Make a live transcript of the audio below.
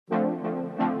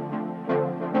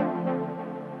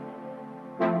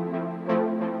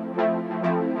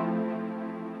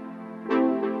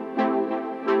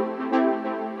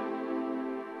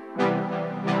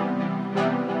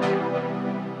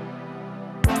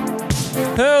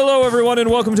Hello, everyone, and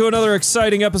welcome to another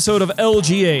exciting episode of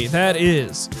LGA. That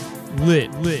is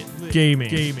Lit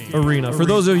Gaming Arena. For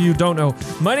those of you who don't know,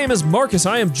 my name is Marcus.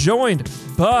 I am joined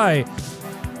by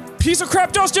piece of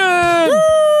crap Justin.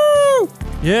 Woo!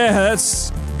 Yeah,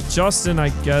 that's Justin, I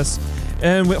guess.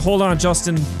 And hold on,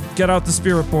 Justin, get out the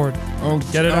spirit board. Oh,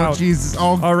 get it out. Jesus!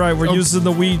 All right, we're using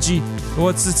the Ouija.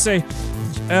 What's it say?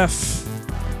 F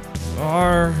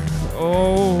R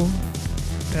O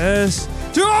S.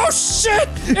 Oh shit!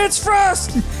 It's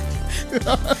Frost!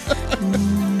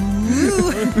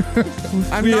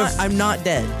 I'm not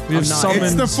dead. We have summoned.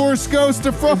 It's the Force Ghost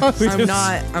of Frost.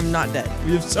 I'm not dead.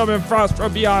 We have summoned Frost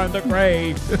from beyond the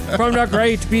grave, from the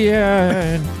great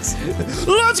beyond.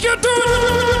 Let's get to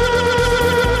it!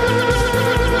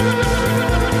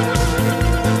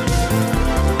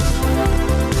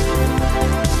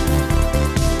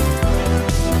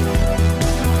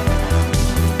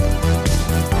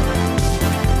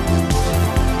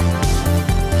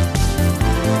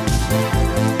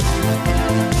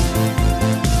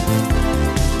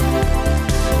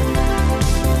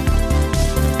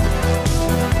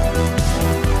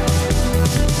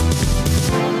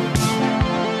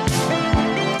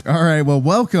 All right, well,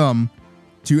 welcome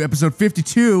to episode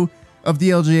 52 of the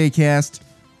LGA cast.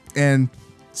 And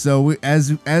so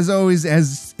as always,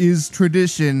 as is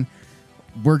tradition,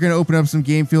 we're going to open up some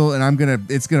game fuel and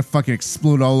it's going to fucking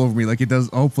explode all over me like it does.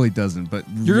 Hopefully it doesn't, but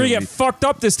You're going to get fucked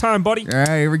up this time, buddy. All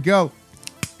right, here we go.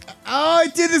 Oh,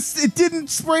 it didn't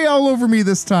spray all over me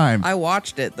this time. I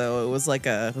watched it though. It was like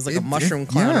a mushroom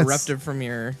cloud erupted from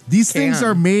your These can. things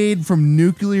are made from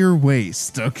nuclear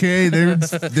waste, okay? They're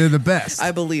the best.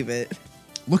 I believe it.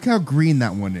 Look how green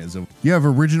that one is. You have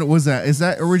original. Is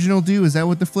that original dew? Is that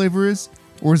what the flavor is?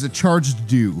 Or is it charged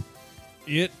dew?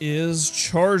 It is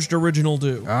charged original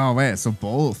dew. Oh man, so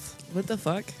both. What the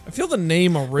fuck? I feel the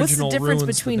name original What's the difference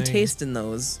ruins between the name. tasting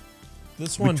those?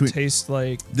 This one tastes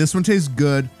like... This one tastes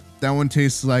good. That one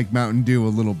tastes like Mountain Dew a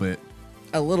little bit.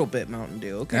 A little bit Mountain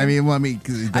Dew, okay. I mean,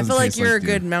 'cause it doesn't I feel like taste you're a dew.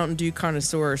 good Mountain Dew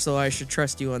connoisseur, so I should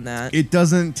trust you on that. It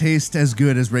doesn't taste as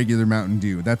good as regular Mountain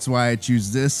Dew. That's why I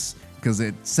choose this, because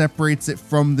it separates it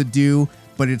from the dew,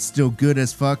 but it's still good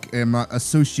as fuck. And I'm not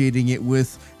associating it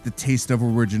with the taste of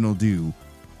original dew.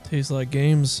 Tastes like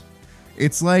games.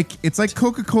 It's like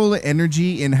Coca-Cola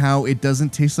Energy in how it doesn't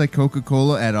taste like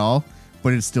Coca-Cola at all,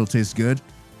 but it still tastes good.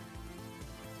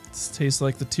 This tastes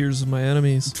like the tears of my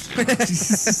enemies.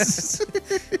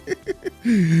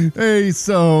 Hey,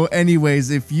 so anyways,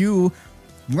 if you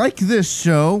like this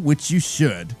show, which you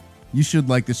should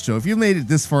like this show. If you made it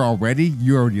this far already,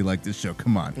 you already like this show.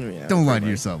 Come on. Yeah, Don't lie to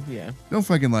probably. yourself. Yeah. Don't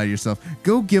fucking lie to yourself.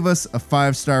 Go give us a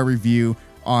 5-star review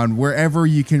on wherever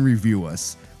you can review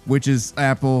us, which is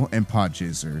Apple and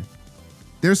Podchaser.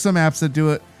 There's some apps that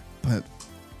do it, but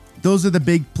those are the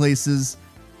big places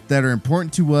that are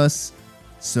important to us.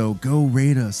 So go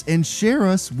rate us and share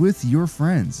us with your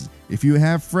friends. If you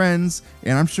have friends,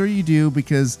 and I'm sure you do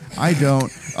because I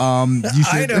don't, you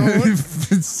should. I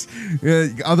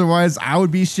don't. Otherwise, I would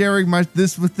be sharing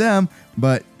this with them.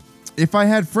 But if I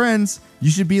had friends, you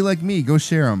should be like me. Go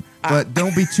share them. But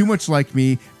don't be too much like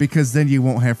me because then you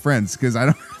won't have friends because I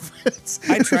don't have friends.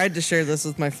 I tried to share this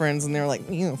with my friends and they were like,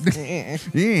 ew.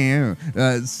 Yeah.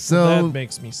 That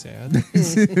makes me sad.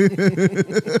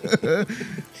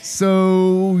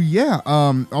 So yeah.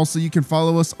 Also, you can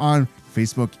follow us on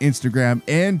Facebook, Instagram,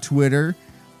 and Twitter.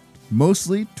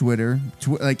 Mostly Twitter.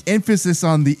 Like emphasis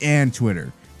on the and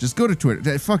Twitter. Just go to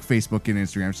Twitter. Fuck Facebook and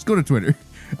Instagram. Just go to Twitter.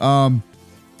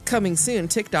 Coming soon,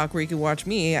 TikTok, where you can watch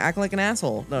me act like an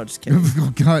asshole. No, just kidding.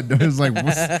 Oh God, I was like,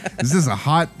 is this a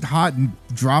hot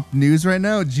drop news right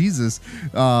now? Jesus.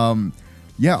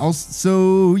 Yeah.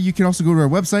 Also, you can also go to our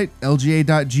website,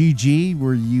 lga.gg,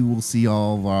 where you will see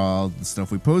all the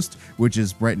stuff we post, which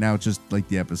is right now just like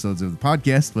the episodes of the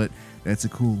podcast, but that's a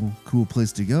cool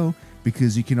place to go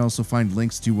because you can also find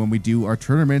links to when we do our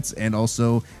tournaments and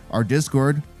also our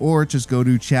Discord, or just go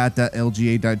to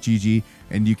chat.lga.gg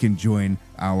and you can join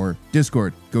our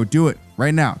Discord. Go do it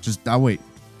right now. I'll wait.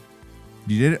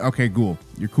 You did it? Okay, cool.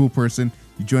 You're a cool person.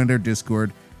 You joined our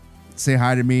Discord. Say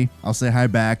hi to me. I'll say hi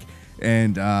back.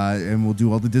 And we'll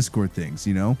do all the Discord things,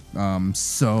 you know?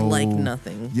 So Like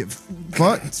nothing. Yeah,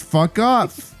 fuck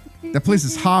off. That place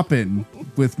is hopping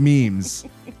with memes.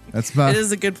 That's about It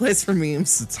is a good place for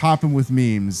memes. It's hopping with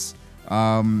memes.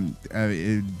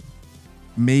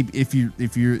 Maybe if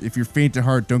you're faint at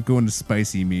heart, don't go into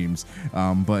spicy memes.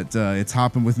 But it's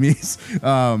hopping with memes.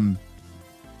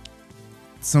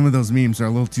 Some of those memes are a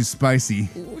little too spicy.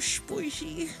 Ooh,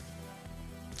 spicy.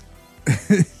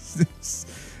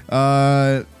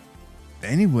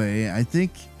 Anyway, I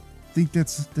think think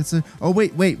that's a. Oh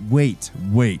wait.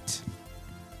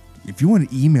 If you want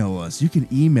to email us, you can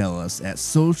email us at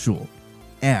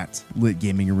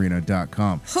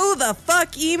social@litgamingarena.com. Who the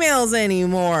fuck emails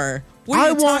anymore? What are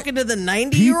you talking to the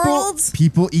 90-year-olds?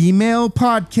 People email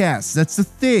podcasts. That's the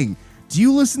thing. Do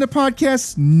you listen to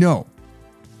podcasts? No,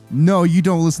 you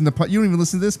don't listen to. You don't even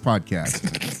listen to this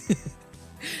podcast.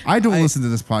 I don't listen to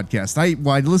this podcast. I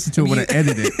listen to it when I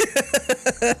edit it.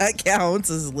 That counts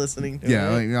as listening to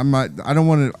it. Like, I'm not. I don't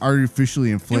want to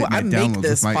artificially inflate my I downloads make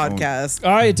this with my own. podcast.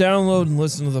 I download and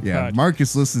listen to the Yeah, podcast.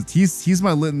 Marcus listens. He's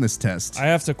my litmus test. I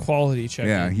have to quality check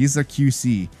Yeah, it. he's a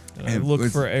QC. And I look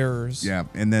for errors. Yeah,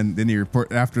 and then you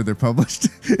report after they're published.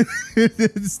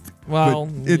 Well,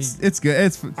 it's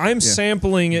good. I'm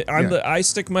sampling it. I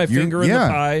stick my finger in the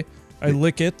pie. I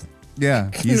lick it.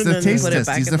 Yeah, he's the And then taste put it test.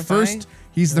 back He's in the the first. pie?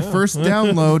 He's the first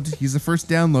download. He's the first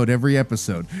download every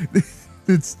episode.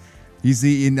 He's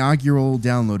the inaugural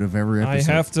download of every I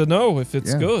episode. have to know if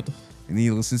it's Yeah. good. And he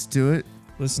listens to it.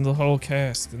 Listen to the whole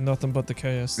cast and nothing but the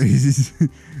cast.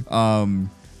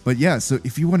 But yeah, so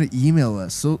if you want to email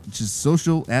us, just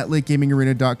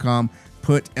social@lategamingarena.com,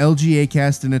 put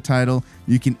LGAcast in the title.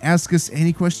 You can ask us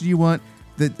any question you want.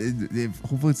 That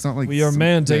hopefully it's not like We are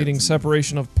mandating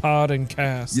separation of pod and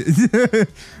cast.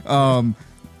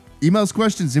 Email us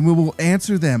questions and we will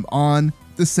answer them on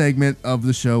the segment of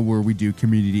the show where we do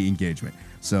community engagement.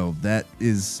 So that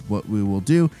is what we will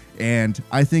do. And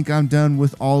I think I'm done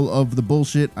with all of the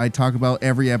bullshit I talk about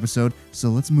every episode. So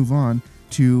let's move on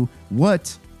to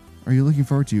what are you looking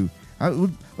forward to?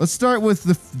 Let's start with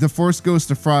the Force Ghost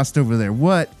of Frost over there.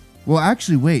 Well,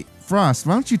 actually, wait. Frost,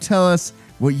 why don't you tell us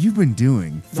what you've been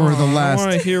doing for the I last...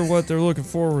 want to hear what they're looking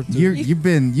forward to. You've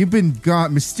been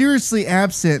gone, mysteriously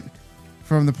absent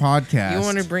from the podcast.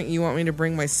 You want me to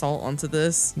bring my salt onto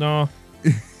this? No.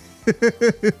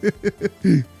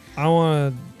 I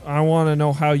want to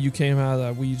know how you came out of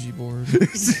that Ouija board.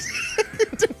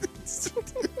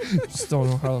 Just don't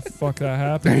know how the fuck that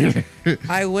happened.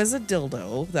 I was a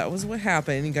dildo. That was what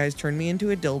happened. You guys turned me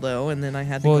into a dildo, and then I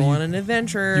had to Well, go you- on an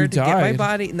adventure you to get my died.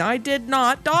 body. No, I did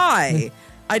not die.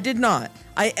 I did not.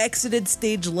 I exited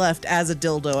stage left as a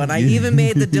dildo, and I even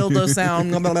made the dildo sound.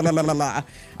 Blah, blah, blah, blah, blah, blah.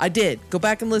 I did. Go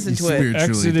back and listen to it. Spiritually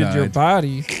Exited your died.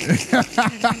 body.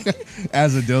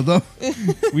 As a dildo.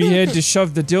 We had to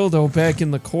shove the dildo back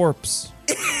in the corpse.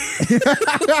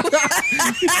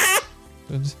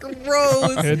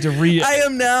 Gross. Had to I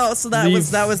am now. So that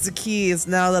was Leave. the key. Is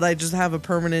now that I just have a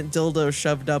permanent dildo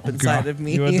shoved up inside God. of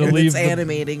me, You had to and leave it's the-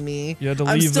 animating me. You had to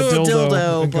I'm leave the still dildo, a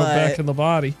dildo, and go back but in the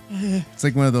body. It's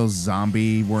like one of those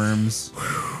zombie worms.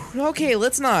 okay,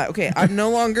 let's not. Okay, I'm no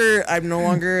longer a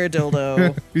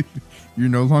dildo. You're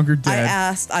no longer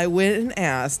dead. I went and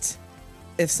asked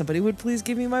if somebody would please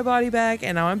give me my body back,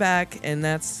 and now I'm back, and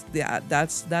that's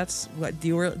what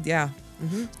you were. Yeah.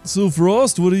 So,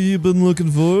 Frost, what have you been looking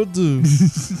forward to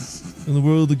in the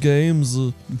world of games,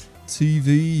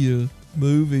 TV,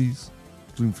 movies?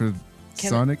 Looking for Can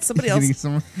Sonic. somebody Getting else-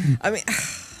 someone- I mean,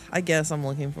 I guess I'm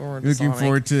looking forward to Looking Sonic.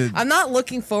 forward to. I'm not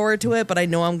looking forward to it, but I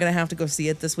know I'm gonna have to go see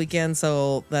it this weekend.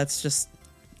 So that's just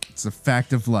It's a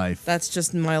fact of life.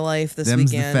 my life this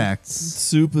Them's weekend. the facts.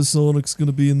 Supersonic's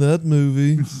gonna be in that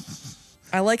movie.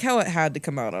 I like how it had to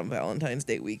come out on Valentine's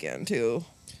Day weekend too.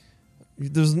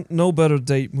 There's no better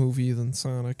date movie than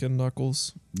Sonic and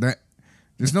Knuckles.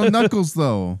 There's no Knuckles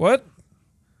though. What?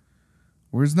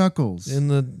 Where's Knuckles? In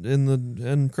the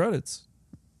end credits.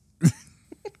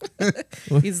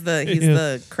 He's the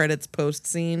Yeah. credits post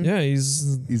scene. Yeah,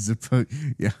 he's He's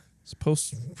yeah.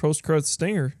 post credit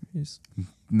stinger. He's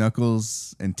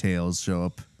Knuckles and Tails show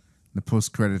up in the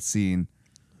post credit scene.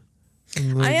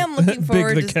 I am looking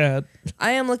forward Big the to cat.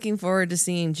 I am looking forward to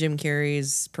seeing Jim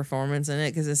Carrey's performance in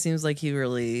it because it seems like he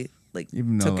really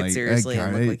Even though, took it like, seriously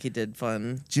and God, looked like he did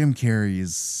fun. Jim Carrey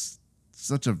is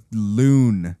such a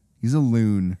loon. He's a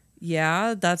loon.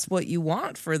 Yeah, that's what you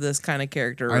want for this kind of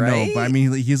character, right? I know, but I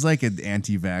mean, he's like an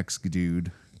anti-vax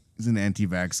dude. He's an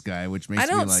anti-vax guy, which makes I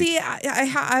don't me like. see. I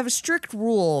have a strict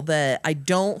rule that I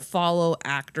don't follow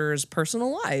actors'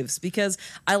 personal lives because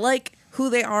I like who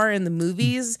they are in the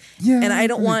movies, Yeah, and I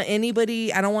don't want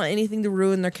anybody. I don't want anything to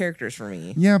ruin their characters for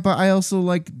me. Yeah, but I also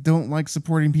don't like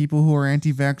supporting people who are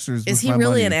anti-vaxxers. Is he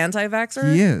really an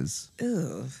anti-vaxxer? He is.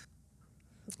 Ugh.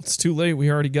 It's too late.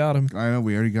 We already got him. I know.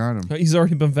 We already got him. He's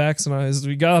already been vaccinated.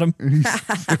 We got him.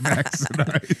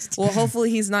 Vaccinated. Well, hopefully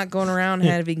he's not going around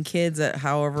having kids at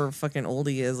however fucking old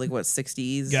he is, like what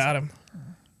 60s. Got him.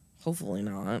 Hopefully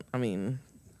not. I mean,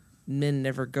 men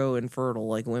never go infertile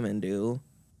like women do.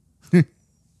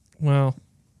 Well,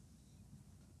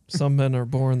 some men are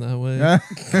born that way.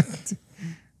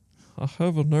 I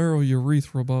have a narrow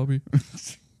urethra, Bobby.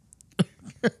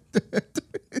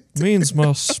 Means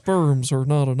my sperms are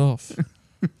not enough.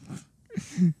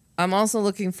 I'm also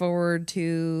looking forward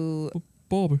to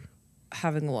Bobby,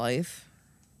 having life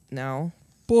now.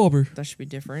 Bobby, That should be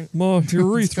different. my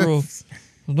urethra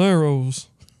narrows.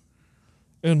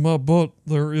 In my butt,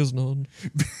 there is none.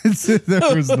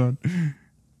 There was none.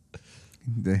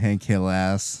 The Hank Hill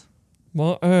ass.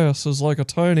 My ass is like a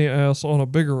tiny ass on a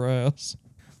bigger ass.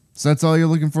 So that's all you're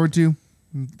looking forward to?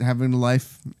 Having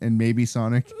life and maybe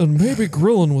Sonic? And maybe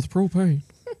grilling with propane.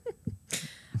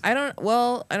 I don't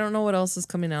know what else is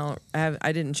coming out.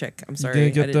 I didn't check. I'm sorry. You I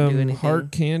gonna get didn't do them anything.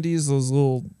 heart candies, those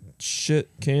little shit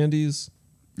candies.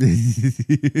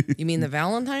 You mean the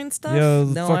Valentine stuff? Yeah, the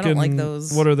no, fucking, I don't like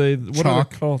those. What are they? What are Chalk.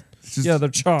 they called? It's just- Yeah, they're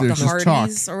chalk. they're the just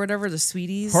Hardee's chalk. or whatever, the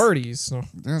sweeties. Hardee's. No.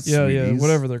 That's Yeah, sweeties.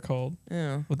 whatever they're called.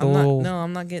 Yeah. With the I'm little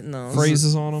I'm not getting those.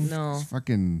 Phrases on them. No. It's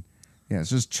fucking, yeah,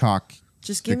 it's just chalk.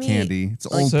 Just The give me candy. It's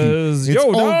like- old Says, people. yo,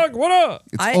 It's old, dog, what up?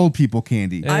 It's I- old people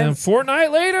candy. And then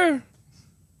fortnight later,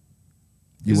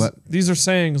 You what? these are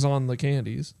sayings on the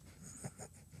candies.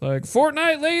 Like,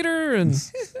 fortnight later, and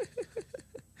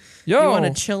yo, You want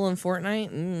to chill in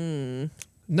Fortnite?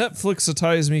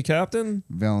 Netflixatize me, Captain.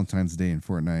 Valentine's Day and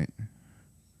Fortnite.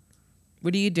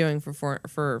 What are you doing for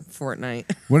Fortnite?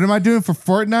 What am I doing for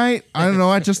Fortnite? I don't know.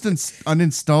 I just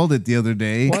uninstalled it the other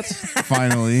day. What?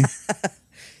 Finally.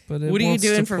 But it What are you wants to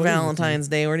doing for play with Valentine's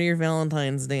Day? What are your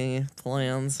Valentine's Day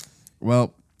plans?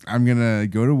 Well, I'm going to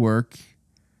go to work.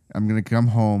 I'm going to come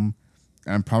home.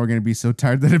 I'm probably going to be so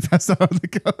tired that I pass out on the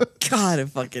couch. God, it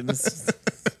fucking.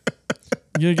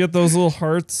 You gonna get those little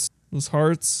hearts? Those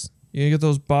hearts? You gonna get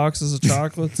those boxes of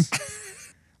chocolates?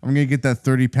 I'm going to get that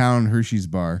 30-pound Hershey's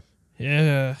bar.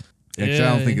 Yeah. Actually,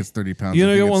 I don't think it's 30 pounds. You I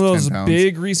gonna think get one of it's those 10 pounds.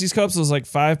 big Reese's cups, those like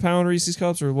 5-pound Reese's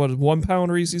cups, or what? 1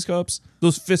 pound Reese's cups?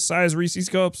 Those fist-sized Reese's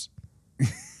cups? I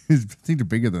think they're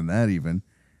bigger than that even.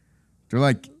 They're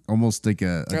like almost like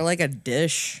They're like a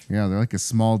dish. yeah, they're like a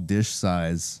small dish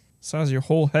size. Size of your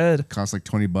whole head. Cost like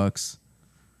 $20.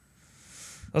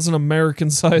 That's an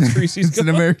American-sized Reese's It's cup.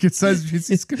 an American size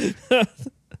Reese's cup.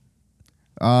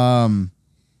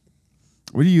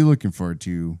 What are you looking forward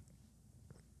to,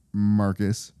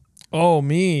 Marcus? Oh,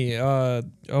 me.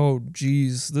 Oh,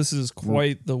 geez. This is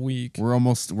quite the week.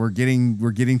 We're getting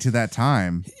to that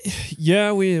time.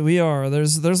 Yeah, we are.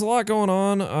 There's a lot going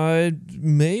on. I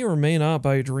may or may not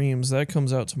buy Dreams. That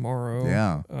comes out tomorrow.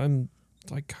 Yeah. I'm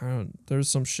like kind of there's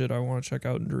some shit I want to check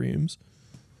out in Dreams.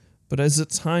 But is it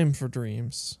time for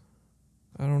Dreams?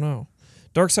 I don't know.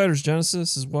 Darksiders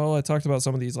Genesis as well. I talked about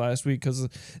some of these last week because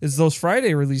it's those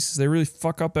Friday releases. They really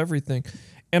fuck up everything.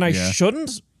 And I Yeah.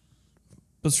 shouldn't.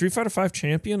 But Street Fighter V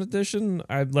Champion Edition,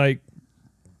 I'm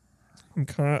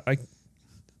kind of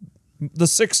the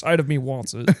sick side of me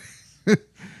wants it.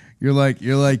 You're like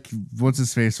what's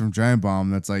his face from Giant Bomb?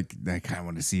 That's like I kind of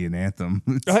want to see an Anthem.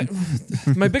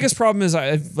 My biggest problem is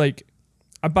I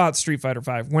bought Street Fighter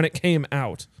V when it came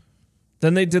out.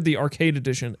 Then they did the arcade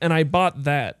edition, and I bought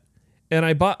that, and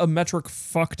I bought a metric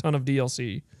fuck ton of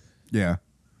DLC. Yeah.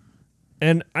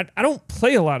 And I don't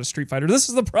play a lot of Street Fighter. This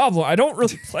is the problem. I don't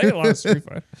really play a lot of Street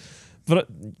Fighter. But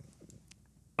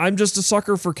I'm just a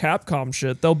sucker for Capcom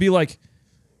shit. They'll be like,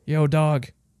 yo, dog,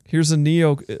 here's a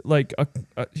Neo, like,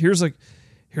 here's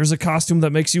a costume that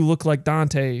makes you look like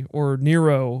Dante or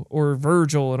Nero or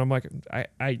Virgil. And I'm like,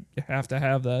 I have to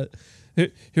have that.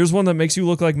 Here's one that makes you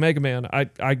look like Mega Man.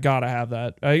 I gotta have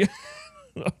that.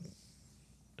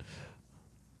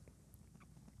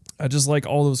 I just like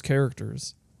all those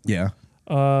characters. Yeah.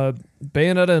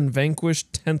 Bayonetta and Vanquish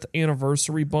 10th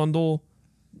anniversary bundle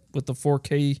with the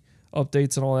 4K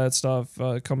updates and all that stuff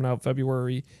coming out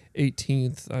February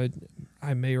 18th.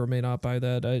 I may or may not buy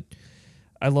that.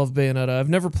 I love Bayonetta. I've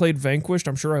never played Vanquished.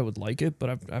 I'm sure I would like it, but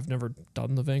I've never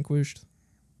done the Vanquished.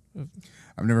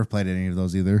 I've never played any of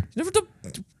those either. You never done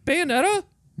Bayonetta?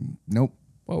 Nope.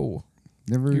 Whoa.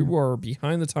 Never. You are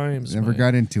behind the times. Never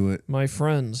got into it. My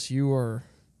friends, you are.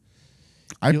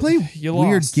 I play you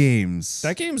weird lost. games.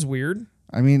 That game's weird.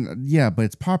 I mean, yeah, but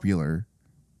it's popular.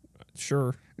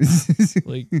 Sure.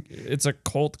 Like, it's a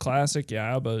cult classic,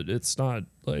 yeah, but it's not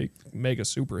like mega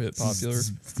super hit popular.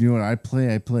 You know what I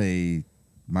play? I play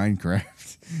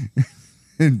Minecraft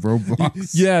and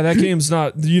Roblox. Yeah, that game's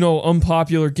not,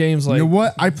 unpopular games like You know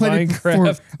what? I played Minecraft.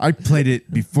 it before. I played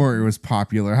it before it was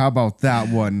popular. How about that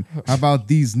one? How about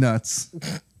these nuts?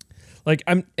 Like,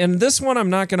 and this one I'm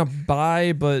not gonna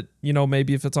buy, but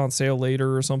maybe if it's on sale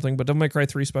later or something. But Devil May Cry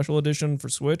 3 Special Edition for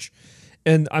Switch,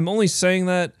 and I'm only saying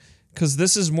that because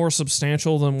this is more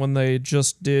substantial than when they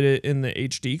just did it in the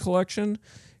HD collection.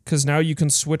 because now you can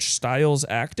switch styles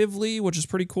actively, which is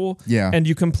pretty cool. Yeah. And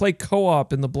you can play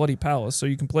co-op in the Bloody Palace, so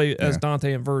you can play as Yeah.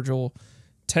 Dante and Virgil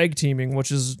tag teaming,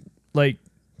 which is like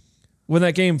when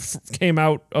that game came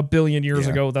out a billion years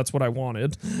Yeah. ago. That's what I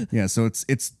wanted. Yeah, so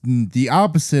it's the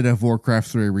opposite of Warcraft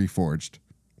 3 Reforged.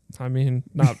 I mean,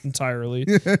 not entirely.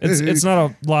 It's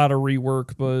not a lot of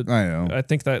rework, but I know. I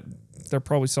think that they're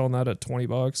probably selling that at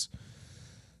 $20.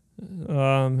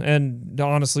 And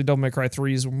honestly, Devil May Cry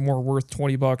 3 is more worth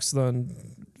 $20 than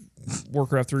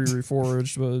Warcraft 3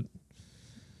 Reforged.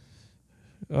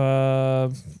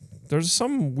 But there's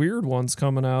some weird ones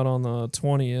coming out on the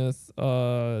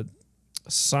 20th.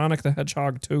 Sonic the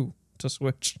Hedgehog 2 to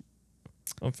Switch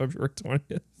on February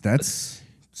 20th. That's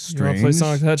You want to strange. play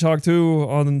Sonic the Hedgehog 2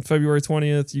 on February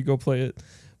 20th? You go play it.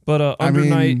 But Under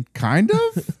Night, kind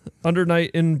of. Under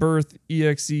Night in Birth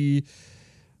EXE :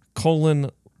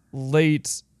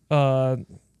 late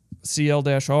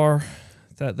CL-R.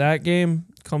 That game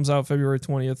comes out February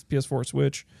 20th, PS4,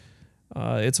 Switch.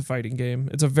 It's a fighting game.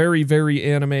 It's a very, very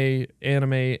anime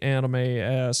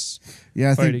ass.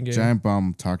 Yeah, I fighting think game. Giant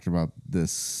Bomb talked about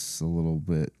this a little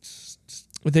bit.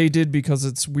 They did because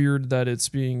it's weird that it's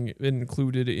being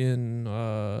included in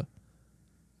at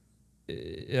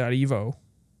Evo.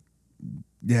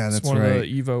 Yeah, It's that's one right. of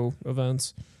the Evo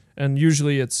events, and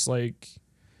usually it's like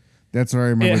That's where I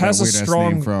remember It has that a weird-ass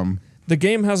strong- name from. the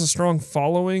game has a strong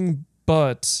following,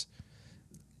 but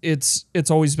it's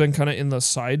always been kind of in the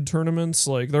side tournaments.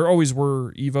 Like there always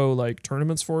were Evo like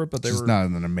tournaments for it, but they Just were not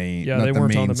in the main. yeah, not they the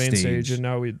weren't main on the main stage, and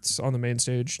now it's on the main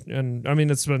stage. And I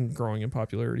mean, it's been growing in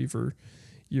popularity for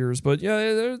years. But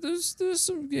yeah, there's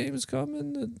some games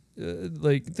coming.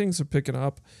 Like things are picking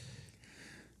up.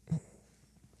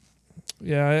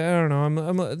 Yeah, I don't know.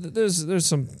 I'm there's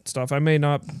some stuff. I may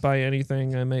not buy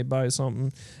anything. I may buy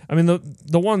something. I mean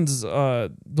the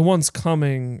ones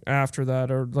coming after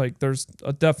that are like there's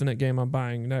a definite game I'm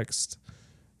buying next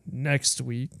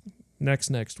week.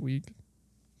 Next week.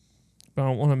 But I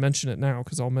don't want to mention it now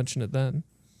because I'll mention it then.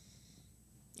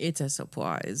 It's a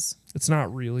surprise. It's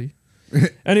not really.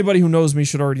 Anybody who knows me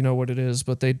should already know what it is,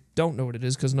 but they don't know what it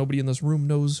is because nobody in this room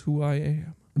knows who I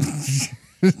am.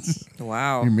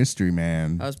 Wow. You're mystery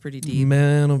man. That was pretty deep.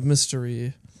 Man of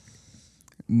mystery.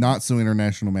 Not so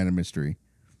international man of mystery.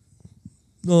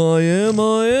 I am.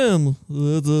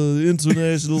 That's an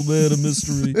international man of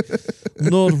mystery. I'm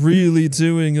not really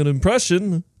doing an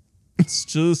impression. It's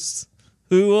just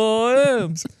who I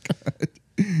am.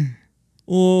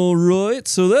 All right,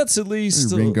 so that's at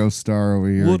least Ringo Starr over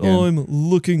here what again. I'm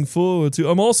looking forward to.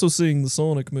 I'm also seeing the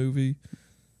Sonic movie.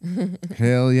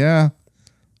 Hell yeah.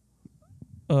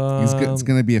 It's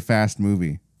going to be a fast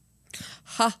movie.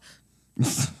 Ha.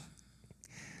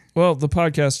 Well, the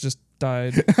podcast just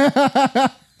died.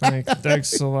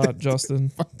 Thanks a lot, Justin.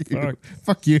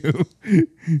 Fuck you. I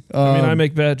mean, I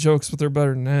make bad jokes, but they're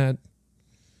better than that.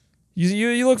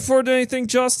 You look forward to anything,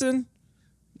 Justin?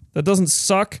 That doesn't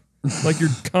suck like your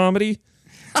comedy?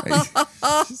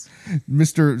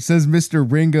 Mr.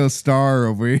 Ringo Starr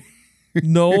over here.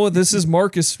 No, this is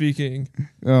Marcus speaking.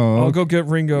 Oh, I'll go get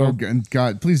Ringo. oh,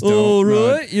 God, please don't. All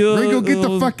right, yeah. Ringo, get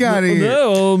the fuck out of here.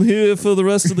 Now I'm here for the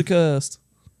rest of the cast.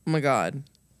 Oh my god.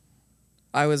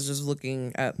 I was just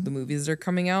looking at the movies that are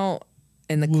coming out,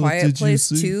 and The What Quiet did you Place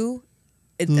see? 2.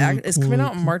 The It's coming out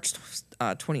Quiet on March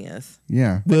 20th.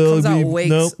 Yeah. comes out way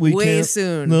can't,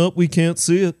 soon. Nope, we can't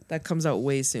see it. That comes out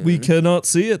way soon. We cannot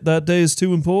see it. That day is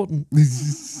too important.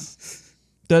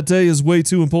 That day is way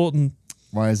too important.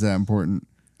 Why is that important?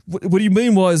 What do you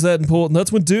mean, why is that important?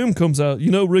 That's when Doom comes out.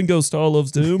 You know Ringo Starr loves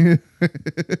Doom. You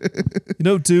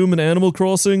know Doom and Animal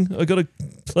Crossing? I gotta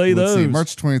play Let's those. see.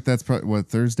 March 20th, that's probably, what,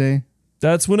 Thursday?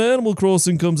 That's when Animal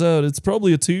Crossing comes out. It's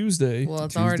probably a Tuesday. Well,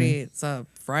 it's Tuesday? already it's a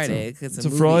Friday. It's a a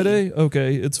movie. Friday?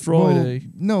 Okay, it's Friday.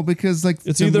 Well, no, because like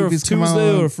It's the either a movies come out Tuesday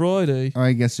on- or a Friday. Oh,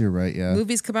 I guess you're right. Yeah.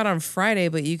 Movies come out on Friday,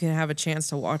 but you can have a chance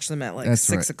to watch them at like That's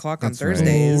 6 right. o'clock on That's right.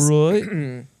 Thursdays. All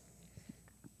right.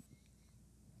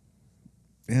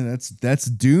 Yeah, that's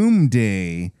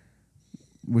Doomsday,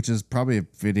 which is probably a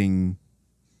fitting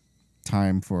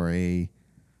time for a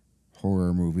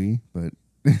horror movie, but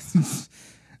I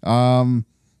don't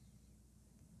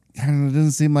know, it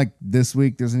doesn't seem like this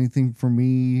week there's anything for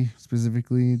me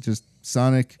specifically, just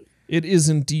Sonic, It is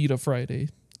indeed a Friday.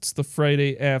 It's the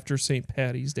Friday after St.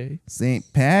 Patty's Day. St.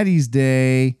 Patty's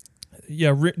Day.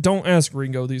 Yeah, don't ask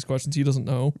Ringo these questions. He doesn't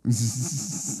know.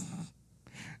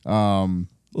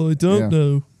 I don't Yeah.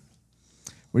 know.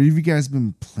 What have you guys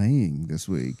been playing this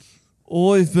week?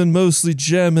 I've been mostly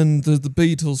jamming the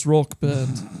Beatles rock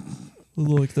band. I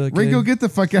like that Ringo, game. get the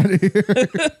fuck out of here.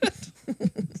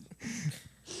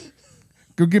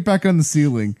 Go get back on the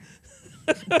ceiling.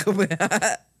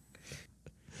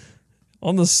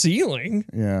 On the ceiling?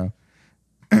 Yeah.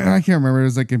 I can't remember. It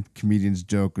was like a comedian's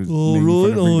joke. It was All making fun right,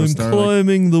 of Ringo I'm Starr. Like,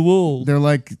 climbing the wall. they're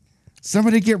like,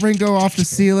 somebody get Ringo off the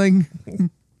ceiling.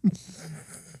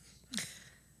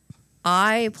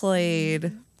 I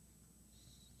played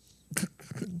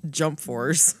Jump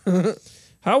Force.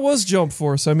 How was Jump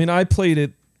Force? I mean, I played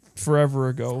it forever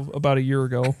ago, about a year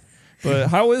ago. But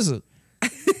how is it?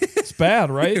 It's bad,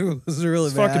 right? It was really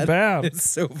It's fucking bad. It's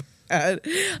so bad.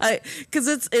 Because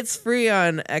it's free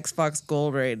on Xbox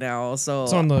Gold right now. So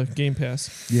It's on the Game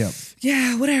Pass. Yeah.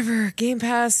 yeah, whatever. Game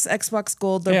Pass, Xbox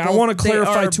Gold. Hey, I want to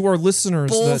clarify to our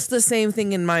listeners both that the same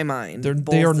thing in my mind. they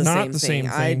are Both not the same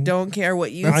I thing. don't care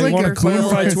what you. That's I like want a to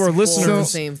clarify to our both the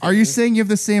listeners. same Are you thing. saying you have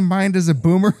the same mind as a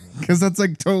boomer? Because that's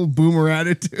like total boomer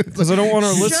attitude. because I don't want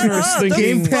our Shut listeners up!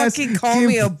 thinking. Don't fucking call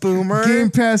me a boomer.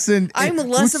 Game Pass and I'm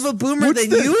less of a boomer what's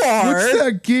than you are. What's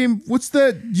that game? What's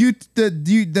that?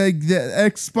 The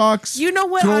Xbox? You know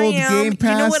what Gold I am? Game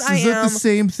Pass. You know what I Is that am? the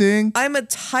same thing? I'm a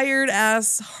tired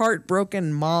ass,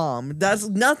 heartbroken mom. That's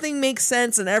nothing makes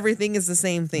sense, and everything is the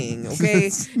same thing. Okay,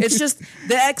 it's just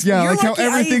the X. Yeah, you're like how lucky I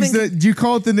everything's even- do you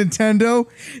call it the Nintendo?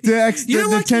 The You're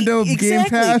lucky- Nintendo Game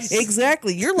Pass.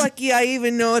 Exactly. You're lucky I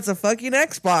even know it's a fucking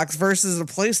Xbox versus a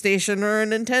PlayStation or a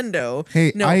Nintendo.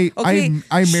 Hey, no, I okay.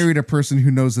 married a person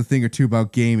who knows a thing or two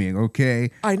about gaming. Okay,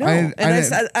 I know,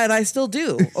 and I still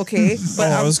do. Okay, but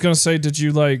I was gonna say, did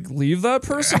you like leave that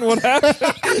person? What happened?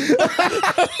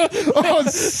 oh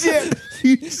shit!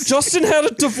 Justin had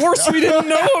a divorce we didn't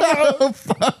know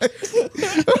about.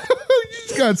 You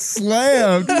just got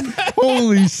slammed.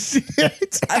 Holy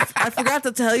shit! I forgot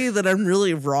to tell you that I'm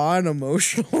really raw and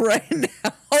emotional right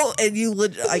now, and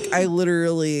I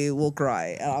literally will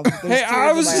cry. There's Hey, tears I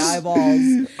in was my just-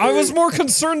 eyeballs. I was more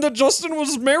concerned that Justin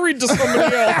was married to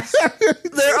somebody else.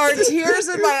 There are tears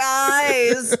in my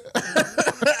eyes.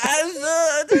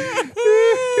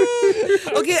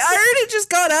 Okay, I already just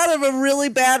got out of a really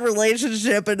bad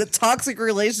relationship and a toxic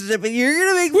relationship, and you're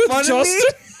gonna make With fun Justin?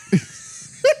 of me.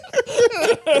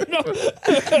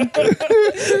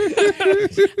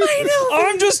 I know.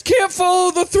 I just can't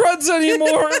follow the threads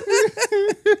anymore.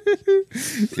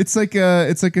 It's like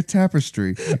a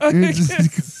tapestry.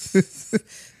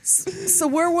 So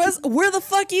where the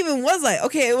fuck even was I?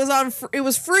 Okay, it was on. It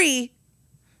was free,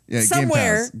 Yeah,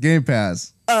 somewhere. Game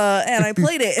Pass. and I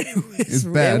played it. It's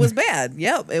bad. It was bad.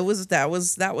 Yep. It was. That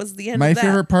was the end. My of that.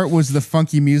 favorite part was the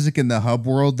funky music in the hub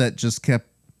world that just kept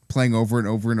playing over and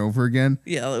over and over again.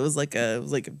 Yeah, it was like a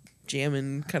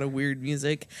jamming kind of weird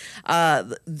music. made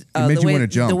The you way wanna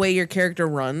jump. the way your character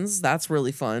runs, that's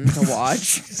really fun to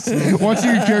watch.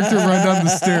 Watching your character run down the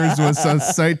stairs was a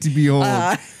sight to behold.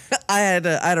 I had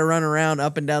to run around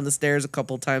up and down the stairs a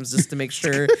couple times just to make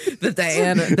sure that the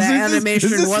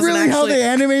animation is this wasn't really how actually. they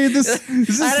animated this? Is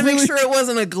this I had to really? make sure it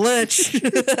wasn't a glitch.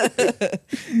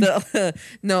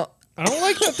 No, I don't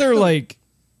like that they're like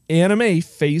anime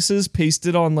faces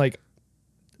pasted on like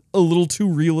a little too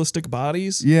realistic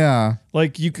bodies. Yeah,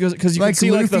 Like you because you can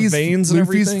see like the veins and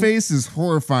Luffy's everything. face is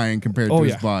horrifying compared Oh, to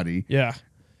yeah. his body. Yeah.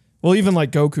 Well, even like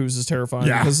Goku's is terrifying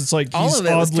Yeah. because it's like All he's of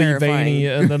it was oddly terrifying. veiny,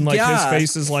 and then like Yeah. his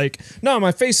face is like, no,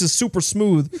 my face is super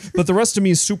smooth, but the rest of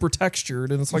me is super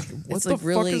textured, and it's like, what It's the like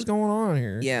really- fuck is going on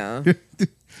here? yeah.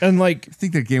 And like I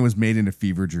think that game was made in a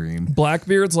fever dream.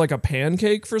 Blackbeard's like a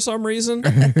pancake for some reason.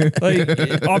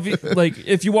 Like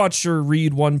if you watch or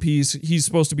read One Piece, he's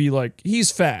supposed to be like he's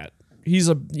fat.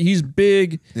 He's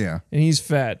big. Yeah. And he's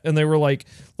fat. And they were like,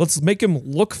 let's make him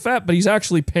look fat, but he's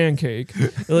actually pancake.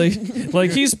 like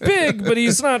he's big, but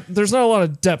he's not there's not a lot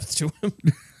of depth to him.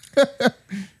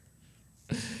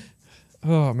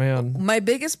 Oh man. My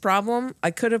biggest problem, I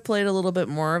could have played a little bit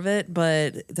more of it,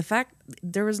 but the fact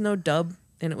there was no dub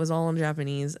and it was all in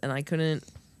Japanese, and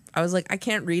I was like, I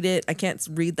can't read it. I can't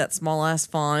read that small ass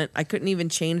font. I couldn't even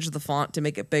change the font to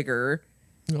make it bigger.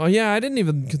 Oh yeah, I didn't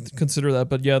even consider that,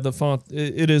 but yeah, the font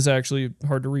it is actually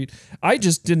hard to read. I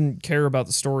just didn't care about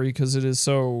the story because it is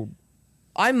so.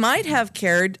 I might have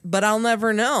cared, but I'll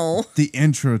never know. The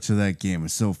intro to that game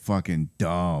is so fucking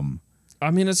dumb. I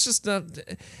mean, it's just not.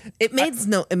 It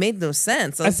made no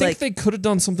sense. I I was think like, they could have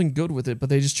done something good with it, but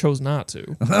they just chose not to.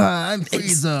 I'm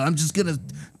Frieza. I'm just gonna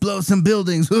blow some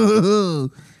buildings.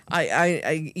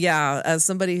 yeah, as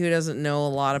somebody who doesn't know a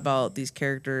lot about these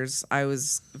characters, I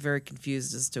was very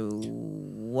confused as to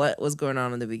what was going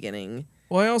on in the beginning.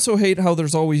 Well, I also hate how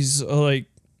there's always like,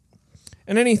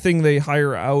 in anything they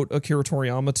hire out Akira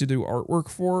Toriyama to do artwork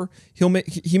for,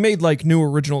 he made like new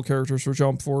original characters for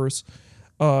Jump Force,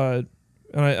 and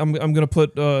I'm gonna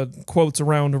put quotes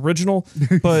around original,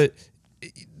 but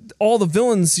all the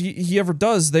villains he ever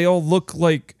does, they all look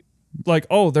like like,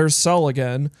 oh, there's Cell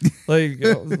again. Like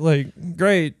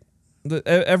great.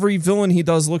 Every villain he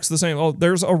does looks the same. Oh,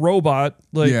 there's a robot.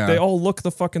 Like Yeah. they all look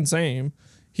the fucking same.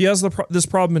 He has this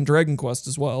problem in Dragon Quest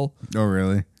as well. Oh,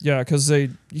 really? Yeah, because he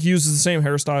uses the same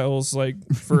hairstyles like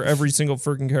for every single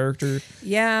freaking character.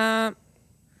 Yeah,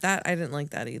 that I didn't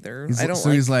like that either. I don't So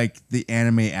like. he's like the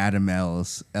anime Adam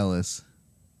Ellis.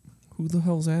 Who the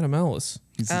hell's Adam Ellis?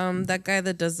 That guy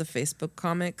that does the Facebook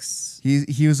comics.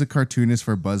 He was a cartoonist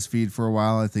for BuzzFeed for a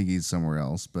while. I think he's somewhere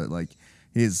else, but like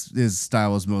his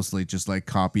style was mostly just like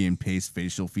copy and paste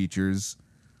facial features.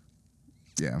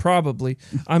 Yeah. Probably.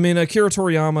 I mean, Akira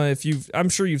Toriyama. I'm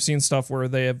sure you've seen stuff where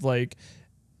they have like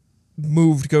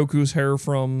moved Goku's hair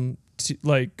from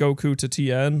like Goku to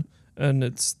Tien, and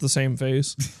it's the same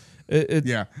face.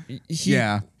 Yeah.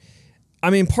 Yeah. I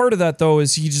mean, part of that though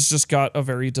is he just got a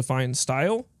very defined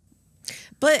style.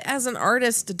 But as an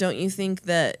artist, don't you think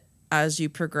that as you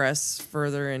progress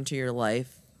further into your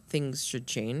life, things should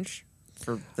change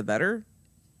for the better?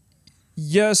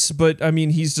 Yes, but I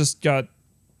mean, he's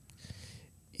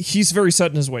very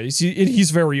set in his ways.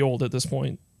 He's very old at this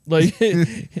point. Like,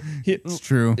 It's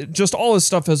true. just all his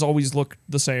stuff has always looked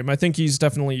the same. I think he's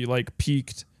definitely like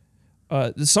peaked.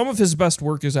 Some of his best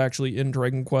work is actually in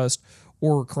Dragon Quest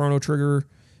or Chrono Trigger.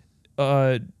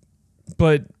 But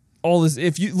all this,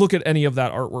 if you look at any of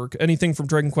that artwork, anything from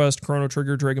Dragon Quest, Chrono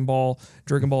Trigger, Dragon Ball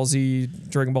Z,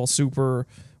 Dragon Ball Super,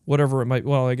 whatever it might.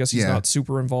 Well, I guess he's not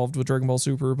super involved with Dragon Ball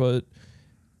Super, but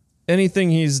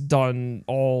anything he's done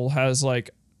all has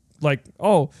like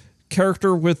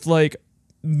character with like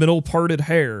middle parted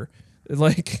hair,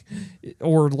 like,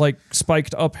 or like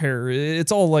spiked up hair.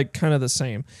 It's all like kind of the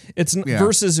same. It's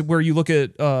versus where you look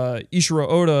at Ishiro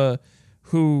Oda,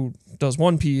 who does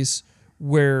One Piece,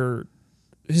 where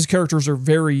his characters are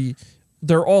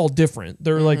they're all different.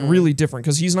 They're like really different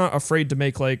because he's not afraid to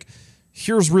make like,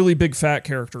 here's really big fat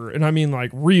character, and I mean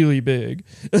like really big.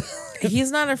 He's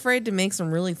not afraid to make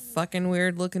some really fucking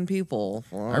weird looking people.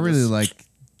 I really like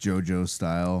JoJo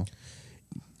style.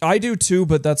 I do too,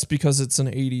 but that's because it's an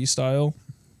 80s style.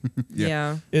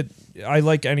 Yeah. I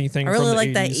like anything I from really the like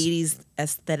 80s. that 80s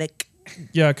aesthetic.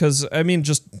 Yeah, because I mean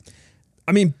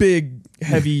big,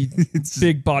 heavy,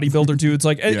 big bodybuilder dudes.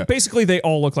 Like basically, they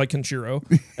all look like Kenshiro.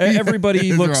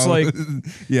 Everybody looks like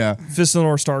Fist of the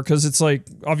North Star because it's like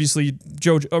obviously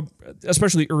JoJo,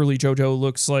 especially early JoJo,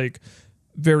 looks like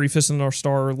very Fist of the North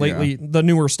Star. Lately, the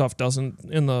newer stuff doesn't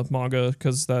in the manga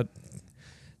because that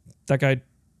guy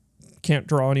can't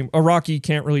draw anymore. Araki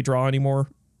can't really draw anymore.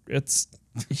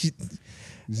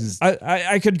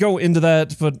 I could go into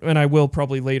that, and I will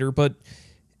probably later, but.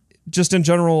 Just in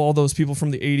general, all those people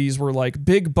from the 80s were like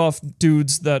big buff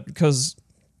dudes that because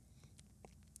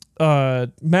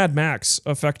Mad Max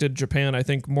affected Japan, I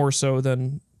think, more so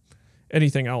than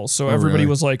anything else. So everybody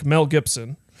was like Mel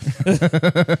Gibson. So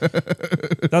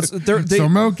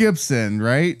Mel Gibson,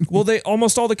 right? Well,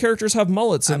 almost all the characters have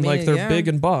mullets and like they're yeah, big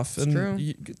and buff. it's And true.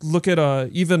 look at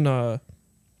even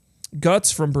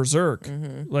Guts from Berserk.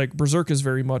 Like Berserk is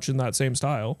very much in that same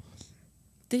style.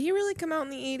 Did he really come out in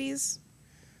the 80s?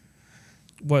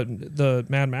 What, the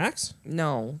Mad Max?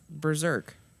 No,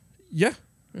 Berserk. Yeah.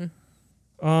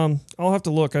 I'll have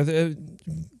to look.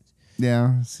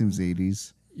 Yeah, seems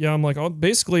 80s. Yeah, I'm like,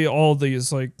 basically all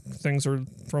these like things are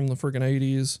from the freaking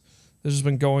 80s. They've just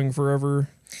been going forever.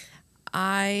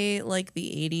 I like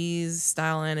the 80s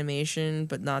style animation,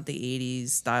 but not the 80s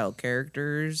style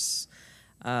characters.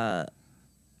 I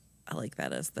like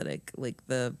that aesthetic. Like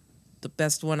the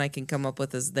best one I can come up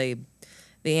with is they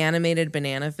animated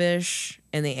Banana Fish,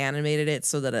 and they animated it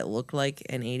so that it looked like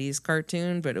an 80s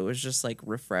cartoon, but it was just like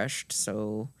refreshed,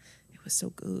 so it was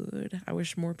so good. I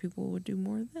wish more people would do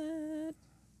more of that.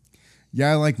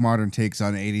 Yeah, I like modern takes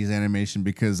on 80s animation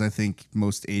because I think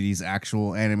most 80s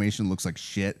actual animation looks like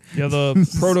shit. Yeah, the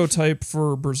prototype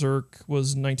for Berserk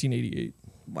was 1988.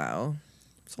 Wow.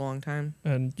 It's a long time.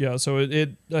 And yeah, so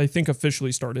it I think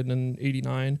officially started in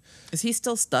 89. Is he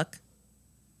still stuck?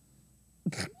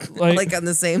 Like On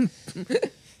the same?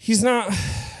 he's not.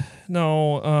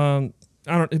 No,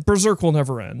 I don't. Berserk will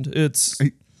never end. It's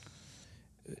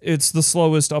the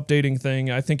slowest updating thing.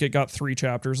 I think it got 3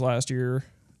 chapters last year.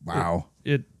 Wow.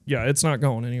 It's not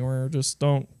going anywhere. Just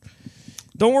don't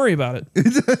worry about it.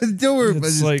 Don't worry about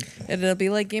It's it. like, It'll be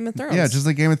like Game of Thrones. Yeah, just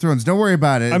like Game of Thrones. Don't worry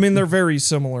about it. I mean, they're very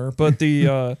similar, but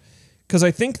the because I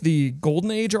think the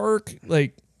Golden Age arc,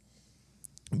 like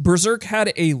Berserk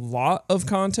had a lot of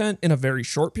content in a very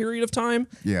short period of time,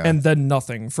 and then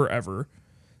nothing forever.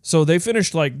 So they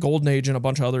finished like Golden Age and a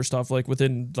bunch of other stuff like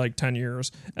within like 10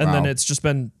 years, and then it's just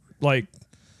been like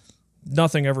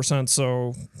nothing ever since.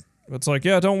 So It's like,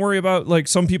 yeah, don't worry about, like,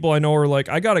 some people I know are like,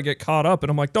 I gotta get caught up, and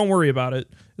I'm like, don't worry about it.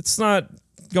 It's not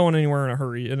going anywhere in a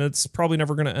hurry, and it's probably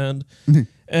never gonna end.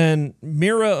 And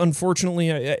Mira,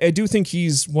 unfortunately, I do think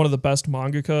he's one of the best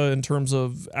mangaka in terms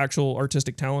of actual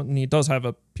artistic talent, and he does have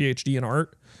a PhD in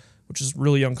art, which is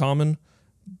really uncommon,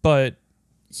 but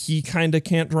he kind of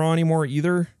can't draw anymore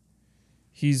either.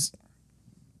 He's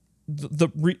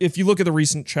if you look at the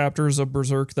recent chapters of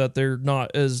Berserk, that they're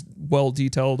not as well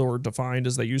detailed or defined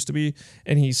as they used to be,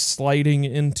 and he's sliding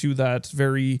into that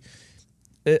very,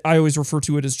 I always refer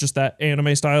to it as just that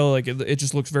anime style. Like it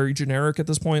just looks very generic at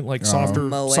this point, like softer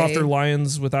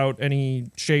lines without any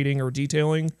shading or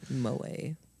detailing.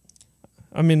 Moe.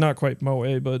 I mean, not quite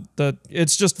moe, but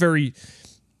it's just very.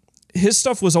 His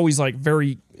stuff was always like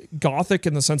very gothic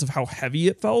in the sense of how heavy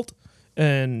it felt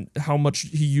and how much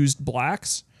he used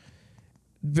blacks.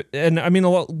 And I mean,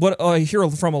 what I hear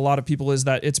from a lot of people is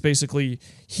that it's basically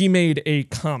he made a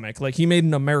comic, like he made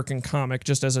an American comic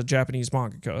just as a Japanese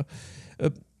mangaka.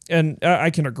 And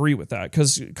I can agree with that,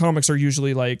 because comics are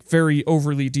usually like very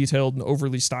overly detailed and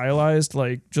overly stylized,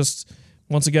 like just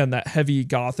once again that heavy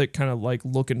gothic kind of like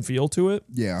look and feel to it.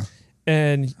 Yeah.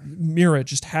 And Mira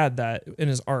just had that in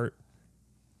his art,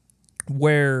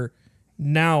 where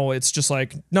now it's just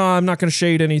like, no, I'm not going to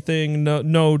shade anything.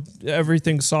 No,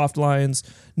 everything's soft lines.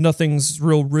 Nothing's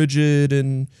real rigid.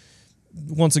 And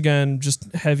once again,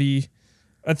 just heavy.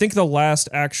 I think the last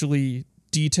actually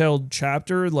detailed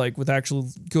chapter, like with actual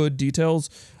good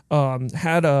details,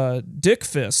 had a dick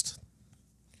fist.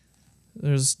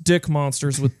 There's dick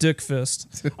monsters with dick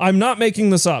fist. I'm not making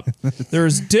this up.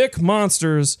 There's dick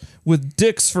monsters with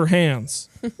dicks for hands.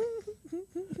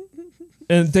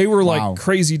 And they were like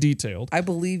crazy detailed. I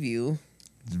believe you.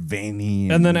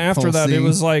 Veiny. And then after that, it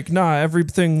was like, nah,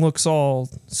 everything looks all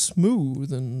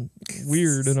smooth and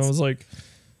weird. And I was like,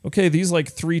 okay, these like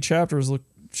 3 chapters look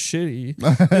shitty.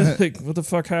 Like, what the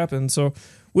fuck happened? So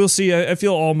we'll see. I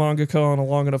feel all mangaka on a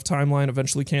long enough timeline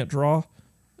eventually can't draw.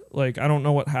 Like, I don't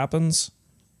know what happens.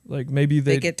 Like, maybe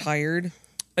they get tired.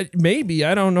 Maybe.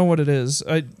 I don't know what it is.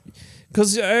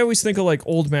 Because I always think of like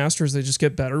old masters, they just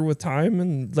get better with time,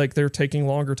 and like they're taking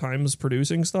longer times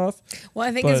producing stuff. Well,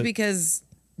 I think it's because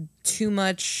too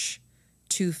much,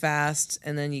 too fast,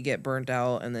 and then you get burnt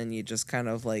out, and then you just kind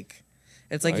of like,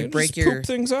 it's like you break your poop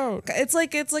things out. It's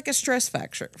like a stress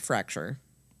fracture.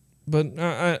 But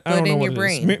I don't know what it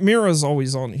is. Mira's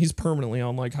always on. He's permanently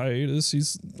on like hiatus.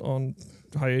 He's on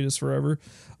hiatus forever.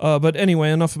 But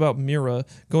anyway, enough about Mira.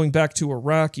 Going back to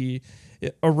Araki.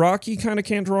 Araki kind of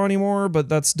can't draw anymore, but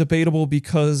that's debatable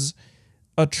because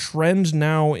a trend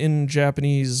now in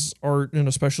Japanese art, and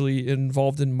especially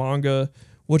involved in manga,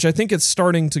 which I think it's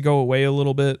starting to go away a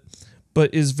little bit,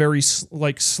 but is very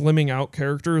like slimming out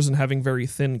characters and having very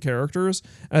thin characters.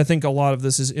 And I think a lot of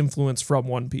this is influence from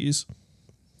One Piece.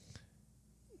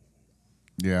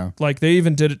 Yeah. Like they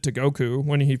even did it to Goku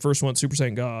when he first went Super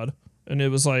Saiyan God. And it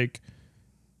was like,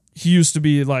 he used to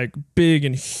be like big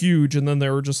and huge, and then they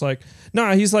were just like,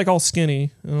 nah, he's like all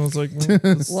skinny. And I was like,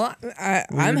 well,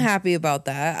 I'm happy about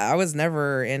that. I was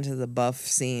never into the buff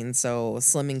scene, so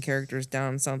slimming characters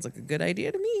down sounds like a good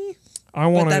idea to me. I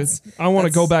want to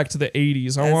go back to the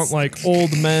 80s. I want like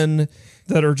old men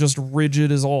that are just rigid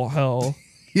as all hell.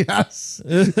 Yes.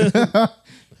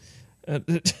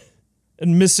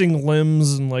 and missing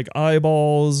limbs and like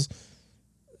eyeballs.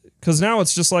 Because now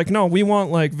it's just like, no, we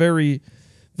want like very,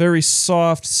 very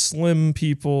soft, slim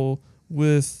people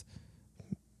with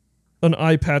an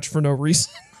eye patch for no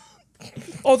reason.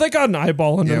 Oh, they got an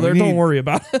eyeball under there. Don't worry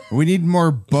about it. We need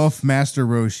more buff Master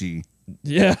Roshi.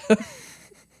 Yeah.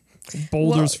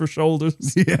 Boulders for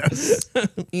shoulders. Yes.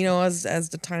 You know, as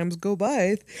the times go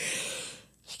by.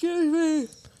 Excuse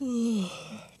me.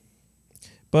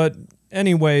 But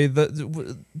anyway,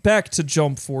 back to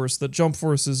Jump Force. The Jump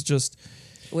Force is just...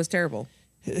 It was terrible.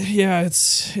 Yeah,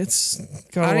 it's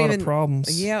got a lot of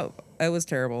problems. Yeah, it was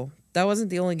terrible. That wasn't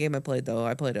the only game I played, though.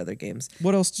 I played other games.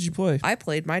 What else did you play? I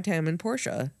played My Time in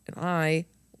Portia, and I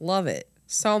love it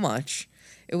so much.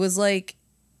 It was like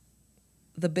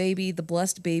the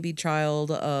blessed baby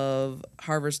child of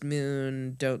Harvest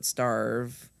Moon, Don't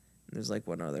Starve. There's like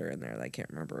one other in there that I can't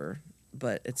remember,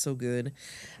 but it's so good.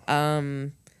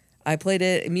 I played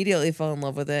it, immediately fell in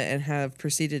love with it, and have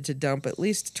proceeded to dump at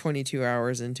least 22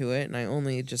 hours into it, and I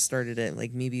only just started it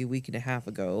like maybe a week and a half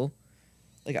ago.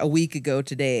 Like a week ago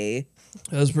today.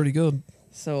 That was pretty good.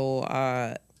 So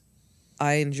I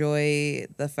enjoy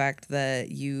the fact that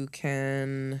you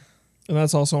can... And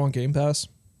that's also on Game Pass?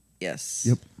 Yes.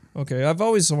 Yep. Okay,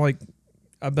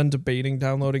 I've been debating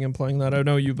downloading and playing that. I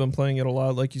know you've been playing it a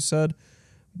lot, like you said,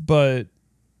 but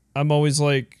I'm always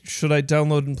like, should I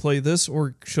download and play this,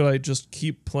 or should I just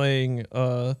keep playing?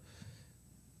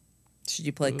 Should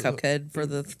you play Cuphead for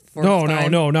the fourth No,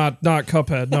 time? not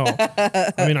Cuphead. No,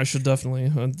 I mean I should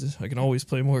definitely. I can always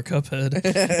play more Cuphead.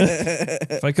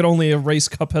 If I could only erase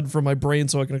Cuphead from my brain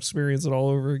so I can experience it all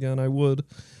over again, I would.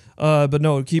 But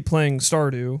no, keep playing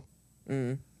Stardew.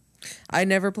 I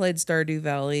never played Stardew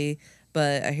Valley,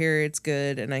 but I hear it's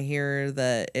good, and I hear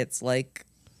that it's like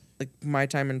My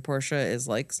Time in Portia is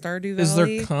like Stardew Valley. Is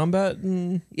there combat?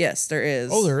 Yes, there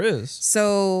is. Oh, there is.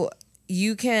 So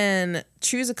you can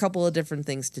choose a couple of different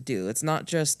things to do. It's not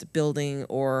just building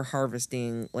or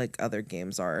harvesting like other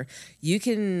games are. You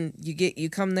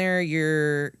come there,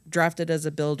 you're drafted as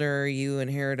a builder, you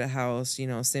inherit a house,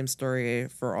 same story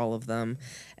for all of them.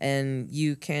 And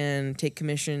you can take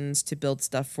commissions to build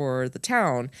stuff for the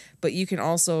town, but you can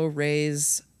also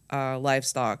raise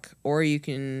livestock, or you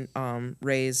can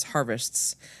raise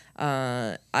harvests.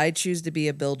 I choose to be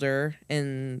a builder,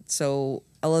 and so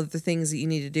all of the things that you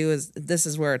need to do this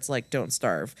is where it's like don't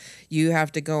starve. You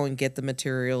have to go and get the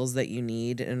materials that you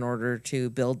need in order to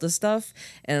build the stuff,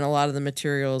 and a lot of the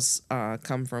materials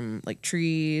come from like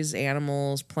trees,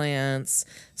 animals, plants.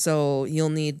 So you'll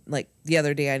need, like the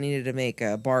other day I needed to make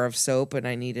a bar of soap, and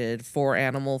I needed 4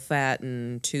 animal fat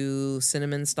and 2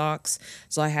 cinnamon stalks.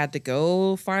 So I had to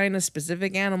go find a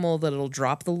specific animal that'll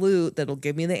drop the loot, that'll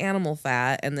give me the animal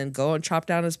fat, and then go and chop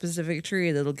down a specific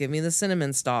tree that'll give me the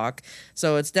cinnamon stalk.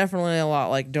 So it's definitely a lot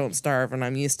like Don't Starve, and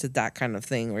I'm used to that kind of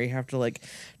thing where you have to like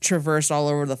traverse all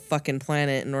over the fucking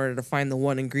planet in order to find the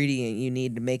one ingredient you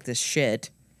need to make this shit.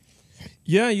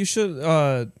 Yeah, you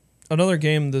should. Another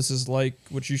game this is like,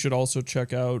 which you should also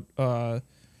check out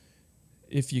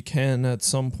if you can at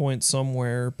some point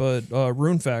somewhere, but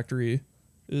Rune Factory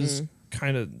is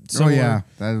kind of similar. Oh yeah,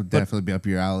 that would definitely be up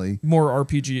your alley. More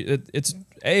RPG. It's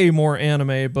more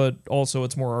anime, but also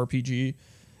it's more RPG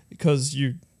because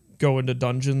you go into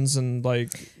dungeons and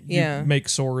like you make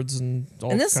swords and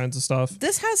all kinds of stuff.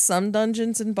 This has some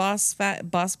dungeons and boss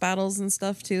battles and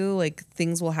stuff too. Like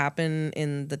things will happen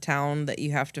in the town that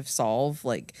you have to solve.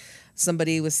 Like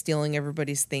somebody was stealing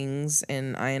everybody's things,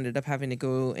 and I ended up having to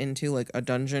go into like a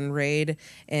dungeon raid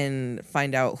and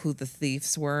find out who the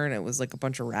thieves were, and it was like a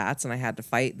bunch of rats, and I had to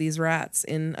fight these rats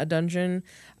in a dungeon.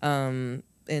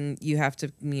 And you have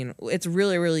to, it's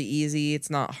really, really easy. It's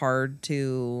not hard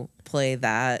to play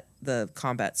that. The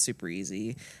combat's super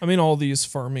easy. I mean, all these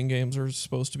farming games are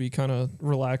supposed to be kind of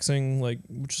relaxing, like,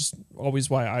 which is always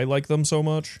why I like them so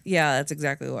much. Yeah, that's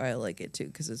exactly why I like it too,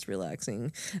 because it's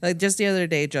relaxing. Like just the other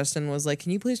day, Justin was like,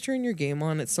 "Can you please turn your game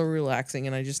on? It's so relaxing,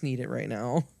 and I just need it right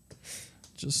now."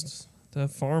 Just that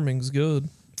farming's good.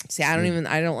 See, I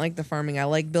don't like the farming. I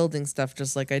like building stuff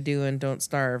just like I do in Don't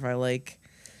Starve. I like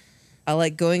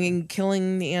going and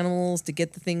killing the animals to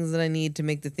get the things that I need to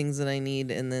make the things that I need,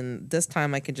 and then this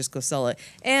time I can just go sell it.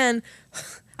 And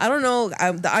I don't know,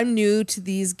 I'm new to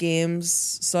these games,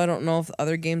 so I don't know if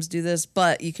other games do this,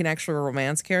 but you can actually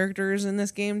romance characters in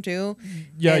this game too.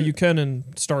 Yeah, you can in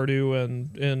Stardew,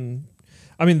 and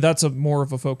I mean that's more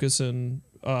of a focus in.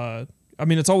 I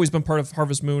mean, it's always been part of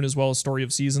Harvest Moon as well as Story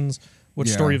of Seasons. Which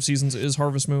Story of Seasons is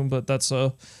Harvest Moon, but that's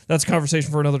a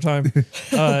conversation for another time.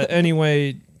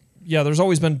 Anyway. Yeah, there's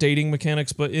always been dating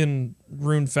mechanics, but in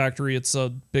Rune Factory, it's a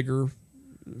bigger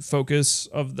focus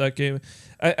of that game.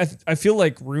 I feel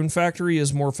like Rune Factory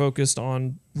is more focused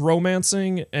on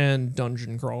romancing and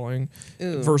dungeon crawling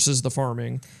versus the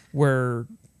farming, where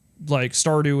like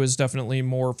Stardew is definitely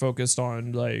more focused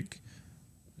on like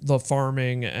the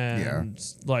farming and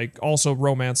like also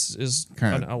romance is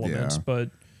an element,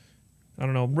 but I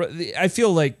don't know. I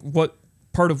feel like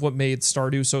part of what made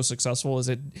Stardew so successful is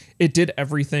it did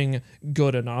everything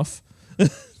good enough.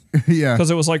 Yeah.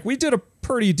 Because it was like, we did a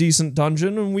pretty decent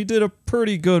dungeon and we did a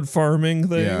pretty good farming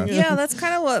thing. Yeah, that's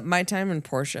kind of what My Time in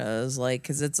Portia is like,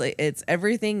 because it's like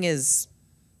everything is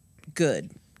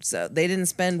good. So they didn't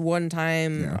spend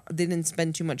they didn't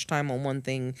spend too much time on one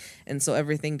thing, and so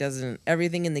everything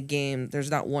in the game,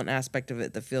 there's not one aspect of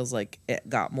it that feels like it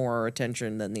got more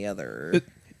attention than the other.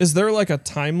 Is there like a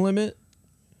time limit?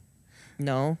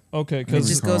 No. Okay, it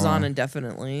just goes on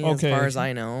indefinitely, as far as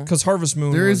I know. Because Harvest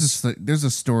Moon, there's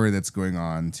a story that's going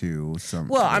on too.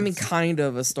 I mean, kind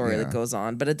of a story that goes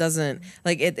on, but it doesn't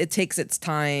like it takes its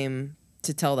time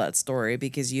to tell that story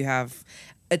because you have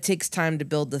it takes time to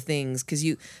build the things because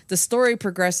the story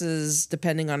progresses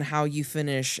depending on how you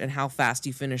finish and how fast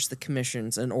you finish the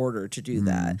commissions in order to do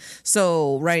that.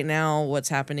 So right now what's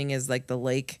happening is like the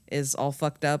lake is all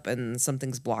fucked up and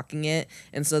something's blocking it,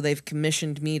 and so they've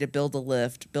commissioned me to build a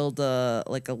lift, build a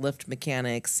lift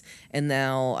mechanics, and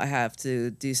now I have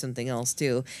to do something else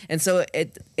too. And so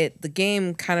the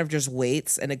game kind of just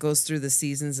waits, and it goes through the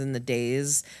seasons and the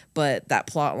days, but that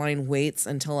plot line waits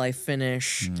until I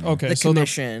finish Okay, the so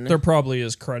commission. there probably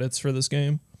is credits for this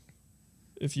game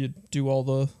if you do all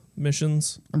the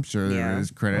missions. I'm sure there Yeah.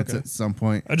 is credits Okay. at some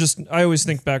point. I always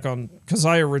think back on, because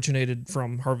I originated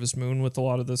from Harvest Moon with a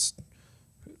lot of this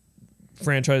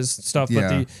franchise stuff,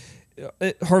 Yeah.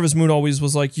 but Harvest Moon always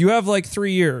was like, you have like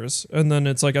 3 years, and then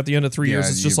it's like at the end of 3 years, Yeah,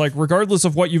 it's just you've- like, regardless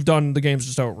of what you've done, the game's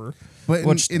just over. But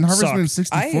which in Harvest sucked. Moon I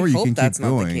 64, you hope can that's keep not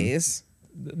going. the case.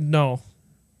 No.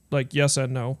 Like, yes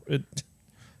and no.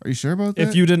 Are you sure about that?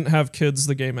 If you didn't have kids,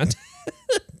 the game ended.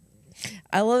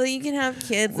 I love that you can have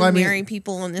kids Well, I and mean- marry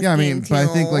people in this yeah, I game mean, but I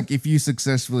think too. like if you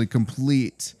successfully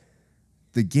complete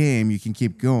the game, you can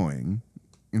keep going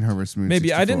in Harvest Moon. Maybe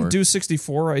 64. I didn't do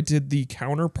 64. I did the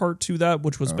counterpart to that,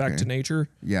 which was Back Okay. to Nature.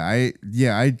 Yeah,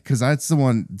 because that's the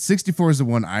one. 64 is the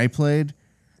one I played,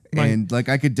 and like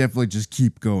I could definitely just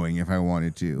keep going if I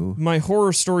wanted to. My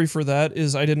horror story for that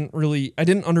is I didn't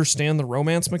understand the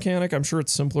romance mechanic. I'm sure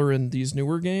it's simpler in these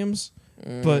newer games.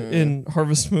 But in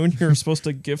Harvest Moon, you're supposed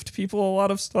to gift people a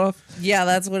lot of stuff. Yeah,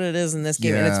 that's what it is in this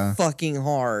game, and Yeah. it's fucking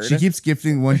hard. She keeps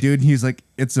gifting one dude, and he's like,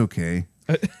 "It's okay."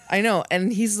 I know,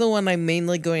 and he's the one I'm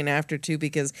mainly going after too,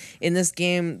 because in this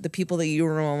game, the people that you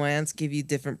romance give you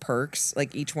different perks.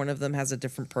 Like each one of them has a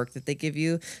different perk that they give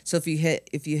you. So if you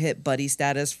hit buddy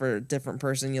status for a different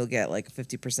person, you'll get like a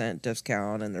 50%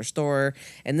 discount in their store.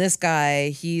 And this guy,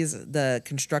 he's the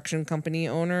construction company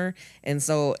owner, and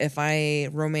so if I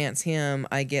romance him,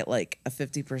 I get like a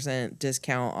 50%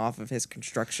 discount off of his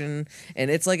construction, and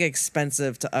it's like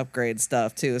expensive to upgrade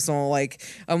stuff too. So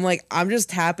I'm just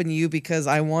tapping you because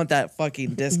I want that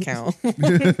fucking discount.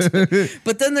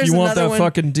 But then there's You want another that one.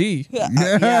 fucking D. Yeah,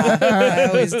 I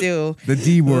always do. The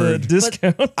D word.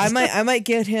 Discount. I might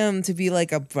get him to be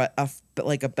like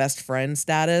a best friend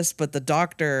status, but the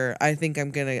doctor, I think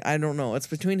I don't know. It's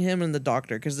between him and the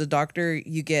doctor, because the doctor,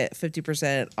 you get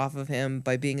 50% off of him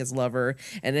by being his lover,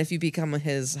 and if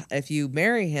you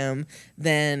marry him,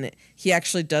 then he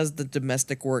actually does the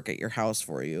domestic work at your house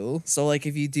for you. So like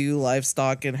if you do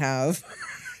livestock and have,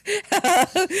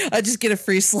 I just get a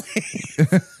free slave.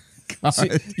 See,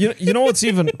 you know what's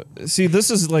even... See, this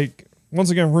is like... Once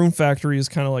again, Rune Factory is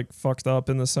kind of like fucked up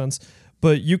in the sense,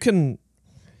 but you can...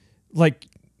 Like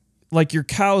your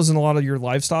cows and a lot of your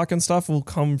livestock and stuff will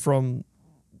come from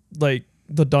like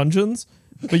the dungeons,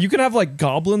 but you can have like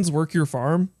goblins work your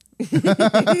farm.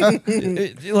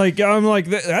 Like I'm like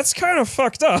that's kind of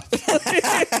fucked up.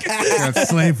 That's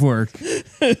slave work.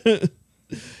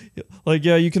 Like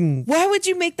yeah, you can. Why would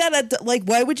you make that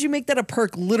a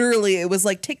perk? Literally, it was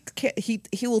like he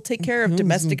will take care of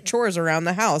domestic chores around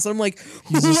the house. I'm like,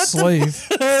 He's a slave.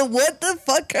 What the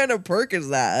fuck kind of perk is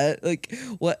that? Like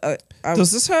what?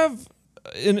 Does this have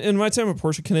in my time at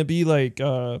Porsche? Can it be like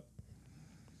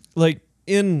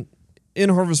in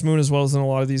Harvest Moon as well as in a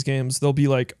lot of these games? They'll be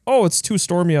like, oh, it's too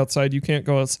stormy outside. You can't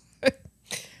go outside.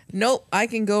 Nope, I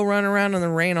can go run around in the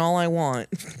rain all I want.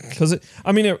 Because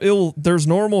there's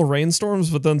normal rainstorms,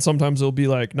 but then sometimes it'll be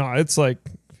like, nah, it's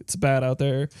bad out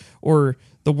there. Or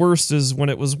the worst is when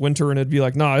it was winter and it'd be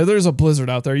like, nah, there's a blizzard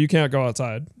out there. You can't go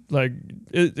outside. Like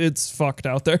it's fucked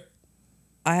out there.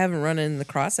 I haven't run in the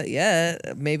cross it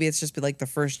yet. Maybe it's just like the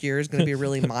first year is going to be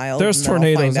really mild. There's and then I'll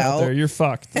tornadoes find out there. You're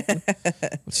fucked.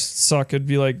 Which suck. It'd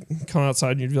be like come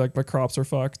outside and you'd be like, my crops are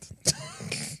fucked.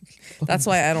 That's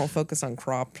why I don't focus on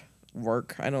crop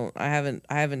work. I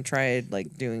haven't tried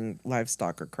like doing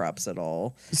livestock or crops at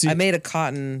all. See- I made a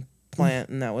cotton plant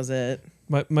and that was it.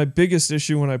 My biggest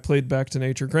issue when I played Back to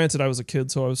Nature, granted I was a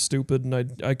kid, so I was stupid and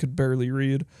I could barely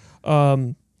read.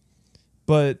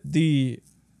 But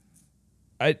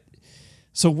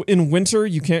so in winter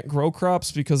you can't grow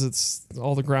crops because it's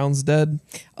all the ground's dead.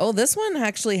 Oh, this one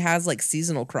actually has like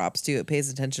seasonal crops too. It pays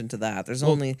attention to that. There's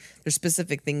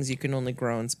specific things you can only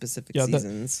grow in specific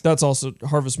seasons. That's also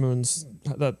Harvest Moon's.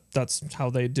 That's how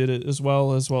they did it as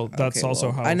well. That's Okay, also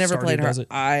well, how I never Stardew played does it.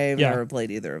 I've Yeah. never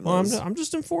played either of Well, those. I'm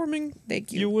just informing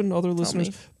Thank you. and other listeners.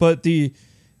 me. But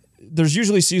there's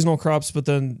usually seasonal crops, but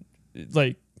then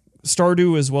like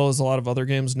Stardew as well as a lot of other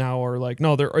games now are like,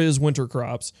 no, there is winter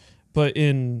crops. But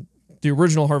in the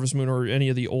original Harvest Moon or any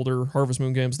of the older Harvest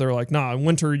Moon games, they're like, nah, in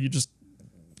winter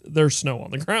there's snow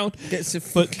on the ground. Yes,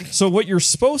 But so what you're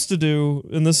supposed to do,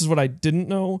 and this is what I didn't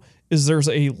know, is there's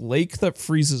a lake that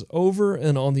freezes over,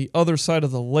 and on the other side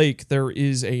of the lake there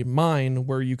is a mine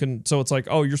where you can. So it's like,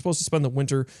 oh, you're supposed to spend the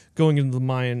winter going into the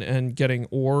mine and getting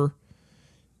ore.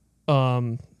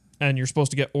 And you're supposed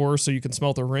to get ore so you can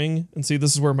smelt a ring. And see,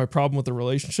 this is where my problem with the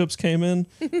relationships came in,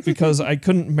 because I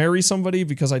couldn't marry somebody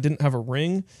because I didn't have a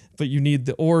ring, but you need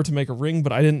the ore to make a ring.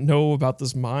 But I didn't know about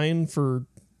this mine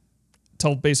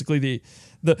till basically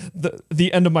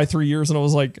the end of my 3 years, and I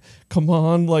was like, come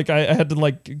on, like I had to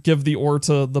like give the ore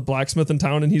to the blacksmith in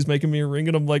town, and he's making me a ring,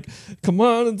 and I'm like, come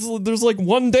on, there's like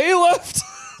 1 day left.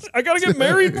 I gotta get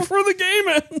married before the game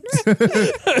ends.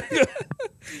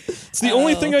 It's the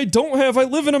only thing I don't have. I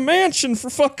live in a mansion, for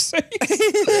fuck's sake.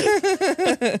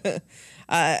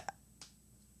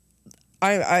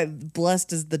 I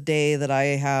blessed is the day that I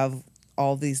have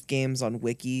all these games on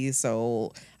Wiki,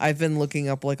 so I've been looking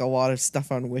up like a lot of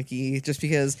stuff on Wiki just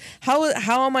because how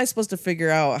am I supposed to figure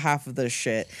out half of this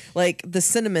shit? Like the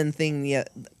cinnamon thing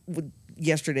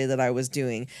yesterday that I was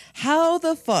doing. How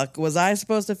the fuck was I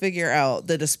supposed to figure out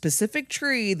that a specific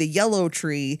tree, the yellow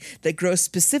tree that grows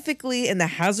specifically in the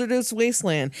hazardous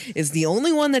wasteland, is the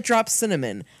only one that drops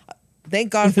cinnamon?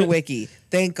 Thank God for Wiki.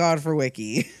 Thank God for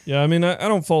Wiki. Yeah, I mean, I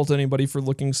don't fault anybody for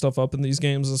looking stuff up in these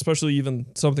games, especially even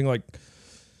something like.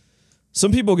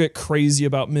 Some people get crazy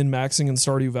about min-maxing in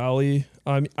Stardew Valley.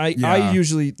 I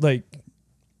usually, like,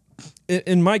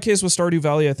 in my case with Stardew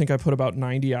Valley, I think I put about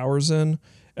 90 hours in,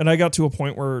 and I got to a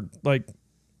point where, like,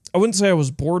 I wouldn't say I was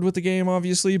bored with the game,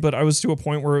 obviously, but I was to a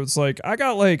point where it was like, I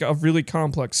got, like, a really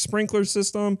complex sprinkler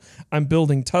system. I'm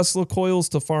building Tesla coils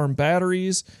to farm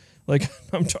batteries. Like,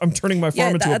 I'm turning my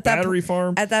farm into a battery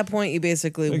farm. At that point, you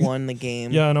basically won the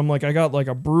game. Yeah, and I'm like, I got like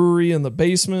a brewery in the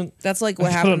basement. That's like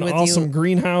what happened with you. Awesome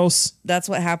greenhouse. That's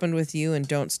what happened with you and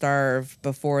Don't Starve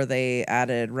before they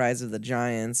added Rise of the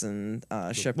Giants and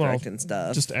Shipwrecked and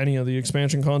stuff. Just any of the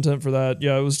expansion content for that.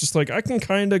 Yeah, it was just like, I can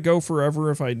kind of go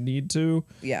forever if I need to.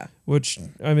 Yeah. Which,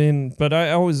 I mean, but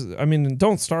in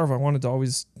Don't Starve, I wanted to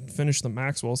always finish the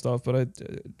Maxwell stuff, but I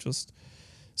just...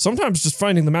 Sometimes just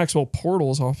finding the Maxwell portal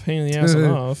is all pain in the ass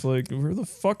enough. Like, where the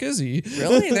fuck is he?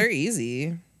 Really? They're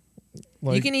easy.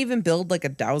 Like, you can even build like a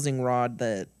dowsing rod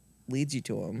that leads you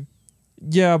to him.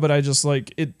 Yeah, but I just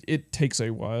like it takes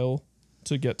a while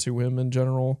to get to him in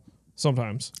general.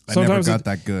 Sometimes never got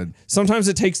that good. Sometimes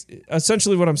it takes,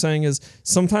 essentially what I'm saying is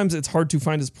sometimes it's hard to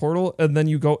find his portal, and then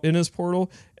you go in his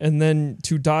portal, and then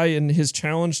to die in his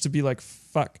challenge to be like,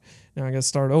 fuck, now I gotta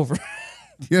start over.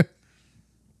 Yeah.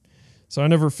 So I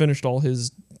never finished all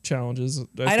his challenges.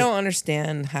 I don't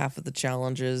understand half of the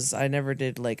challenges. I never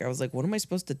did. Like, I was like, what am I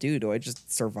supposed to do? Do I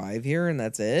just survive here and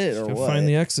that's it, or what? Find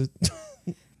the exit.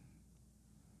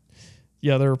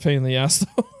 Yeah, they're a pain in the ass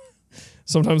though.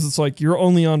 Sometimes it's like you're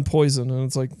only on poison, and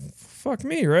it's like, fuck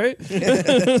me, right?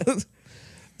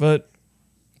 But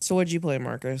so, what'd you play,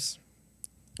 Marcus?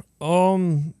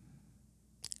 Well,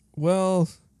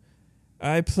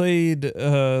 I played,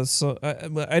 I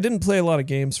didn't play a lot of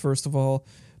games, first of all,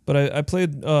 but I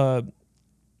played a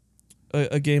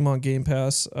game on Game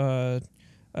Pass. I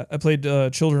played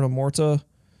Children of Morta.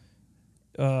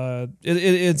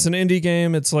 It's an indie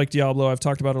game. It's like Diablo. I've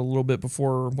talked about it a little bit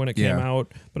before when it came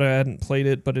out, but I hadn't played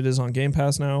it, but it is on Game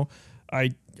Pass now.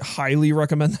 I highly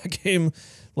recommend that game.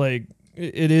 Like,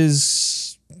 it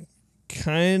is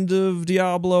kind of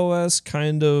Diablo-esque,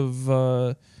 kind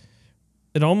of...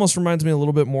 It almost reminds me a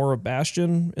little bit more of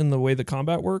Bastion in the way the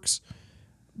combat works,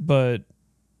 but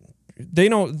they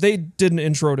did an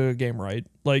intro to a game right.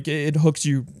 Like, it hooks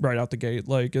you right out the gate.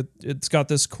 Like, it's got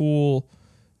this cool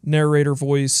narrator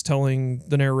voice telling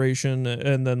the narration,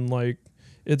 and then like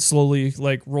it slowly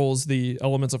like rolls the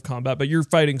elements of combat, but you're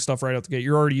fighting stuff right out the gate.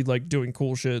 You're already like doing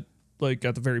cool shit like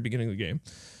at the very beginning of the game.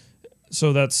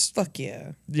 So that's fuck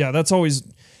yeah. Yeah, that's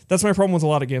my problem with a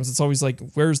lot of games. It's always like,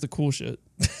 where's the cool shit?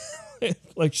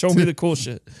 Like, show me the cool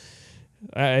shit.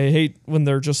 I hate when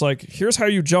they're just like, here's how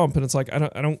you jump, and it's like, I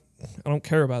don't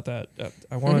care about that.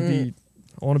 I want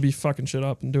to be fucking shit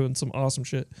up and doing some awesome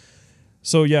shit.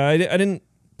 So yeah, I didn't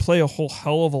play a whole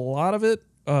hell of a lot of it.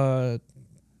 I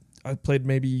played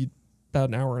maybe about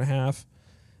an hour and a half.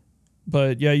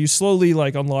 But yeah, you slowly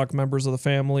like unlock members of the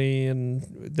family, and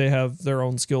they have their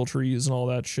own skill trees and all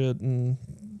that shit, and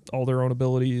all their own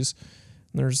abilities.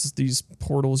 And there's these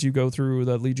portals you go through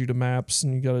that lead you to maps,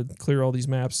 and you got to clear all these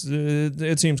maps.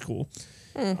 It seems cool.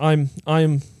 I'm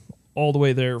all the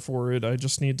way there for it. I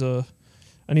just need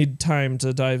time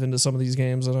to dive into some of these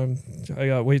games, and I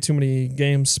got way too many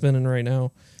games spinning right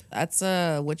now. That's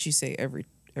what you say every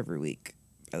week.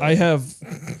 I have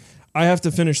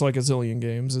to finish like a zillion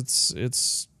games.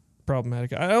 It's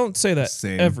problematic. I don't say that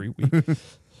Same. every week.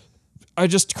 I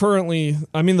just currently,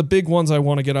 the big ones I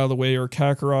want to get out of the way are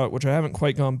Kakarot, which I haven't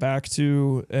quite gone back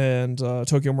to, and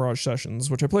Tokyo Mirage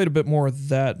Sessions, which I played a bit more of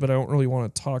that, but I don't really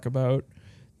want to talk about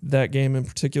that game in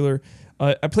particular.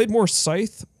 I played more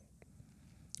Scythe.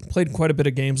 Played quite a bit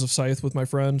of games of Scythe with my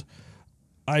friend.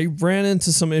 I ran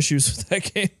into some issues with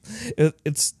that game.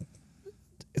 It's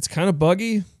kind of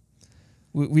buggy.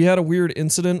 We had a weird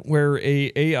incident where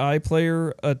a AI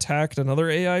player attacked another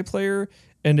AI player,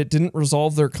 and it didn't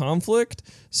resolve their conflict.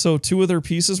 So 2 of their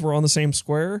pieces were on the same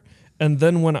square. And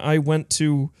then when I went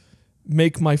to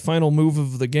make my final move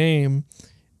of the game,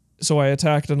 so I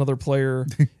attacked another player,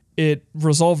 it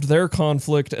resolved their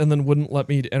conflict and then wouldn't let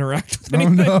me interact with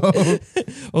anything. Oh, no.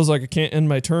 I was like, I can't end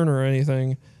my turn or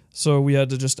anything. So we had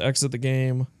to just exit the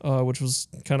game, which was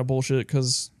kind of bullshit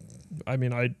because, I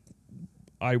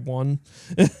won.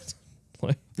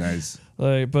 Nice.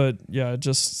 But yeah,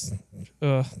 just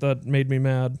that made me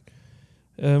mad.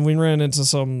 And we ran into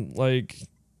some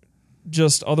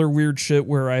just other weird shit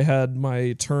where I had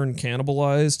my turn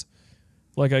cannibalized.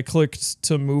 Like I clicked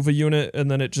to move a unit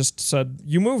and then it just said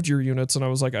you moved your units, and I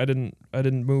was like, I didn't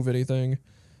move anything.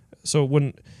 So it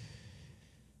wouldn't.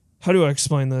 How do I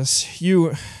explain this?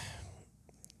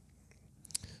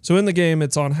 So in the game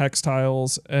it's on hex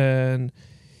tiles, and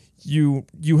you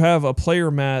have a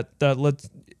player mat that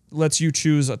lets you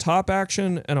choose a top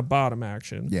action and a bottom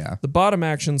action. Yeah. The bottom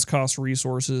actions cost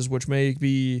resources, which may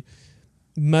be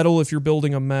metal if you're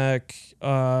building a mech,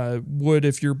 wood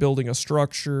if you're building a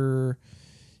structure,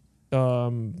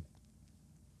 the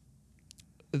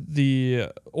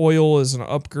oil is an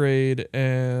upgrade,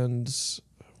 and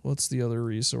what's the other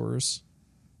resource?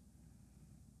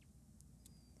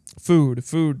 Food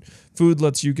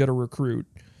lets you get a recruit.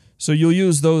 So you'll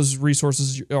use those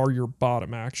resources are your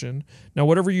bottom action. Now,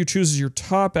 whatever you choose as your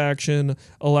top action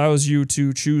allows you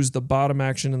to choose the bottom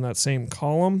action in that same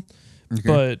column. Okay.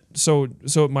 But so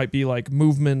it might be like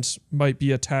movement might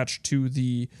be attached to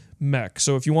the mech.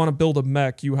 So if you want to build a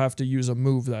mech, you have to use a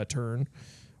move that turn.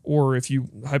 Or if you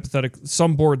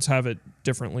some boards have it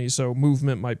differently. So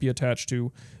movement might be attached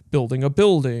to building a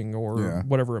building or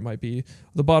whatever it might be.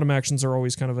 The bottom actions are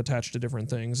always kind of attached to different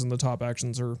things, and the top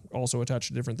actions are also attached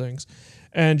to different things.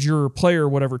 And your player,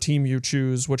 whatever team you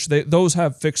choose, which those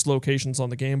have fixed locations on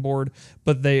the game board,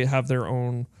 but they have their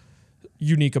own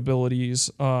unique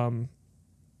abilities. And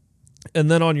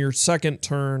then on your second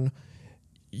turn,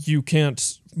 you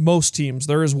can't. Most teams,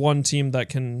 there is one team that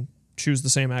can choose the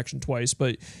same action twice,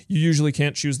 but you usually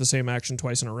can't choose the same action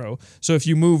twice in a row. So if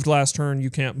you moved last turn, you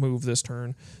can't move this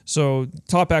turn. So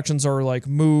top actions are like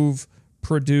move,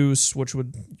 produce, which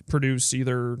would produce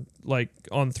either like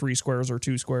on 3 squares or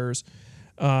 2 squares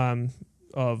of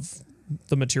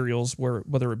the materials,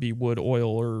 whether it be wood,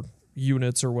 oil, or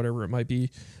units or whatever it might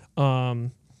be.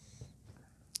 And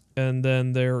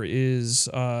then there is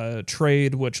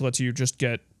trade, which lets you just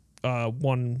get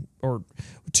one or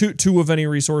two of any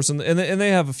resource, and they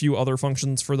have a few other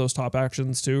functions for those top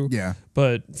actions too. Yeah.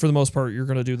 But for the most part, you're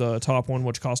going to do the top one,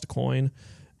 which costs a coin,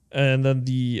 and then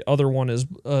the other one is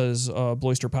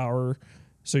Bloister Power,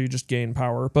 so you just gain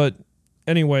power. But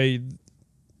anyway,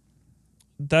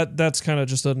 that's kind of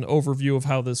just an overview of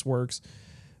how this works.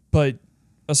 But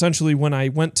essentially, when I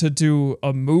went to do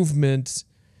a movement,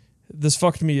 this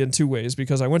fucked me in 2 ways,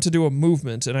 because I went to do a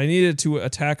movement and I needed to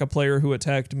attack a player who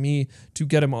attacked me to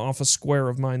get him off a square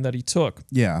of mine that he took.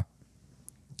 Yeah.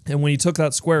 And when he took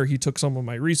that square, he took some of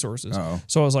my resources. Uh-oh.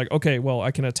 So I was like, okay, well,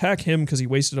 I can attack him because he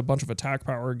wasted a bunch of attack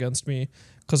power against me,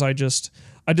 because I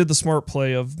did the smart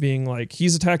play of being like,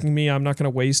 he's attacking me, I'm not going to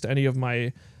waste any of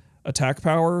my attack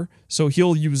power, so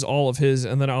he'll use all of his,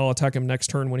 and then I'll attack him next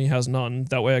turn when he has none.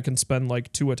 That way I can spend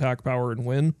like 2 attack power and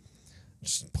win.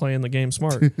 Just playing the game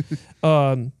smart.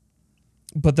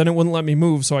 But then it wouldn't let me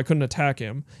move, so I couldn't attack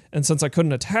him. And since I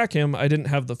couldn't attack him, I didn't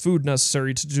have the food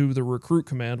necessary to do the recruit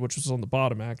command, which was on the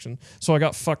bottom action. So I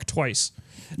got fucked twice.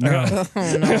 No.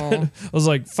 I was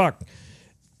like, fuck.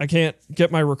 I can't get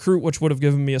my recruit, which would have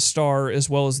given me a star, as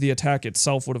well as the attack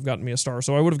itself would have gotten me a star.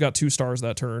 So I would have got 2 stars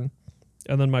that turn.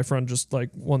 And then my friend just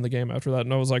like won the game after that.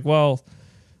 And I was like, well,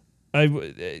 I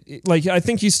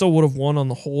think he still would have won on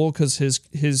the whole, because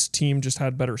his team just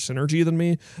had better synergy than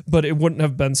me, but it wouldn't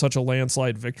have been such a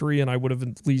landslide victory, and I would have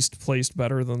at least placed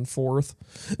better than 4th.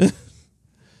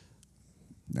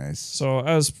 Nice. So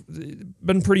I was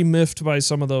been pretty miffed by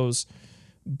some of those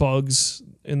bugs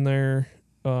in there,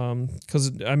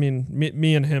 because I mean,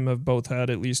 me and him have both had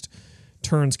at least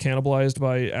turns cannibalized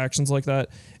by actions like that,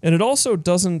 and it also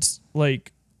doesn't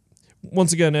like.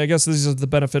 once again, I guess this is the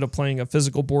benefit of playing a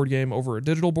physical board game over a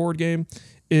digital board game,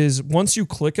 is once you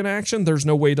click an action, there's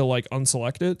no way to like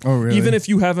unselect it. Oh, really? Even if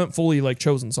you haven't fully like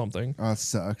chosen something. Oh, it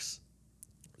sucks.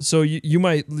 So you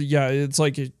might, yeah, it's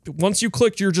like once you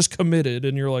clicked, you're just committed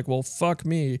and you're like, well, fuck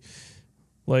me.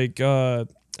 Like, I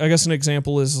guess an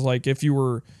example is like if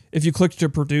you clicked to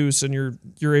produce and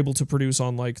you're able to produce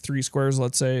on like 3 squares,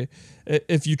 let's say,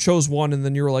 if you chose one and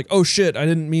then you were like, oh shit, I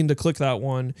didn't mean to click that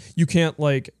one, you can't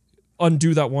like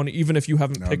undo that one even if you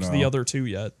haven't picked the other 2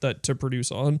 yet that to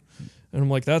produce on. And I'm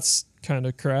like, that's kind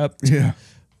of crap. Yeah.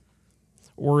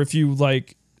 Or if you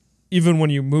like, even when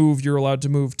you move, you're allowed to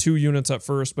move 2 units at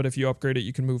first, but if you upgrade it,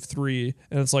 you can move 3.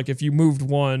 And it's like if you moved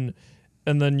 1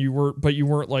 and then you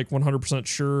weren't like 100%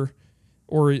 sure,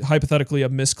 or hypothetically a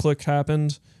misclick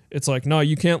happened, it's like, no,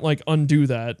 you can't like undo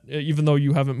that, even though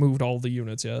you haven't moved all the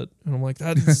units yet. And I'm like,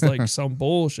 that's like some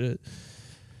bullshit.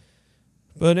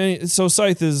 But so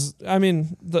Scythe is, I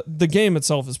mean, the game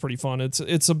itself is pretty fun.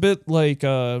 It's a bit like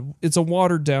it's a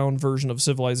watered down version of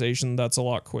Civilization that's a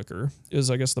lot quicker, is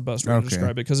I guess the best way to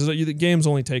describe it, because the games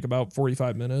only take about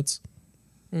 45 minutes.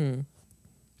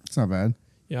 It's not bad.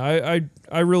 Yeah,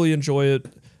 I really enjoy it.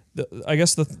 I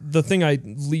guess the thing I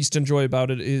least enjoy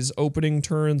about it is opening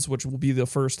turns, which will be the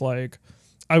first, like,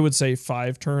 I would say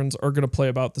 5 turns are going to play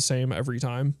about the same every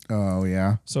time. Oh,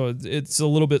 yeah. So it's a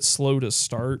little bit slow to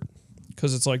start,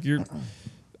 because it's like your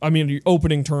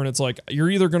opening turn, it's like you're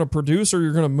either going to produce or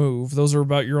you're going to move. Those are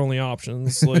about your only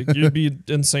options. Like, you'd be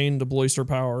insane to Bloister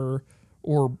Power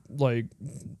or, like,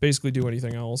 basically do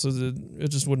anything else. It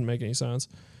just wouldn't make any sense.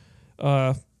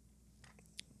 So,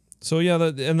 yeah,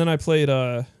 and then I played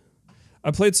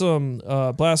some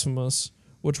Blasphemous,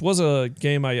 which was a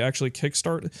game I actually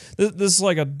kickstarted. This is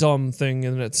like a dumb thing,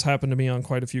 and it's happened to me on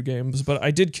quite a few games, but I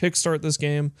did kickstart this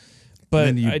game. But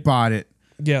and then you bought it.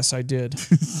 Yes, I did.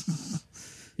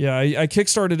 Yeah, I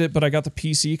kickstarted it, but I got the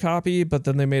PC copy, but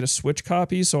then they made a Switch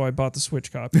copy, so I bought the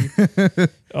Switch copy.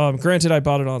 Granted, I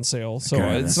bought it on sale, so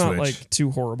it's not like too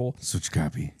horrible. Switch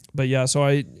copy. But yeah, so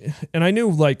I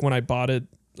knew like when I bought it,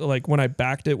 like when I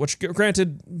backed it, which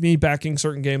granted, me backing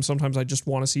certain games, sometimes I just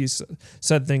want to see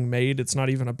said thing made. It's not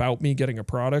even about me getting a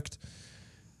product.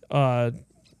 But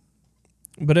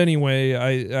anyway,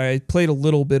 I played a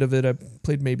little bit of it. I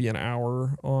played maybe an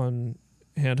hour on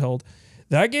handheld.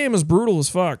 That game is brutal as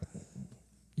fuck.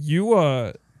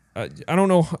 I don't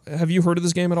know. Have you heard of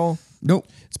this game at all? Nope.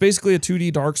 It's basically a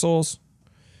 2D Dark Souls.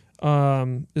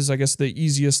 Is I guess the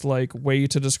easiest like way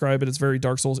to describe it. It's very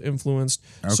Dark Souls influenced.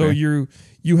 Okay. So you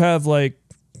have like,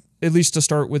 at least to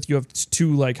start with, you have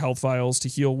 2 like health vials to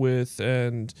heal with,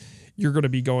 and you're going to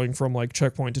be going from like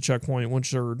checkpoint to checkpoint,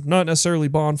 which are not necessarily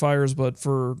bonfires, but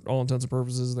for all intents and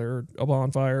purposes, they're a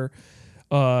bonfire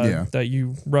that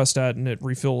you rest at, and it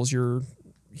refills your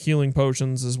healing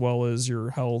potions as well as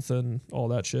your health and all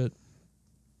that shit.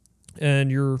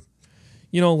 And you're,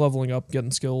 leveling up,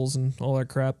 getting skills and all that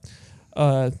crap.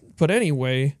 But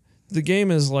anyway, the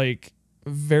game is like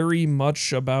very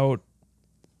much about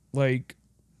like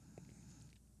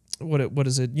what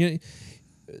is it?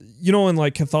 In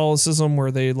like Catholicism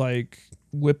where they like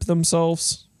whip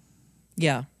themselves.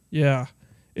 Yeah. Yeah.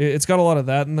 It's got a lot of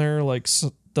that in there, like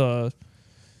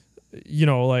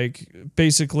like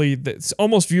basically it's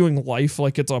almost viewing life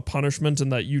like it's a punishment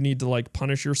and that you need to like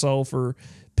punish yourself or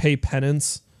pay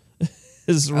penance.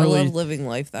 Is really, I love living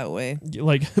life that way.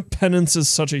 Like, penance is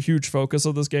such a huge focus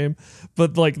of this game.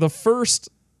 But like the first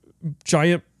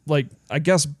giant, like, I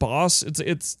guess boss,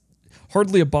 it's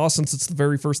hardly a boss since it's the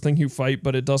very first thing you fight,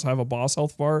 but it does have a boss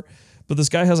health bar. But this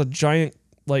guy has a giant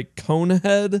like cone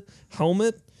head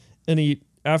helmet, and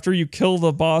after you kill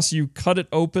the boss, you cut it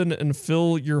open and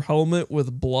fill your helmet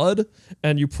with blood,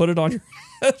 and you put it on your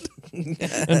head,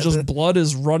 and just blood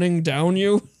is running down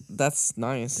you. That's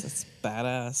nice. That's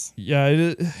badass. Yeah,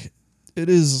 it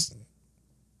is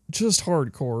just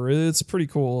hardcore. It's pretty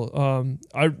cool.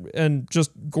 And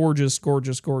just gorgeous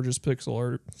pixel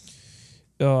art.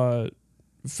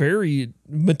 Very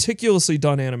meticulously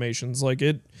done animations. Like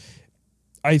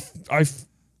I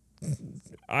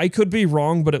could be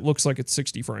wrong, but it looks like it's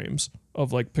 60 frames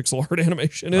of like pixel art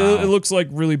animation. Wow. It looks like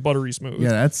really buttery smooth.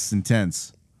 Yeah, that's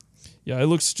intense. Yeah, it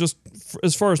looks just,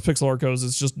 as far as pixel art goes,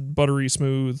 it's just buttery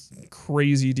smooth,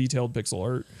 crazy detailed pixel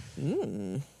art.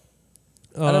 And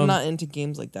I'm not into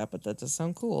games like that, but that does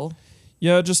sound cool.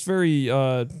 Yeah, just very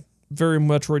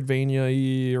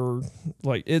Metroidvania-y, or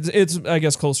like it's I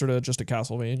guess closer to just a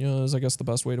Castlevania is I guess the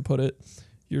best way to put it.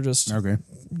 You're just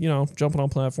jumping on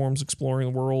platforms,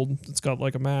 exploring the world. It's got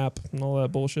like a map and all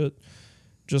that bullshit.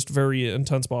 Just very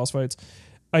intense boss fights.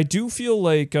 I do feel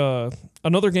like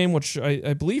another game which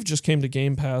I believe just came to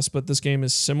Game Pass, but this game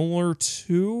is similar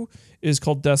to, is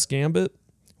called Death's Gambit,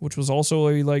 which was also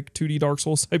a like 2D Dark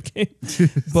Souls type game.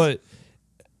 But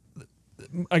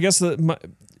I guess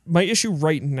my issue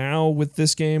right now with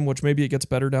this game, which maybe it gets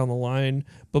better down the line,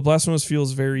 but Blasphemous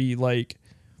feels very like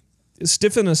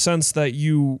stiff in a sense that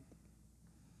you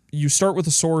start with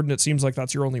a sword and it seems like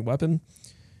that's your only weapon.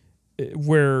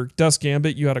 Where Death's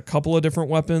Gambit, you had a couple of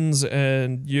different weapons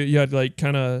and you had like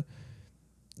kind of,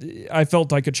 I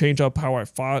felt I could change up how I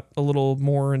fought a little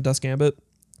more in Death's Gambit,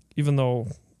 even though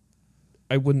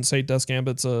I wouldn't say Death's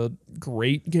Gambit's a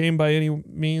great game by any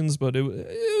means, but it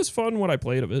was fun when I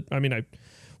played of it. I mean,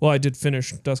 I did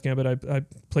finish Death's Gambit. I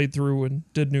played through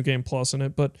and did New Game Plus in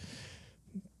it, but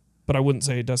I wouldn't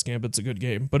say Death's Gambit's a good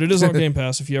game. But it is on Game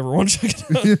Pass if you ever want to check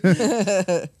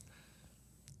it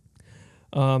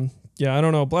out. Yeah, I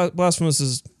don't know. Blasphemous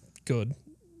is good.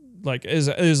 Like,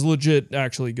 is legit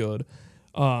actually good.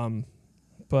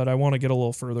 But I want to get a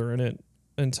little further in it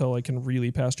until I can really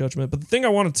pass judgment. But the thing I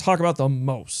want to talk about the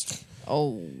most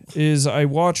is I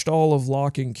watched all of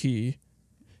Lock and Key.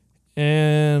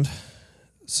 And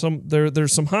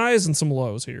there's some highs and some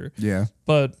lows here. Yeah.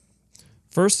 But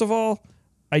first of all,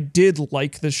 I did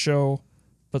like this show.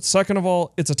 But second of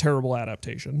all, it's a terrible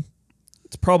adaptation.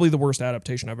 It's probably the worst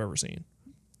adaptation I've ever seen.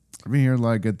 I've been hearing a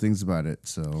lot of good things about it,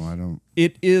 so I don't...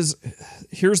 It is...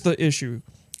 Here's the issue.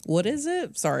 What is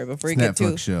it? Sorry, before you Netflix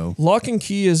get to... show. Lock and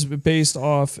Key is based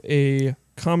off a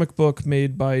comic book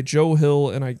made by Joe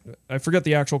Hill, and I forget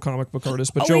the actual comic book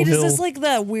artist, but Joe Hill... is this like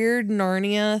that weird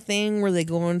Narnia thing where they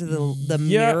go into the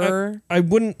mirror? I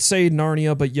wouldn't say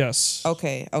Narnia, but yes.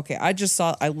 Okay.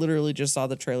 I literally just saw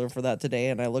the trailer for that today,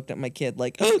 and I looked at my kid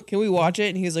like, oh, can we watch it?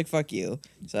 And he was like, fuck you.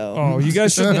 So... Oh, you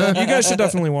guys should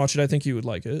definitely watch it. I think you would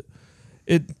like it.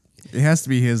 It has to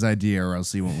be his idea or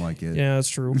else he won't like it. Yeah, that's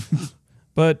true.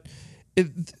 But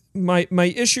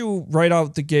my issue right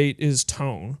out the gate is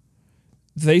tone.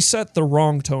 They set the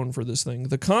wrong tone for this thing.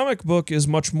 The comic book is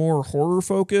much more horror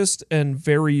focused and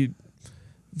very,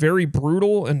 very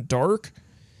brutal and dark.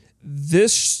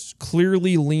 This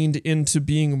clearly leaned into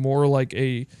being more like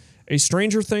a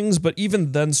Stranger Things, but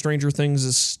even then Stranger Things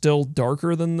is still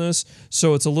darker than this.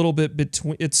 So it's a little bit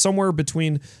it's somewhere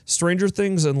between Stranger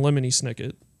Things and Lemony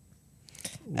Snicket.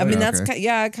 I mean,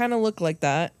 it kind of looked like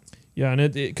that. Yeah,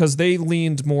 and because they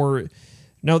leaned more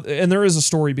now, and there is a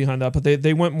story behind that, but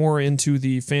they went more into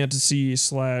the fantasy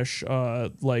 /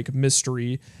 like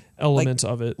mystery element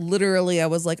of it. Literally, I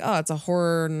was like, oh, it's a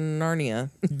horror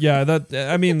Narnia. Yeah,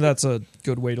 that's a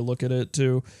good way to look at it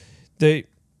too. I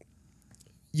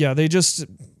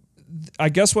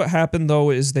guess what happened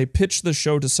though is they pitched the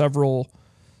show to several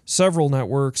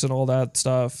networks and all that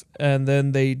stuff, and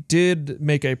then they did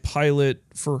make a pilot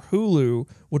for Hulu,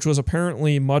 which was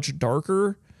apparently much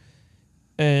darker,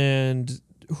 and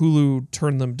Hulu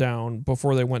turned them down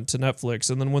before they went to Netflix.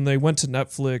 And then when they went to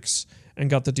Netflix and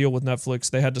got the deal with Netflix,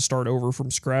 they had to start over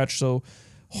from scratch. So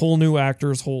whole new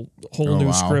actors, whole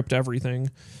new script,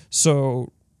 everything.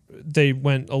 So they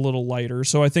went a little lighter.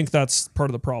 So I think that's part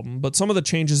of the problem. But some of the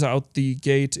changes out the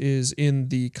gate is in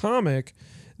the comic,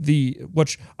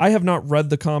 which I have not read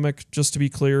the comic, just to be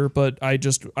clear, but I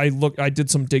did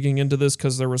some digging into this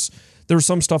because there was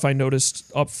some stuff I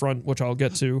noticed up front, which I'll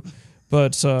get to.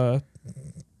 But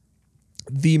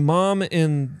the mom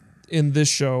in this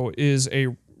show is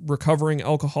a recovering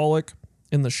alcoholic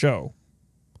in the show.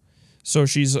 So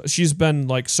she's been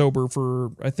like sober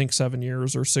for I think 7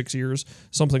 years or 6 years,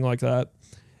 something like that.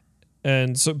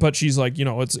 And so, but she's like,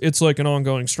 it's like an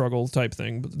ongoing struggle type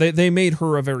thing. But they made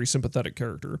her a very sympathetic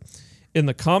character. In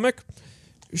the comic,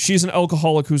 she's an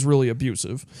alcoholic who's really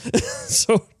abusive.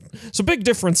 so big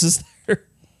differences there.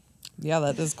 Yeah,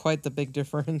 that is quite the big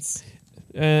difference.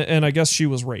 And I guess she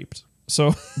was raped.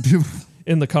 So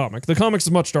in the comics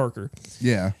is much darker.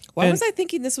 Yeah. Why was I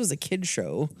thinking this was a kid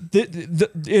show?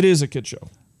 It is a kid show.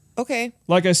 Okay.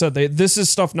 Like I said, this is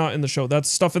stuff not in the show. That's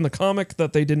stuff in the comic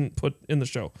that they didn't put in the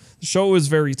show. The show is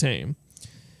very tame.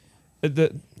 I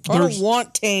don't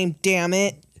want tame, damn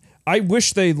it. I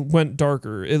wish they went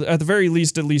darker. At the very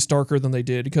least, at least darker than they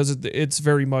did, because it's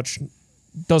very much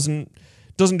doesn't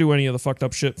do any of the fucked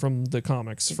up shit from the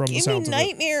comics. From the sounds of it.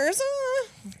 Give me nightmares.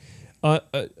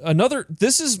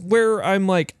 This is where I'm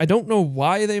like, I don't know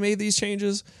why they made these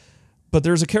changes, but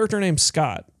there's a character named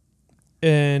Scott.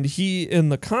 And he, in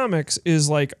the comics, is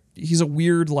like, he's a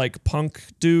weird, like, punk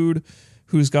dude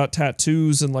who's got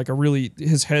tattoos and, like,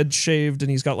 his head shaved and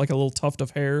he's got, like, a little tuft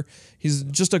of hair. He's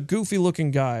just a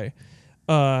goofy-looking guy.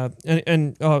 I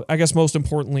guess most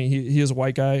importantly, he is a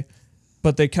white guy.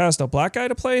 But they cast a black guy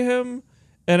to play him.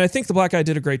 And I think the black guy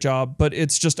did a great job, but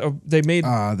it's just they made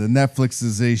the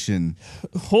Netflixization.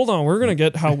 Hold on, we're gonna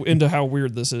get into how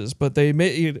weird this is, but they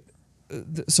made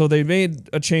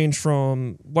a change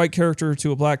from white character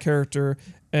to a black character,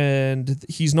 and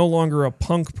he's no longer a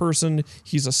punk person.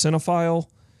 He's a cinephile,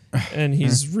 and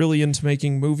he's really into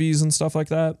making movies and stuff like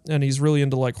that, and he's really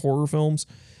into like horror films,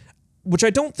 which I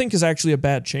don't think is actually a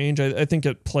bad change. I think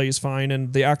it plays fine,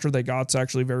 and the actor they got's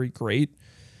actually very great.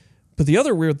 But the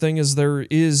other weird thing is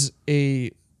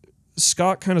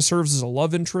Scott kind of serves as a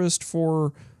love interest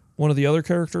for one of the other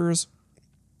characters,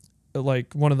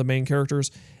 like one of the main characters.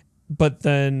 But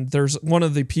then there's one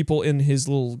of the people in his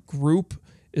little group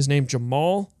is named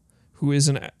Jamal, who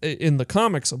is in the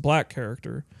comics a black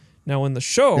character. Now in the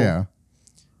show,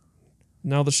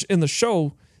 in the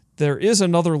show, there is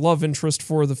another love interest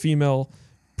for the female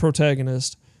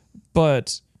protagonist,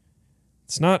 but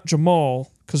it's not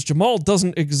Jamal, because Jamal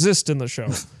doesn't exist in the show.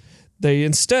 They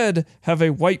instead have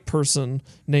a white person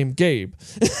named Gabe.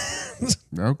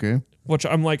 Okay. Which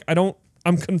I'm like,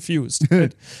 I'm confused.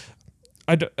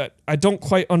 I don't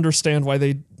quite understand why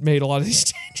they made a lot of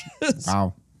these changes.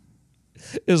 Wow.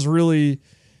 Is really...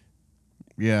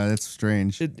 Yeah, that's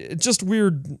strange. It just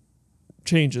weird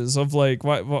changes of like,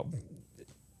 why... Well,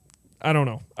 I don't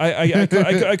know.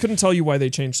 I couldn't tell you why they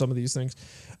changed some of these things.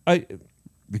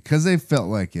 Because they felt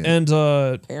like it. And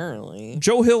apparently,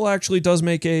 Joe Hill actually does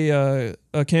make a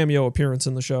cameo appearance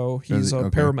in the show. He's a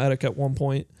okay. paramedic at one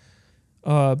point.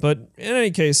 But in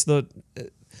any case,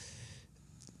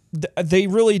 they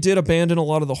really did abandon a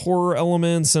lot of the horror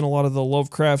elements and a lot of the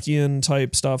Lovecraftian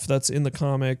type stuff that's in the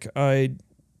comic.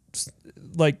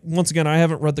 Once again, I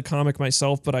haven't read the comic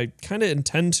myself, but I kind of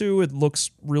intend to. It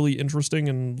looks really interesting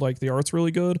and like the art's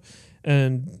really good.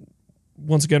 And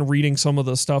once again, reading some of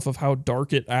the stuff of how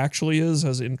dark it actually is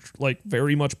has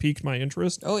very much piqued my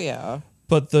interest. Oh yeah.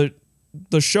 But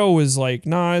the show is like,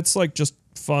 nah, it's like just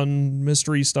fun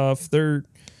mystery stuff. There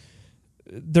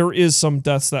is some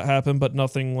deaths that happen, but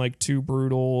nothing like too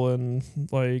brutal, and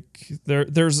like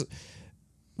there's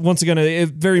once again, it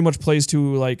very much plays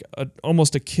to like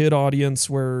almost a kid audience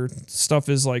where stuff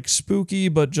is like spooky,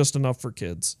 but just enough for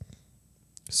kids.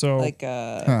 So like,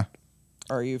 Are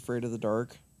You Afraid of the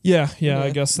Dark? Yeah,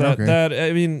 I guess that Okay. that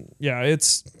I mean, yeah,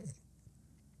 it's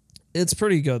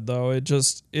pretty good though.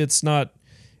 It's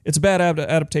a bad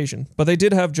adaptation, but they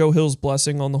did have Joe Hill's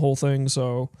blessing on the whole thing,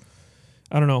 so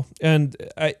I don't know. And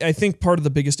I think part of the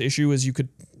biggest issue is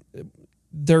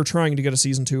they're trying to get a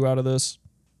season 2 out of this.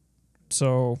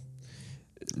 So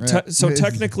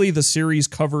technically the series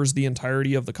covers the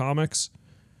entirety of the comics,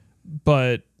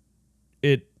 but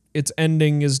its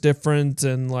ending is different,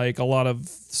 and like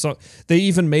they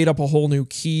even made up a whole new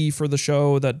key for the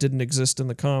show that didn't exist in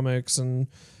the comics, and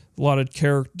a lot of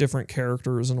different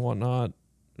characters and whatnot,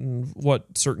 and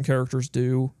what certain characters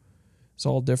do. It's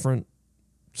all different.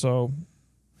 So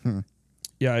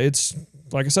yeah, it's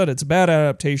like I said, it's a bad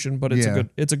adaptation, but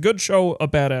it's a good show, a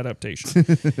bad adaptation.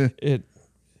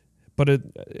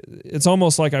 It's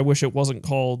almost like I wish it wasn't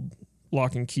called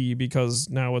Lock and Key, because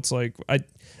now it's like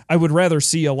I would rather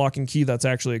see a Lock and Key that's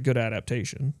actually a good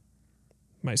adaptation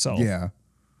myself. Yeah.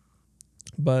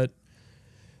 But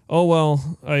oh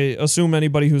well, I assume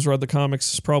anybody who's read the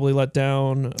comics is probably let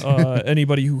down.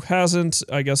 Anybody who hasn't,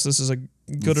 I guess this is a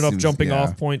good enough jumping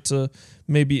off point to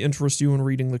maybe interest you in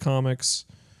reading the comics.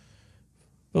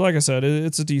 But like I said,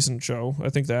 it's a decent show. I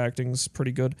think the acting's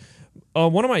pretty good.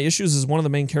 One of my issues is one of the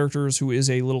main characters, who is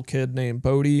a little kid named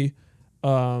Bodhi.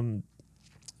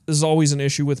 This is always an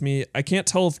issue with me. I can't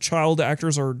tell if child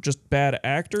actors are just bad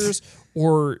actors,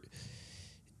 or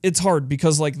it's hard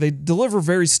because like they deliver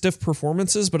very stiff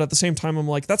performances, but at the same time I'm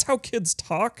like, that's how kids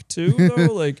talk too,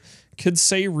 though. Like kids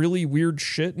say really weird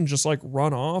shit and just like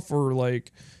run off, or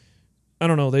like I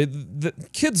don't know. The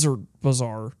kids are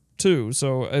bizarre too,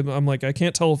 so I'm like, I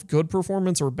can't tell if good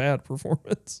performance or bad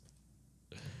performance.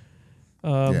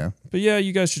 But yeah,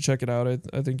 you guys should check it out.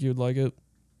 I think you'd like it.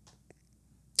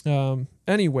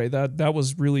 Anyway, that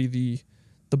was really the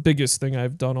biggest thing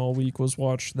I've done all week was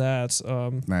watch that.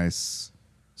 Nice.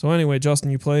 So anyway,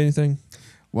 Justin, you play anything?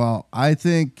 Well, I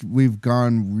think we've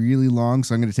gone really long,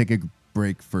 so I'm going to take a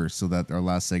break first so that our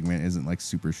last segment isn't like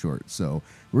super short. So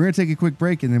we're going to take a quick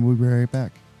break, and then we'll be right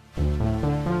back.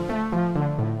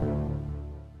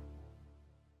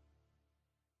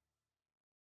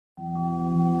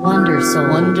 Wonder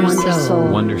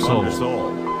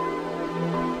Soul.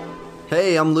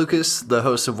 Hey, I'm Lucas, the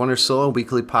host of Wonder Soul, a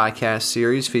weekly podcast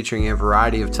series featuring a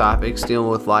variety of topics dealing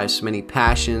with life's many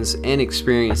passions and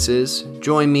experiences.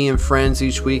 Join me and friends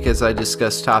each week as I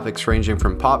discuss topics ranging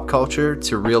from pop culture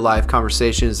to real-life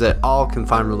conversations that all can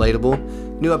find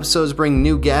relatable. New episodes bring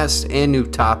new guests and new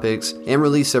topics and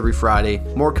release every Friday.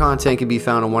 More content can be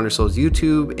found on Wondersoul's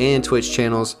YouTube and Twitch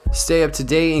channels. Stay up to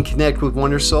date and connect with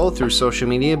Wondersoul through social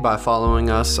media by following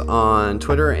us on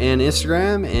Twitter and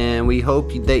Instagram, and we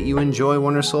hope that you enjoy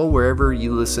Wondersoul wherever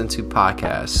you listen to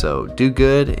podcasts. So do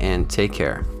good and take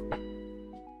care.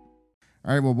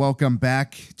 All right, well, welcome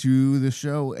back to the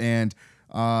show, and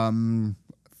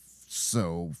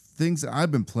so things that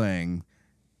I've been playing.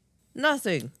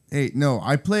 Nothing. Hey, no,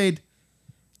 I played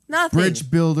Nothing. Bridge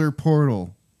Builder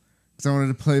Portal because I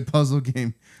wanted to play a puzzle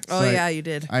game. Oh, yeah, you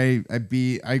did. I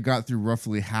got through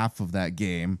roughly half of that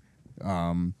game,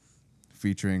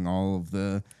 featuring all of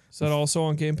the. Is that also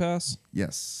on Game Pass?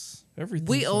 Yes. Everything.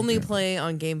 We only play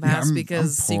on Game Pass I'm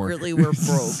because poor. secretly we're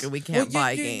broke and we can't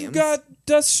buy games. You got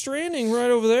Death Stranding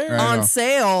right over there. Right. I know. on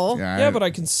sale. Yeah, but I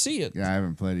can see it. Yeah, I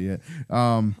haven't played it yet.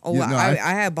 Oh, yeah, no, I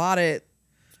had bought it.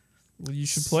 Well, you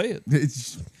should play it.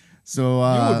 So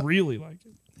You would really like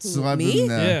it. so I've Me? been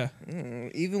Yeah,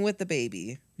 Even with the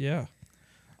baby. yeah.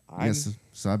 yes.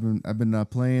 So I've been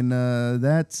playing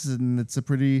that, and it's a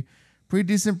pretty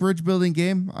decent bridge building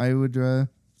game. I would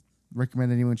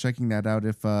recommend anyone checking that out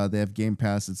if they have Game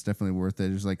Pass. It's definitely worth it.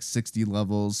 There's like 60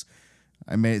 levels.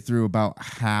 I made it through about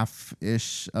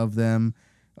half-ish of them.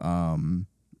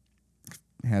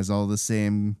 Has all the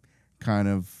same kind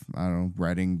of, I don't know,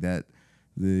 writing that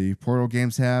the Portal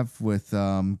games have with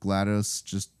GLaDOS.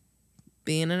 Just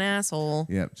Being an asshole.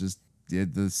 just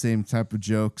did the same type of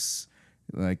jokes.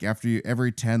 Like after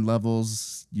every 10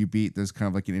 levels you beat, there's kind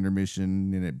of like an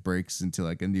intermission and it breaks into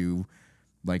like a new,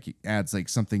 like it adds like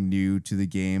something new to the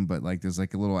game. But like there's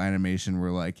like a little animation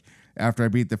where like after I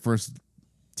beat the first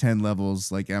 10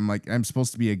 levels, I'm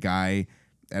supposed to be a guy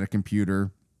at a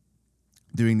computer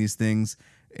doing these things.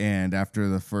 And after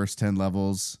the first 10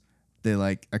 levels, they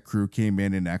like a crew came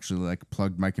in and actually like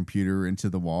plugged my computer into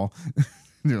the wall.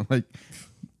 They're like,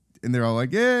 and they're all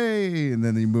like, yay. And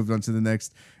then they moved on to the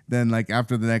next. Then like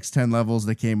after the next 10 levels,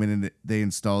 they came in and they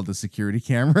installed the security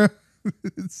camera.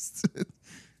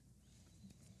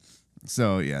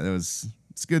 So yeah, it's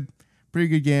good. Pretty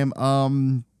good game.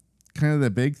 Kind of the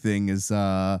big thing is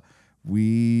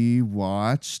we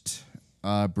watched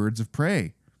Birds of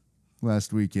Prey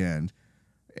last weekend.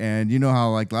 And you know how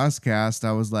like last cast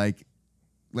I was like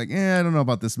I don't know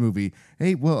about this movie.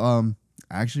 Hey, well,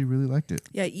 I actually really liked it.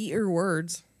 Yeah, eat your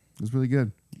words. It was really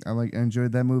good. I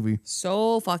enjoyed that movie.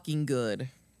 So fucking good.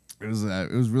 It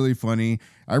was really funny.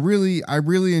 I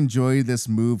really enjoy this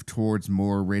move towards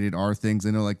more rated R things.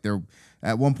 I know like there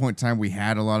at one point in time we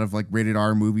had a lot of like rated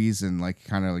R movies and like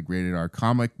kind of like rated R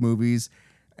comic movies,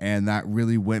 and that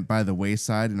really went by the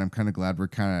wayside. And I'm kind of glad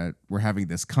we're having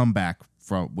this comeback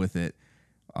with it.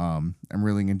 I'm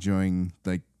really enjoying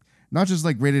like not just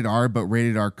like rated R, but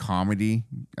rated R comedy.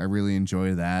 I really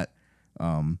enjoy that.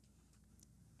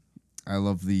 I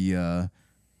love the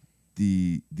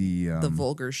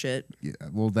Vulgar shit. yeah,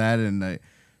 well that, and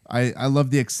I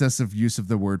love the excessive use of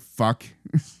the word fuck.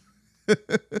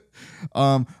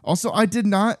 Also I did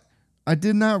not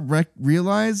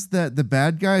realize that the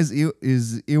bad guy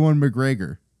is Ewan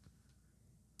McGregor.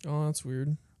 Oh, that's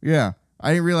weird. Yeah.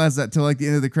 I didn't realize that till like the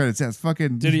end of the credits. That's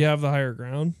fucking. Did he have the higher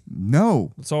ground?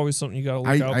 No. It's always something you gotta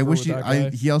look out I for wish with that guy.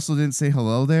 he also didn't say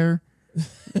hello there.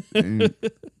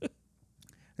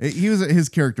 His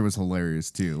character was hilarious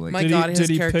too. Like, My Did God, he- his did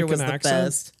he character pick was an the accent?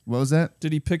 best. what was that?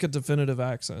 Did he pick a definitive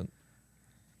accent?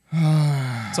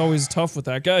 It's always tough with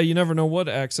that guy. You never know what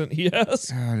accent he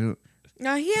has. I don't-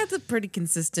 No, he had a pretty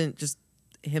consistent, just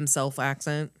himself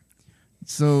accent.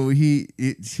 So he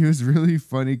was really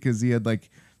funny because he had he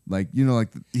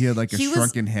had like a He was-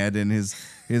 shrunken head in his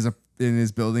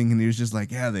building, and he was just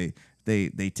like, yeah,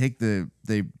 they take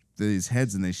these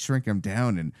heads and they shrink them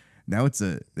down, and now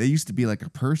they used to be like a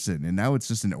person, and now it's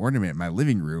just an ornament in my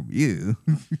living room. Ew.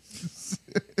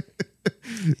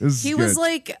 He was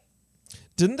like,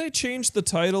 Didn't they change the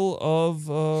title of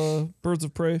Birds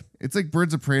of Prey? it's like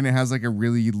Birds of Prey, and it has like a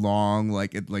really long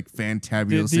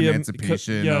fantabulous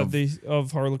emancipation of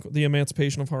the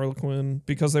emancipation of Harlequin,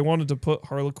 because they wanted to put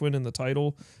Harlequin in the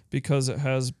title because it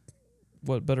has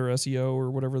better SEO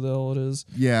or whatever the hell it is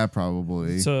yeah,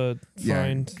 probably. to Yeah.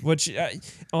 find, which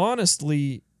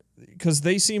honestly, because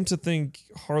they seem to think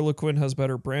Harlequin has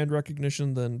better brand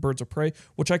recognition than Birds of Prey,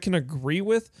 which I can agree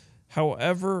with.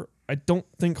 However, I don't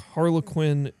think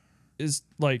Harlequin is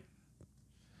like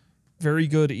very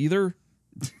good either.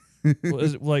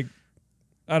 Like,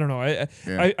 I don't know.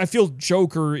 I feel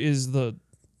Joker is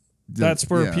that's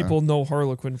where yeah. people know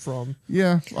Harlequin from.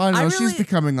 Yeah, I don't know. I She's really-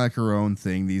 becoming like her own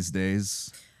thing these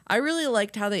days. I really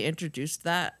liked how they introduced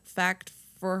that fact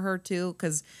for her too,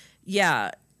 because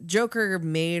yeah, Joker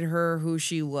made her who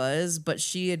she was, but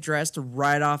she addressed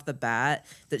right off the bat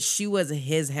that she was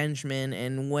his henchman,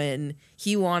 and when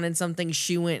he wanted something,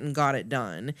 she went and got it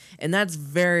done. And that's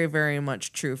very, very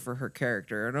much true for her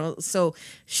character. And so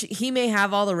he may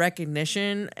have all the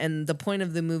recognition, and the point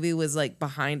of the movie was like,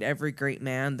 behind every great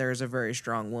man, there's a very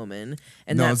strong woman.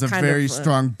 And No, that's it's a kind very of,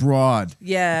 strong broad.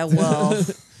 Yeah, well,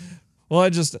 Well,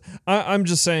 I'm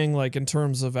just saying, like, in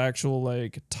terms of actual,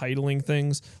 like, titling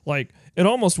things, like, it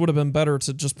almost would have been better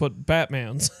to just put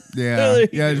Batman's. Yeah,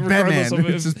 Like, yeah, it's regardless Batman.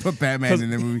 of if- Just put Batman in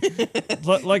the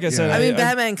movie. Like I said, I mean,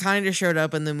 Batman kind of showed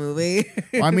up in the movie.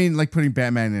 Well, I mean, like putting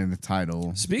Batman in the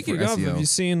title. Speaking for of, SEO. have you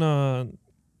seen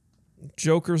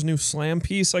Joker's new slam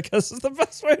piece? I guess is the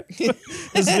best way.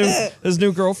 His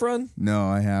new girlfriend. No,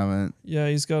 I haven't. Yeah,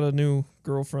 he's got a new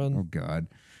girlfriend. Oh God.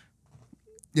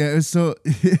 Yeah. So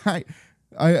I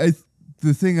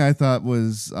the thing I thought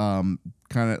was kind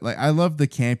of like, I love the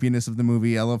campiness of the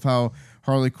movie. I love how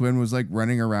Harley Quinn was like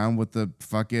running around with the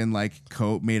fucking like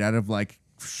coat made out of like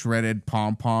shredded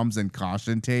pom poms and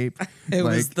caution tape. It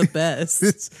Like, was the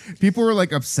best. people were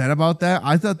like upset about that.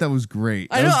 I thought that was great.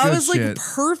 I That know. I good was like, shit.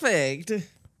 perfect.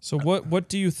 So what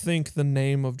do you think the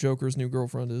name of Joker's new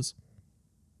girlfriend is?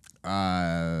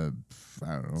 I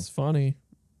don't know. It's funny.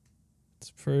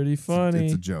 It's pretty funny.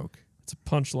 It's a joke. It's a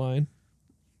punchline.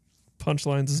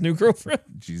 Punchline's his new girlfriend.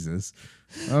 Jesus.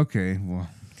 Okay. Well,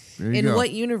 there you In go.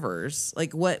 what universe?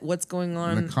 Like what's going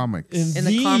on? In the comics. In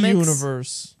the the comics?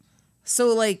 universe.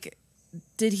 So like,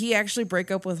 did he actually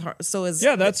break up with her? So is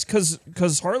Yeah, that's because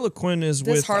Harlequin is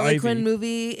this with Harley Ivy. Quinn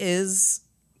movie is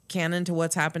canon to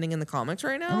what's happening in the comics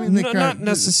right now? I mean, they No, kinda- not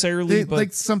necessarily, they, but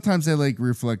like sometimes they like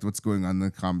reflect what's going on in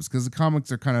the comics, because the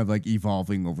comics are kind of like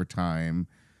evolving over time.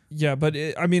 yeah, but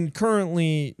I mean,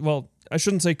 currently, well, I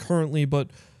shouldn't say currently,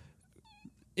 but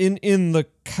in the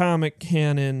comic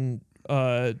canon,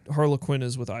 Harlequin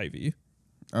is with Ivy.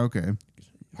 Okay,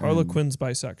 Harlequin's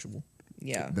bisexual.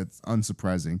 yeah. that's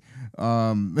unsurprising.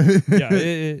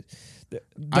 Yeah,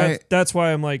 I- that's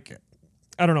why I'm like,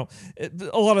 I don't know.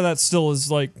 A lot of that still is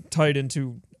like tied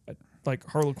into like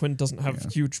Harlequin doesn't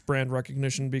have huge brand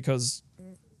recognition because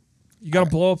you got to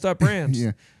blow up that brand.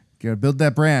 Yeah, gotta build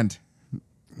that brand.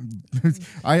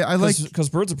 I like. Because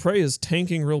Birds of Prey is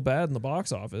tanking real bad in the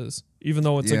box office, even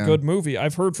though it's Yeah. a good movie.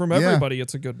 I've heard from everybody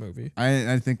it's a good movie.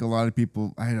 I think a lot of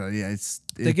people. I don't know. Yeah,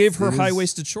 They gave her it is- high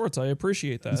waisted shorts. I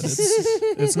appreciate that.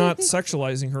 It's not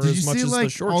sexualizing her Did you as much see as like the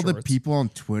short all shorts. the people on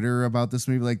Twitter about this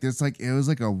movie? Like, there's like, it was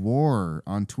like a war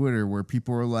on Twitter where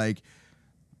people were like,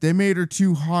 they made her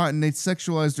too hot and they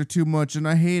sexualized her too much and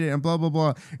I hate it and blah blah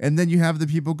blah. And then you have the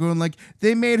people going like,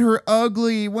 they made her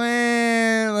ugly.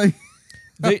 When like,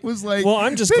 I was like, well,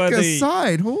 I'm just pick glad a they-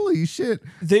 side. Holy shit!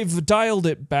 They've dialed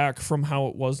it back from how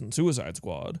it was in Suicide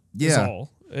Squad. Is Yeah. all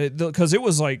because it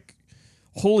was like,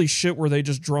 holy shit, were they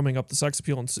just drumming up the sex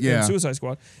appeal in Yeah. Suicide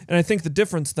Squad? And I think the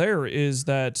difference there is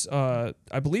that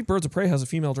I believe Birds of Prey has a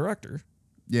female director,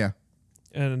 Yeah.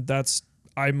 and that's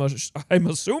I'm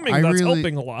assuming that's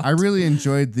helping a lot. I really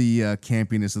enjoyed the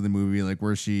campiness of the movie, like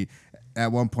where she,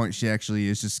 at one point, she actually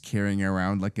is just carrying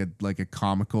around like a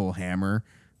comical hammer.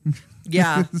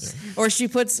 Yeah. Or she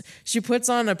puts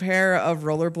on a pair of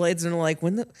rollerblades and like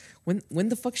when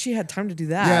the fuck she had time to do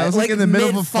that? Yeah, it was like in the middle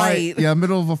of a fight. mid-fight. Yeah,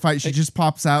 middle of a fight. She just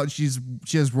pops out. She has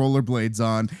rollerblades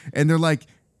on, and they're like,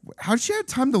 "How did she have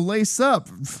time to lace up?"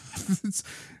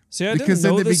 See, I because didn't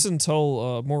then know they this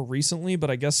until more recently, but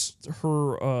I guess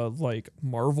her like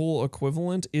Marvel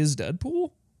equivalent is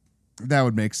Deadpool. That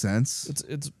would make sense.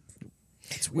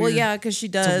 It's weird. Well, yeah, because she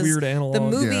does. weird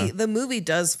analog. Yeah. The movie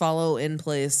does follow in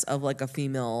place of like a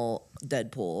female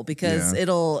Deadpool because Yeah.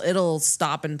 it'll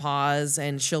stop and pause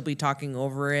and she'll be talking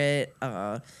over it.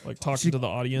 like talking to the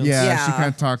audience. Yeah, Yeah. she kind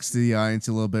of talks to the audience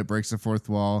a little bit, breaks the fourth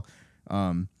wall.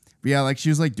 But yeah, like she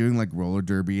was like doing like roller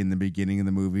derby in the beginning of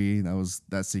the movie.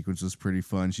 That sequence was pretty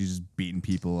fun. She's just beating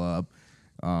people up.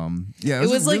 Yeah, It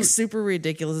was like really- super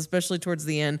ridiculous, especially towards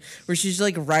the end where she's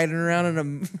like riding around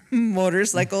on a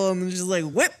motorcycle and just like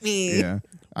whip me. yeah.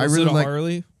 I Was really it a like.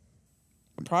 Harley?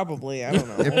 Probably, I don't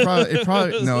know. It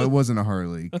probably no, it wasn't a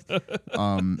Harley.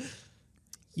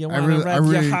 You I wanna really, I ride your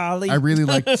really, Harley? I really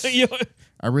liked. You-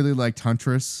 I really liked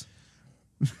Huntress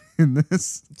in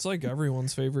this. it's like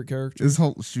everyone's favorite character.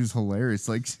 She was hilarious.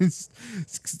 Like,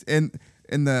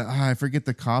 and I forget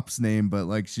the cop's name, but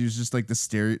like she was just like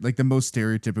the most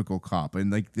stereotypical cop,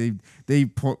 and like they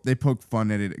poke fun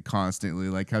at it constantly,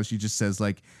 like how she just says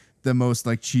like the most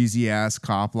like cheesy ass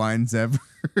cop lines ever.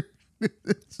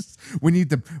 We need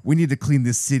to clean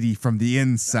this city from the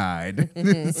inside.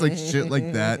 It's like shit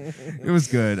like that. It was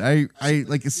good. I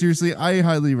like seriously. I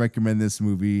highly recommend this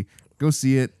movie. Go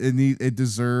see it. It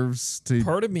deserves to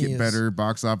Part of me get is- better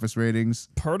box office ratings.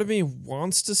 Part of me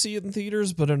wants to see it in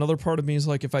theaters, but another part of me is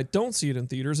like, if I don't see it in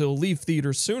theaters, it'll leave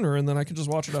theaters sooner, and then I can just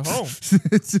watch it at home.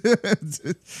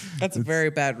 That's a very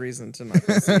bad reason to not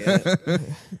go see it.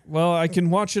 Well, I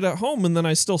can watch it at home, and then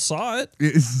I still saw it.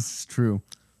 It's true.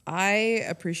 I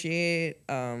appreciate,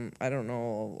 I don't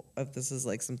know if this is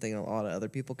like something a lot of other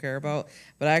people care about,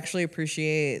 but I actually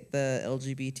appreciate the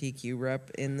LGBTQ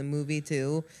rep in the movie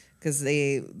too, because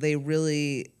they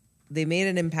made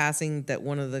it in passing that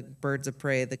one of the Birds of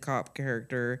Prey, the cop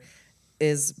character,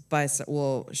 is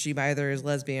she either is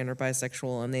lesbian or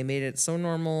bisexual, and they made it so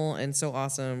normal and so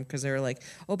awesome because they were like,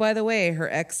 oh, by the way, her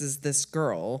ex is this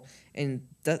girl, and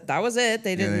that was it.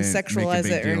 They didn't they didn't make a sexualize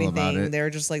big it or deal about anything. it. They were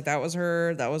just like, that was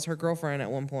her girlfriend at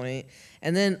one point.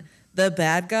 And then the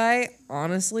bad guy,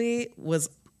 honestly, was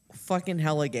fucking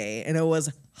hella gay, and it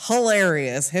was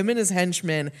hilarious. Him and his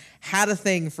henchmen had a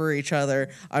thing for each other.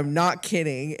 I'm not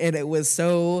kidding, and it was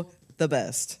so the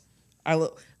best.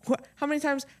 How many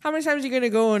times are you gonna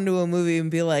go into a movie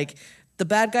and be like, the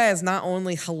bad guy is not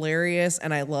only hilarious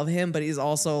and I love him, but he's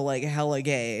also like hella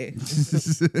gay.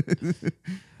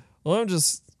 Well, I'm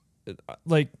just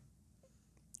like,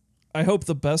 I hope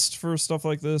the best for stuff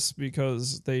like this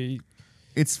because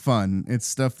It's fun. It's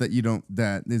stuff that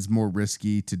that is more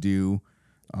risky to do,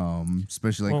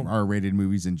 especially like R-rated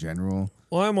movies in general.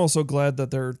 Well, I'm also glad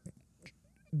that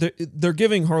they're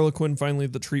giving Harley Quinn finally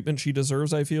the treatment she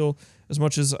deserves. I feel, as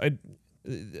much as I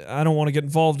don't want to get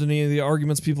involved in any of the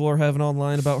arguments people are having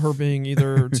online about her being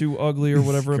either too ugly or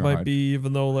whatever it might God. be,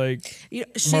 even though like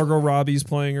Margot Robbie's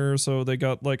playing her, so they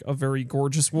got like a very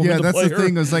gorgeous woman. Yeah, to that's play the her.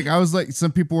 thing. I was like,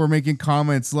 some people were making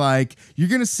comments like, "You're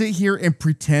gonna sit here and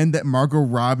pretend that Margot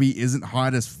Robbie isn't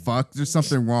hot as fuck? There's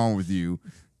something wrong with you."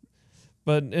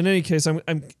 But in any case, I'm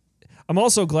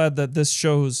also glad that this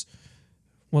shows,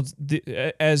 well,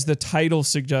 as the title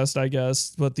suggests, I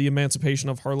guess, but the emancipation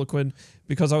of Harlequin,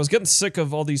 because I was getting sick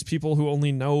of all these people who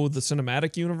only know the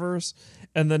cinematic universe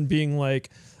and then being like,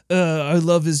 our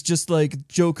love is just like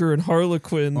Joker and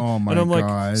Harlequin. Oh my and I'm God.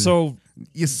 like, so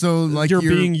You're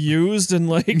being used and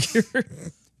like you're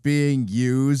being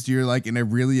used. You're like in a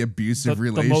really abusive the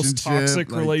relationship, most toxic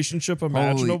like, relationship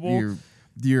imaginable. Holy,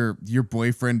 your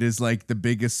boyfriend is like the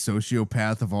biggest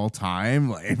sociopath of all time.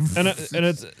 Like,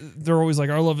 they're always like,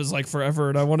 our love is like forever.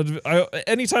 And I wanted to,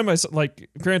 anytime like,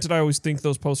 granted, I always think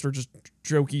those posts are just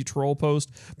jokey troll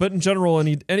posts, but in general,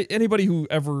 anybody who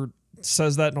ever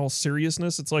says that in all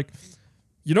seriousness, it's like,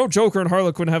 Joker and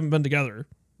Harlequin haven't been together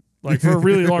like for a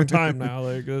really long time now.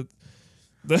 Like,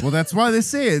 well, that's why they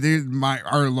say it.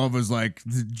 Our love is like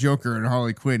the Joker and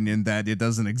Harley Quinn in that it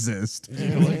doesn't exist.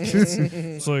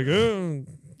 it's like,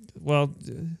 well,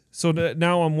 so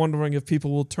now I'm wondering if people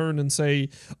will turn and say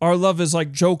our love is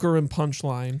like Joker and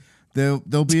Punchline.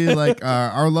 They'll be like,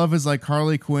 our love is like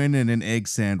Harley Quinn and an egg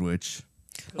sandwich.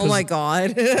 Oh my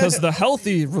God. Because the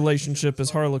healthy relationship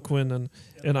is Harlequin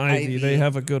and Ivy. They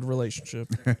have a good relationship.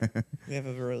 They have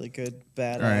a really good,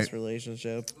 badass right.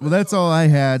 relationship. Well, that's all I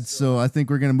had. So I think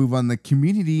we're going to move on to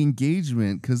community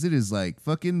engagement because it is like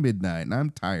fucking midnight and I'm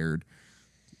tired.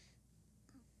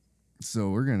 So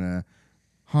we're going to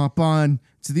hop on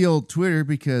to the old Twitter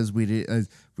because we didn't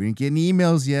get any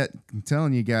emails yet. I'm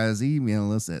telling you guys,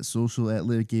 email us at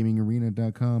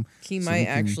social@litgamingarena.com. He might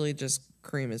actually just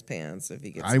cream his pants if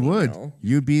he gets I an would. email.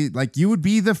 You would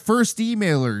be the first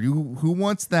emailer. Who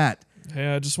wants that?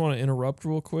 Hey, I just want to interrupt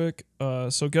real quick.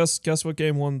 So guess what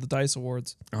game won the DICE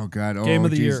Awards? Oh God! Oh, Game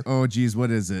of the geez. year. Oh geez, what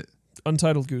is it?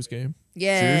 Untitled Goose Game.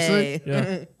 Yay. Seriously?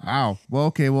 Yeah. Wow. Well,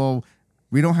 okay. Well,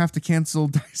 we don't have to cancel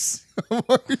DICE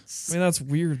Awards. I mean, that's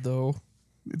weird though.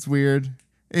 It's weird.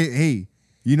 Hey,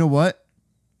 you know what?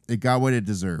 It got what it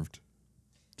deserved.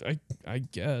 I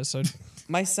guess.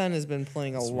 My son has been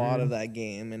playing a lot of that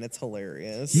game, and it's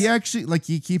hilarious. He actually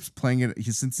he keeps playing it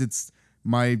since it's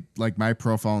my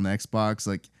profile on Xbox.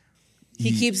 Like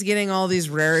he keeps getting all these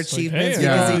rare achievements hey, because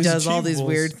yeah. he these does all these achievables.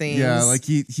 weird things. yeah, like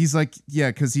he's like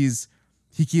because he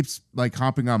keeps like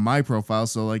hopping on my profile.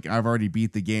 So like I've already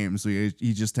beat the game, so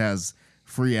he just has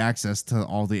free access to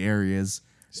all the areas.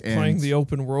 He's playing the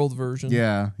open world version.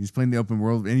 Yeah, he's playing the open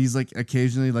world, and he's like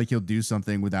occasionally like he'll do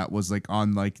something with that was like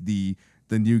on like the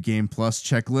new game plus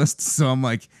checklist. So I'm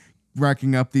like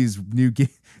racking up these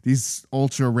these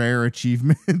ultra rare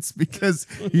achievements because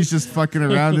he's just fucking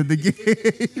around in the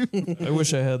game. I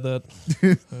wish I had that.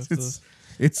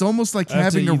 It's almost like I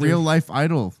have to having a either- real life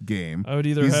idol game. I would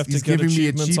either he's, have to he's get giving me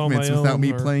achievements on my achievements without own,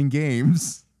 me or- playing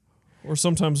games. Or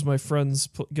sometimes my friends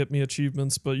get me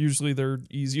achievements, but usually they're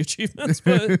easy achievements.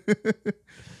 But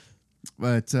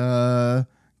But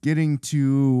getting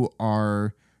to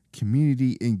our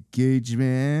community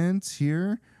engagement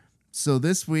here. So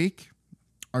this week,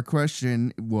 our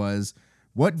question was,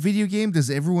 what video game does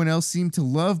everyone else seem to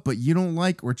love but you don't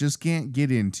like or just can't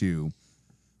get into?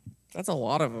 That's a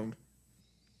lot of them.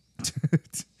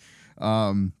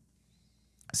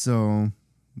 So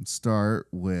start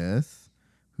with,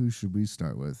 who should we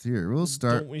start with? Here, we'll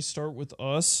start. Don't we start with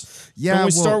us? Yeah, Don't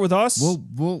we start with us?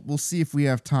 We'll see if we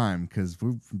have time because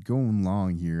we're going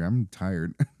long here. I'm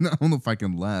tired. I don't know if I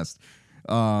can last.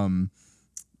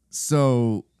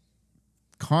 So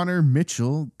Connor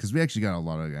Mitchell, because we actually got a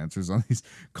lot of answers on these.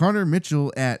 Connor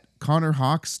Mitchell at Connor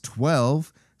Hawks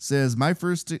 12 says, my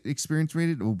first experience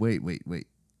rated. Oh, wait.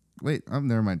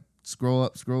 Never mind. Scroll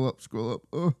up.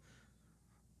 Oh,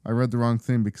 I read the wrong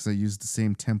thing because I used the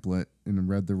same template and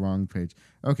read the wrong page.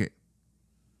 Okay.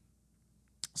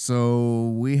 So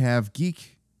we have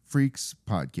Geek Freaks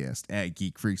Podcast at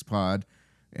Geek Freaks Pod,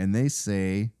 and they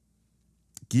say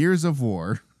Gears of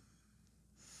War.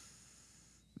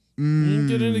 You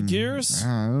get into Gears?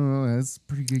 I don't know. That's a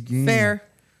pretty good game. Fair.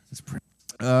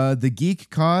 The Geek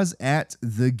Cause at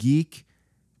The Geek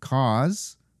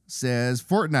Cause says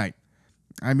Fortnite.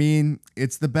 I mean,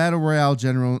 it's the battle royale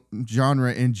genre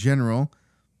in general.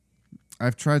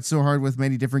 I've tried so hard with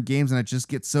many different games and I just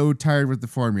get so tired with the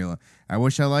formula. I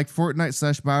wish I liked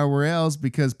Fortnite / battle royales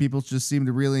because people just seem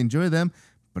to really enjoy them,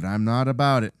 but I'm not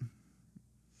about it.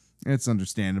 It's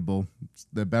understandable.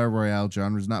 The battle royale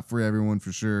genre is not for everyone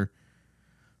for sure.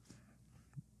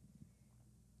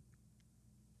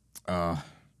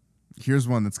 Here's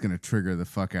one that's going to trigger the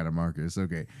fuck out of Marcus.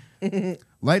 Okay.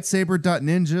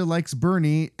 Lightsaber.ninja likes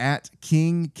Bernie at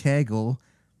King Kegel.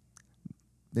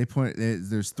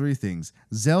 There's three things: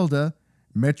 Zelda,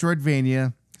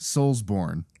 Metroidvania,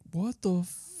 Soulsborne. What the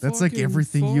That's like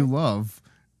everything you love.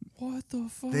 What the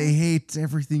fuck? They hate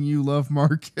everything you love,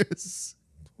 Marcus.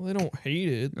 Well, they don't hate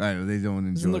it. I know they don't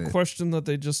enjoy Isn't the it. question that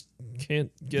they just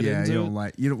can't get Yeah, into you it? don't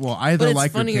like. You don't, well, either But it's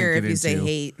like or funnier can't if get you say into.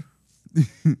 hate.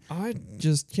 I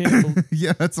just can't.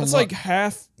 Yeah, that's a That's lot. like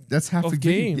half. That's half of the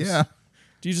game. games. Yeah,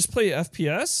 Do you just play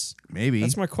FPS? maybe.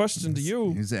 That's my question to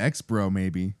you. He's an ex-bro,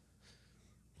 maybe.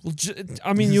 Well,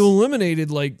 I mean, you eliminated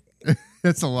like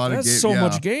That's a lot of that's game. so yeah.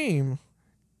 much game.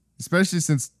 Especially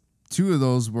since two of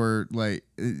those were like,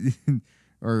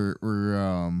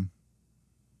 or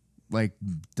like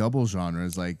double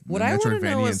genres, like What I wanna know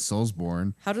Metroidvania and is-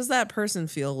 Soulsborne. How does that person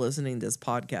feel listening to this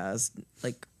podcast?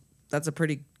 Like, that's a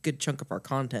pretty good chunk of our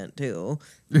content too.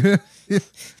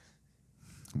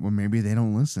 Well, maybe they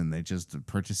don't listen. They just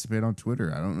participate on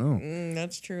Twitter. I don't know.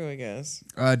 That's true, I guess.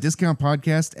 Discount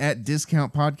Podcast at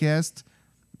Discount Podcast.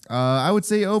 I would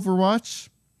say Overwatch,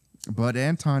 but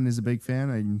Anton is a big fan.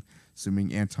 I'm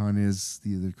assuming Anton is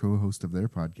the other co-host of their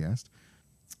podcast.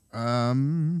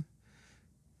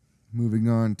 Moving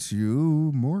on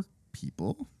to more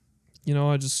people. You know,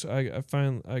 I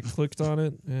clicked on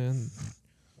it and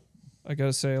I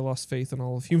gotta say I lost faith in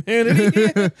all of humanity.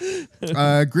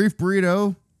 Grief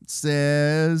Burrito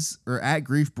says, or at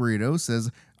Grief Burrito says,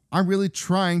 I'm really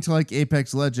trying to like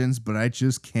Apex Legends, but I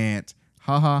just can't.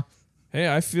 Haha.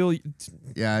 Hey, I feel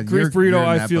Yeah, Grief you're Burrito, in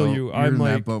I that feel boat. you. You're I'm in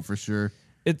like- that boat for sure.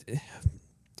 it.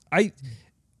 I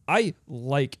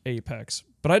like Apex,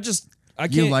 but I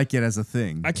can't You like it as a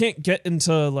thing. I can't get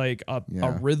into like a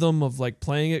Yeah. rhythm of like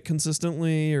playing it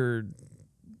consistently or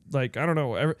like I don't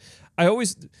know.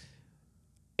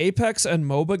 Apex and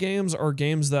MOBA games are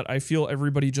games that I feel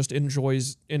everybody just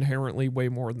enjoys inherently way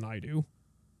more than I do.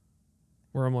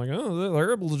 Where I'm like, oh,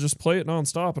 they're able to just play it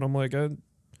nonstop, and I'm like,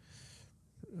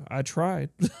 I tried.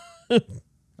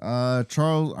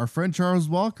 Charles, our friend Charles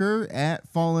Walker at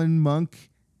Fallen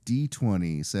Monk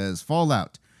D20 says,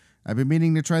 Fallout. I've been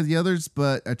meaning to try the others,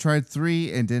 but I tried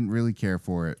 3 and didn't really care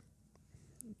for it.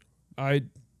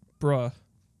 Bruh,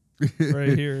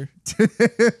 right here.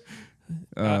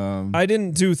 I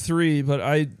didn't do 3, but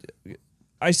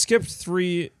I skipped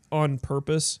 3 on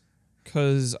purpose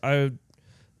because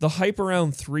the hype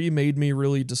around 3 made me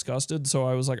really disgusted. So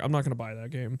I was like, I'm not going to buy that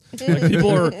game. Like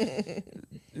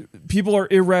people are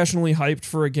irrationally hyped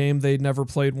for a game they never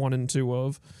played 1 and 2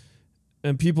 of,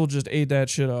 and people just ate that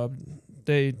shit up.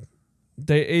 They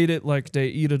ate it like they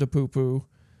eat it a poo poo.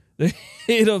 They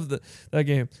ate of that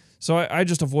game. So I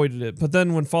just avoided it. But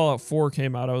then when Fallout 4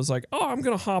 came out, I was like, oh, I'm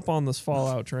going to hop on this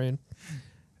Fallout train.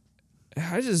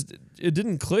 It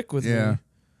didn't click with me.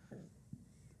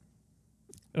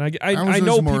 And I was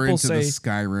know more people into say the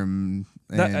Skyrim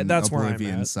That- and that's where I'm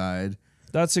Oblivion at. side.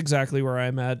 that's exactly where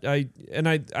I'm at. I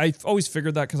always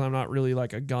figured that because I'm not really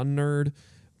like a gun nerd.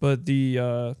 But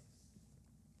the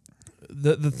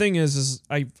thing is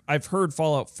I've heard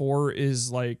Fallout 4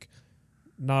 is like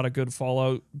not a good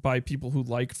Fallout by people who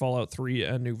liked Fallout 3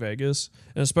 and New Vegas,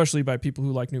 and especially by people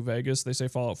who like New Vegas. They say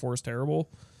Fallout 4 is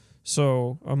terrible.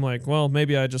 So I'm like, well,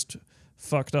 maybe I just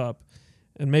fucked up.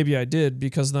 And maybe I did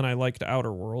because then I liked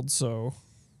Outer Worlds, so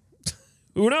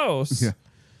who knows? Yeah.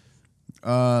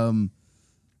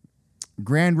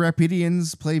 Grand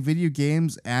Rapidians play video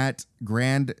games at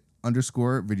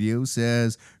Grand_video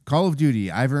says Call of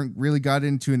Duty. I haven't really got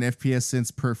into an FPS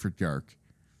since Perfect Dark.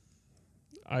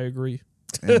 I agree.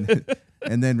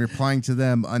 And then replying to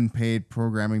them, Unpaid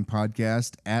Programming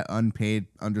Podcast at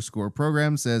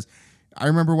unpaid_program says, I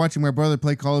remember watching my brother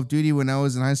play Call of Duty when I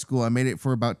was in high school. I made it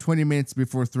for about 20 minutes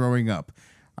before throwing up.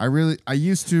 I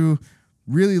used to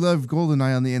really love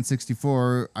GoldenEye on the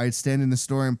N64. I'd stand in the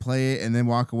store and play it and then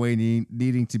walk away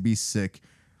needing to be sick.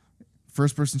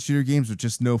 First-person shooter games were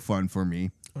just no fun for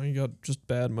me. Oh, you got just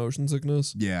bad motion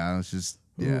sickness? Yeah, I was just,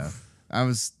 Oof.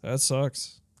 That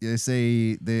sucks. They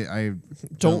say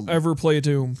Don't ever play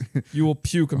Doom. You will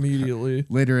puke immediately.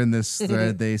 Later in this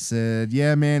thread, they said,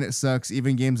 yeah, man, it sucks.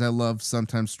 Even games I love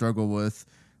sometimes struggle with,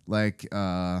 like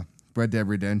Red Dead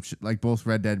Redemption, like both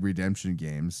Red Dead Redemption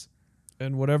games.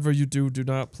 And whatever you do, do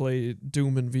not play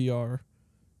Doom in VR.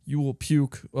 You will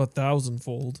puke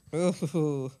 1,000-fold.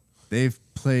 They've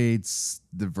played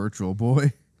the Virtual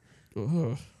Boy.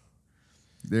 Ugh.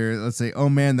 Let's say, oh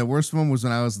man, the worst one was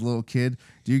when I was a little kid.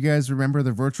 Do you guys remember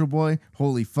the Virtual Boy?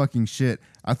 Holy fucking shit.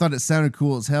 I thought it sounded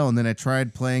cool as hell, and then I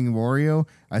tried playing Wario.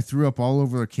 I threw up all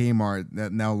over a Kmart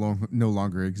that now no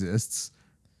longer exists.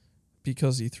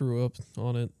 Because he threw up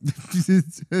on it.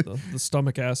 The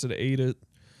stomach acid ate it.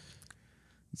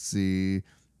 Let's see.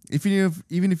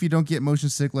 Even if you don't get motion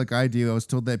sick like I do, I was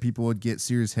told that people would get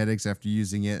serious headaches after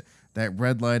using it. That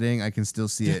red lighting, I can still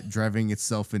see it driving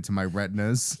itself into my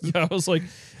retinas. Yeah, I was like,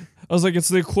 it's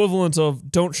the equivalent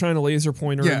of don't shine a laser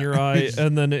pointer in your eye,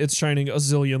 and then it's shining a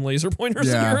zillion laser pointers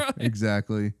in your eye.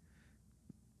 Exactly.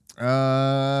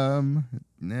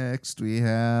 Next we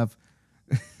have.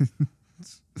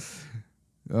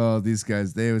 Oh, these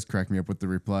guys, they always crack me up with the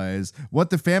replies.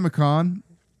 What the Famicom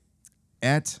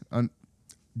at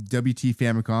WT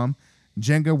Famicom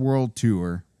Jenga World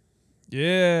Tour.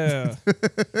 Yeah.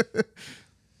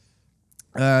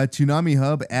 Toonami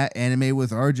Hub at Anime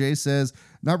with RJ says,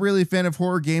 not really a fan of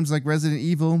horror games like Resident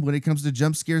Evil. When it comes to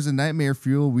jump scares and nightmare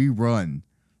fuel, we run.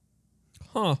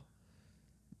 Huh.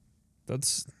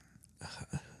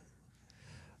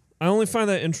 I only find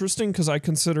that interesting because I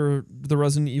consider the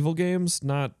Resident Evil games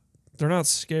they're not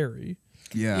scary.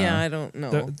 Yeah, I don't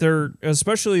know. They're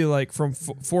especially like from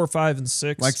 4, 5, and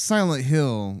 6. Like Silent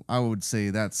Hill, I would say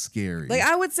that's scary. Like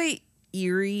I would say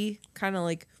eerie, kind of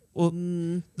like. Well,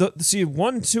 see,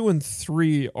 1, 2, and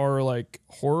 3 are like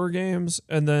horror games,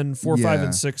 and then 4, 5,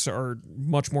 and 6 are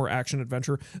much more action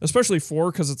adventure. Especially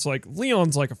 4 because it's like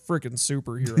Leon's like a freaking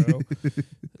superhero.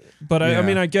 But I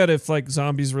mean, I get if like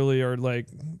zombies really are like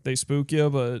they spook you,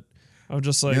 but I'm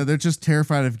just like they're just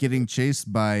terrified of getting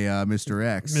chased by Mr.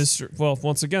 X. Well,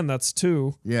 once again, that's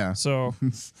 2. Yeah. So.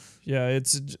 Yeah,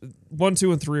 it's 1,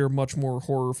 2, and 3 are much more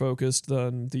horror focused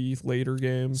than the later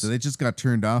games. So they just got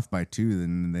turned off by 2,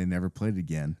 and they never played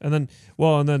again. And then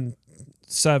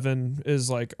 7 is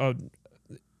like a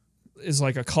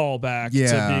callback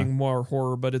to being more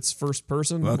horror, but it's first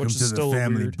person, Welcome which to is still the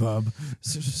family weird. pub.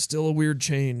 Still a weird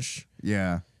change.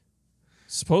 Yeah.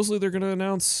 Supposedly they're gonna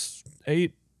announce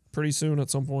 8 pretty soon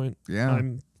at some point. Yeah.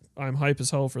 I'm hype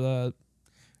as hell for that.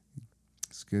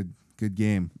 It's good. Good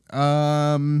game.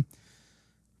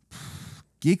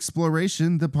 Geek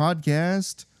Exploration, the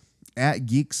podcast at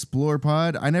Geek Explore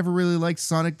Pod. I never really liked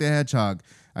Sonic the Hedgehog.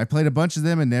 I played a bunch of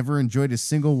them and never enjoyed a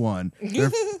single one.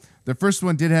 The first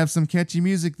one did have some catchy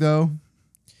music, though.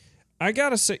 I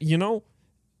gotta say,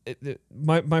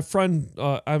 my friend,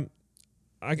 I'm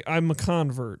a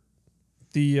convert.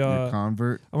 You're a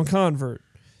convert. I'm a convert.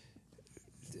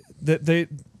 They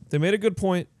made a good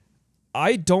point.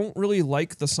 I don't really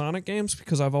like the Sonic games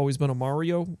because I've always been a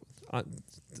Mario.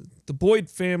 The Boyd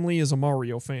family is a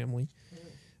Mario family,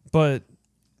 but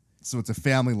so it's a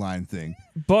family line thing.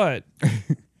 But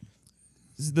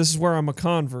this is where I'm a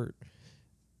convert.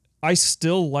 I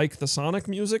still like the Sonic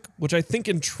music, which I think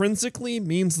intrinsically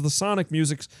means the Sonic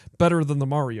music's better than the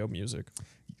Mario music.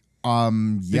 Yeah,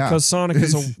 because Sonic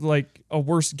is a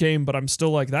worse game, but I'm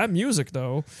still like that music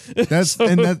though. That's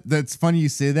that's funny you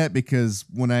say that because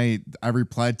when I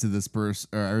replied to this person,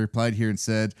 or I replied here and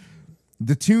said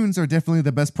the tunes are definitely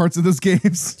the best parts of those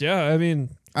games. Yeah,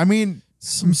 I mean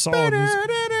some solid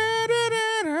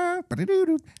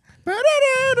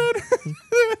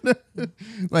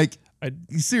like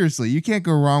seriously, you can't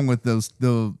go wrong with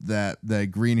that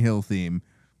Green Hill theme.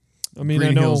 I mean,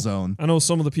 Green I know, Hill Zone. I know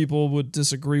some of the people would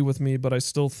disagree with me, but I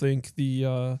still think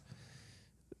the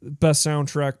best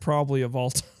soundtrack probably of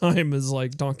all time is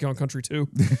like Donkey Kong Country 2.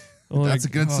 That's a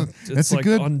good. It's That's a like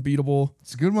good. unbeatable.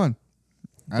 It's a good one.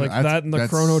 Like that and the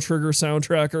Chrono Trigger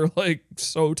soundtrack are like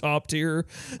so top tier.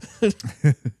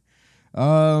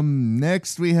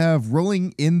 Next we have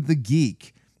Rolling in the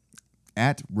Geek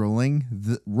at Rollin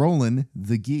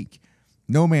the Geek.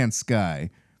 No Man's Sky.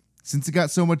 Since it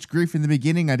got so much grief in the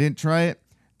beginning, I didn't try it.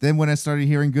 Then when I started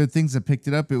hearing good things, I picked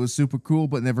it up. It was super cool,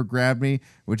 but never grabbed me,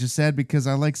 which is sad because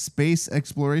I like space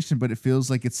exploration, but it feels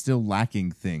like it's still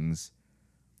lacking things.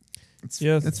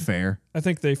 That's fair. I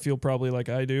think they feel probably like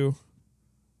I do,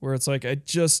 where it's like I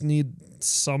just need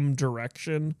some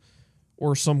direction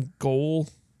or some goal.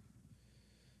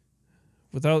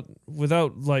 Without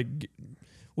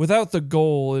the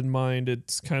goal in mind,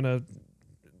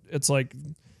 it's like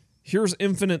here's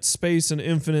infinite space and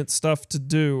infinite stuff to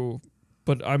do,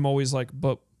 but I'm always like,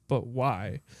 but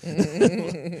why?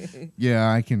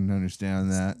 Yeah, I can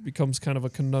understand that. It becomes kind of a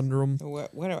conundrum.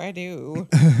 What do I do?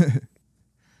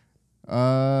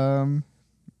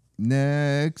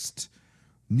 Next,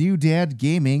 New Dad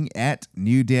Gaming at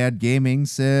New Dad Gaming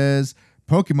says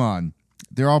Pokemon.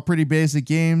 They're all pretty basic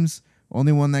games.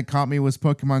 Only one that caught me was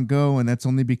Pokemon Go, and that's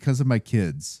only because of my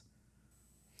kids.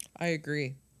 I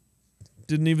agree.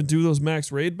 Didn't even do those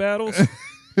max raid battles.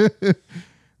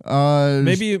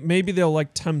 Maybe they'll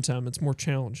like Temtem. It's more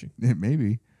challenging.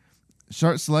 Maybe.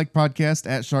 Shark Select Podcast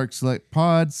at Shark Select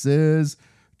Pod says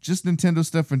just Nintendo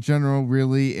stuff in general,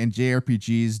 really, and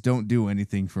JRPGs don't do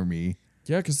anything for me.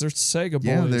 Yeah, because they're Sega boys.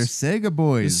 Yeah, they're Sega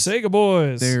boys. The Sega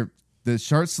boys. They're the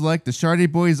Shark Select. The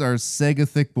Shardy boys are Sega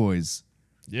thick boys.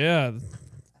 Yeah, they're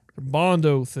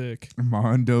Mondo thick.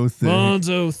 Mondo thick.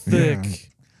 Mondo thick.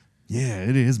 Yeah,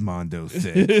 it is Mondo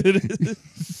thick.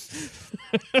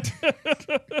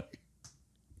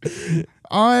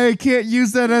 I can't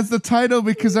use that as the title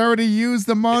because I already used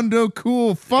the Mondo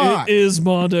cool. Fuck. It is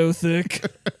Mondo thick.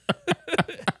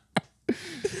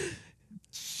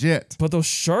 Shit. But those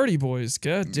Shardy boys,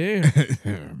 god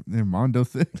damn. They're Mondo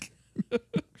thick.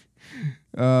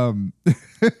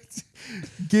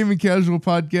 Gaming Casual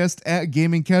Podcast at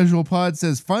Gaming Casual Pod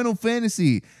says Final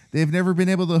Fantasy. They've never been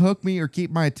able to hook me or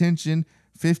keep my attention.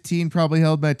 15 probably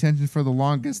held my attention for the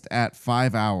longest at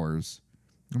 5 hours.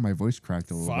 Oh, my voice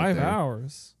cracked a little bit. 5 there.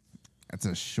 hours. That's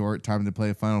a short time to play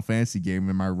a Final Fantasy game,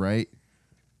 am I right?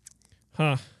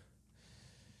 Huh.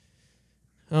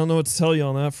 I don't know what to tell you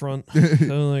on that front.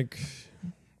 And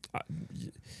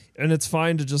it's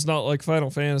fine to just not like Final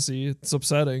Fantasy. It's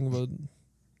upsetting, but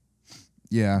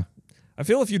Yeah. I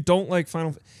feel if you don't like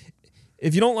Final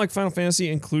Fantasy,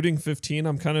 including 15,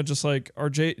 I'm kind of just like, our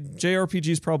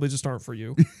JRPGs probably just aren't for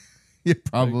you. Yeah,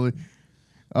 probably.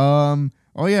 Oh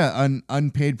yeah,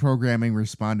 Unpaid Programming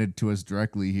responded to us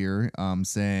directly here,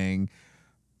 saying,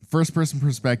 first person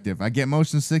perspective. I get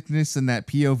motion sickness and that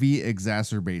POV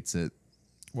exacerbates it.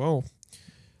 Whoa.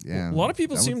 Yeah. A lot of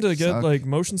people that seem would to get suck. like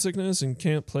motion sickness and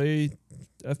can't play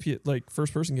like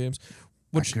first person games.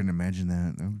 I couldn't imagine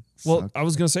that. That would Well, suck. I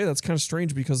was gonna say that's kind of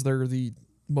strange because they're the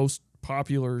most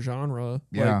popular genre.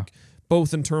 Yeah. Like,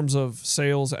 both in terms of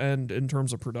sales and in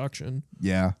terms of production.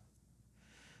 Yeah.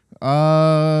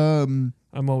 I'm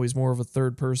always more of a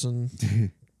third person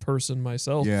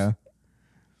myself. Yeah.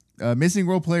 Missing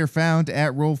role player found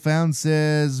at Roll Found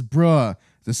says, bruh,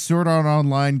 the Sword Art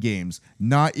Online games,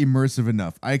 not immersive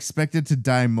enough. I expected to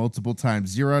die multiple times.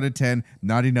 0 out of 10,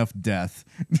 not enough death.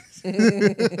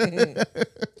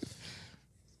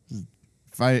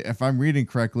 If I'm reading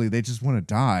correctly, they just want to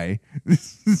die.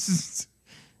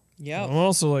 Yep. I'm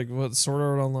also like, what, Sword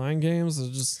Art Online games?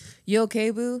 They're You okay,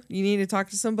 boo? You need to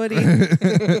talk to somebody?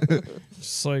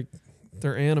 just like,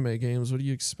 they're anime games. What do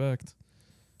you expect?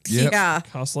 Yep. Yeah.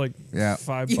 Cost like Yeah.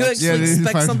 $5. You Yeah, actually it is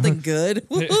expect $5. something good?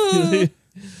 Woohoo.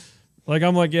 Like,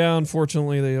 I'm like, yeah,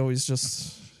 unfortunately, they always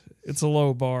just, it's a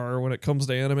low bar when it comes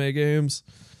to anime games.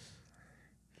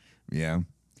 Yeah.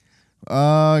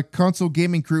 Console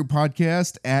Gaming Crew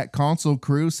Podcast at Console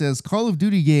Crew says Call of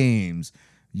Duty games.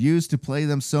 Used to play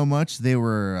them so much they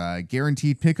were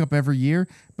guaranteed pickup every year,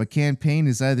 but campaign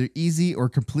is either easy or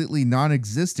completely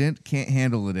non-existent. Can't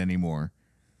handle it anymore.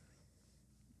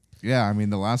 Yeah, I mean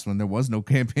the last one there was no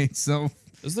campaign, so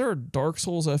Is there a Dark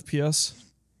Souls FPS?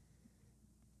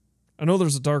 I know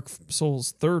there's a Dark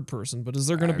Souls third person, but is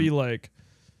there going to be like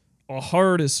a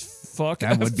hard as fuck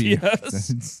that would be.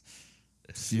 FPS?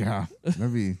 Yeah,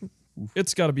 that'd be.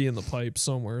 It's got to be in the pipe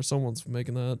somewhere. Someone's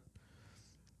making that.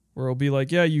 Where it'll be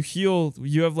like, yeah, you heal.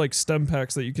 You have like stem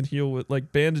packs that you can heal with,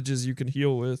 like bandages you can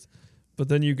heal with, but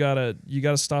then you gotta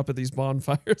stop at these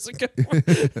bonfires and get more.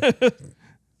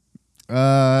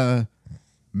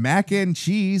 Mac and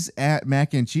Cheese at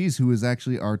Mac and Cheese, who is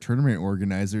actually our tournament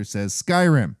organizer, says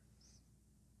Skyrim.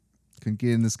 Couldn't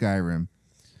get into Skyrim.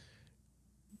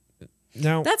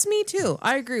 Now, That's me too.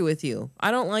 I agree with you.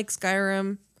 I don't like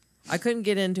Skyrim. I couldn't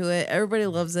get into it. Everybody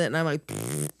loves it, and I'm like,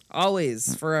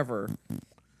 always, forever.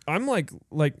 I'm like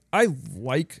I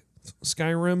like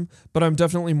Skyrim, but I'm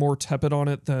definitely more tepid on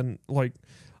it than like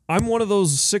I'm one of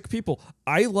those sick people.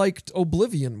 I liked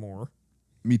Oblivion more.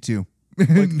 Me too.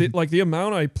 Like the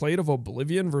amount I played of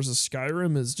Oblivion versus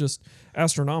Skyrim is just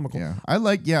astronomical. Yeah, I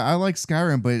like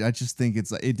Skyrim, but I just think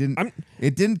it's it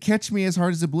didn't catch me as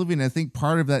hard as Oblivion. I think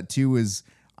part of that too is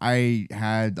I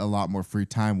had a lot more free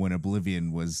time when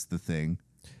Oblivion was the thing.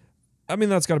 I mean,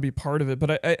 that's got to be part of it,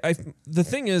 but I the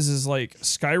thing is like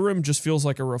Skyrim just feels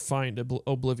like a refined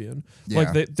Oblivion. Yeah.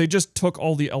 Like they just took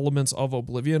all the elements of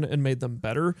Oblivion and made them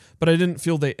better, but I didn't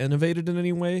feel they innovated in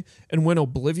any way. And when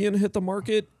Oblivion hit the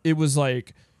market, it was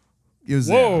like, It was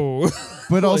whoa.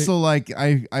 But also like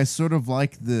I sort of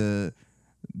like the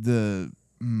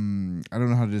I don't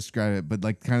know how to describe it, but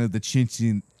like kind of the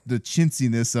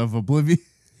chintziness of Oblivion.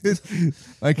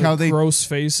 Like how they gross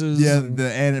faces. Yeah, and-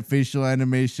 the facial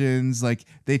animations, like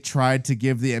they tried to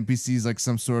give the NPCs like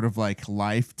some sort of like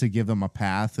life to give them a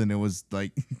path, and it was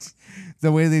like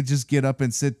the way they just get up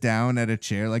and sit down at a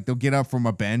chair, like they'll get up from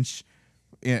a bench,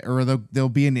 or they'll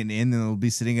be in an inn and they'll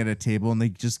be sitting at a table and they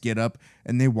just get up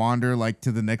and they wander like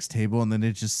to the next table and then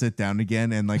they just sit down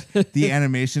again, and like the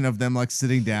animation of them like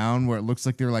sitting down where it looks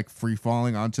like they're like free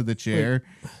falling onto the chair.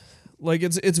 Like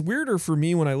it's weirder for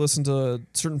me when I listen to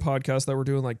certain podcasts that were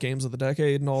doing like games of the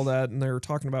decade and all that, and they were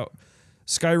talking about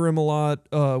Skyrim a lot.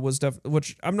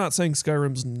 Which I'm not saying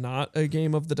Skyrim's not a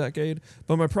game of the decade,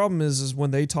 but my problem is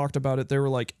when they talked about it, they were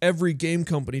like every game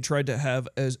company tried to have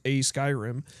as a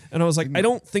Skyrim, and I was like, I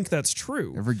don't think that's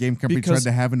true. Every game company Because- tried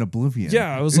to have an Oblivion.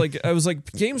 Yeah, I was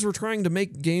like, games were trying to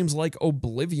make games like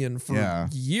Oblivion for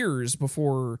years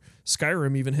before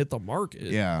Skyrim even hit the market.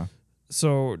 Yeah.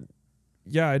 So,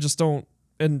 yeah, I just don't.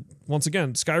 And once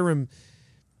again, Skyrim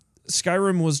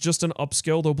was just an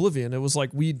upscaled Oblivion. It was like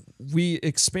we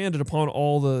expanded upon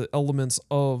all the elements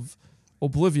of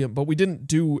Oblivion, but we didn't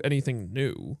do anything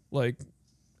new. Like,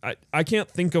 I can't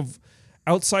think of,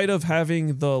 outside of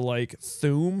having the like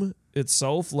Thume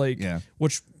itself, like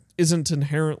which isn't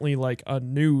inherently like a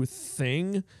new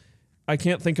thing. I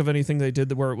can't think of anything they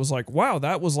did where it was like, wow,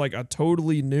 that was like a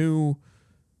totally new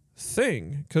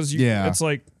thing, because it's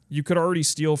like you could already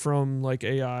steal from like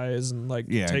AIs and like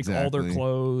take all their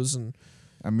clothes, and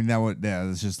I mean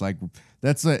it's just like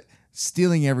that's what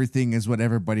stealing everything is what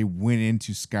everybody went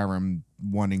into Skyrim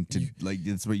wanting to like.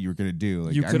 It's what you were gonna do.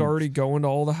 Like, you could already go into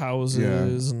all the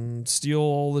houses and steal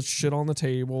all the shit on the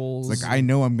tables. Like I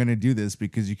know I'm gonna do this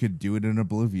because you could do it in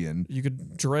Oblivion. You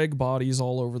could drag bodies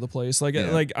all over the place. Like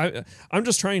I'm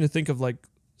just trying to think of like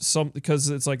because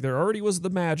it's like there already was the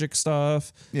magic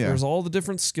stuff. Yeah. There's all the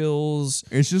different skills.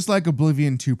 It's just like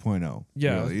Oblivion 2.0.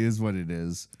 Yeah. Really, is what it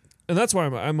is. And that's why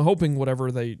I'm hoping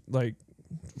whatever they like.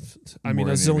 I mean,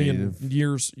 a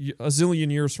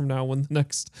zillion years from now, when the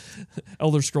next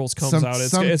Elder Scrolls comes out,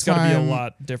 it's got to be a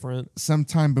lot different.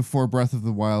 Sometime before Breath of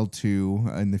the Wild 2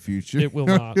 in the future. It will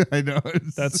not. I know.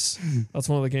 That's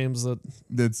one of the games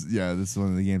that's one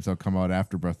of the games that'll come out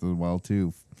after Breath of the Wild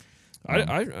 2.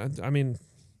 I mean,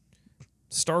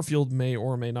 Starfield may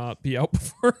or may not be out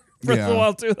before Breath of the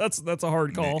Wild 2. That's a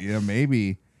hard call. Yeah,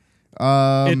 maybe.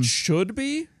 It should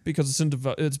be, because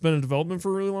it's been in development for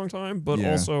a really long time, but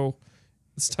also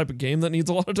it's the type of game that needs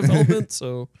a lot of development.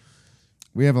 So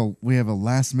we have a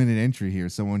last minute entry here.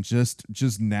 Someone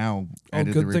just now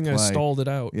added good the thing I reply. stalled it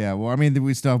out. Yeah, well, I mean,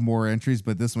 we still have more entries,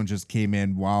 but this one just came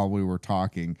in while we were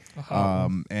talking.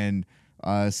 And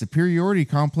Superiority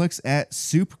Complex at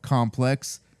Soup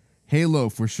Complex. Halo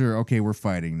for sure. Okay, we're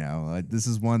fighting now. This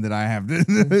is one that I have.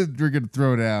 We're gonna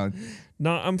throw down.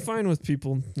 No, I'm fine with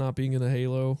people not being in a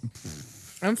Halo.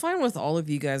 I'm fine with all of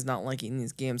you guys not liking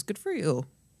these games. Good for you.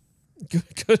 Good.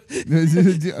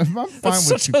 I'm fine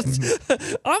with you.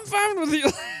 I'm fine with you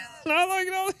not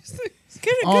liking all these things.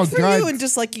 Good for you and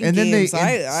just liking games.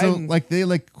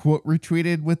 They quote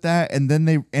retweeted with that, and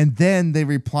then they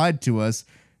replied to us,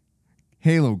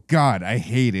 Halo, God, I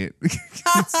hate it.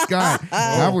 God,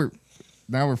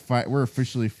 we're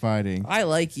officially fighting. I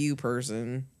like you,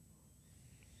 person.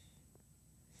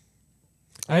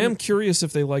 I am curious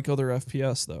if they like other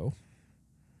FPS though.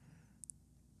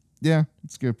 Yeah,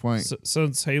 that's a good point.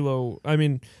 Since Halo, I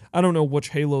mean, I don't know which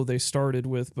Halo they started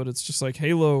with, but it's just like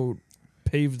Halo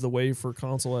paved the way for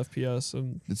console FPS,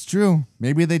 and it's true.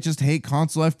 Maybe they just hate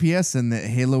console FPS, and that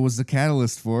Halo was the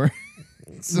catalyst for.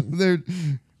 So they're,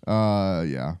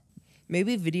 yeah.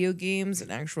 Maybe video games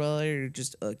in actuality are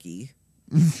just icky.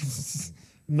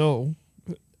 No,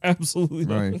 absolutely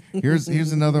not. Right. Here's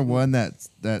another one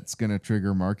that's gonna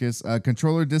trigger Marcus.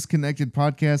 Controller Disconnected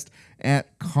podcast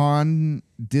at Con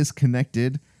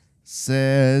Disconnected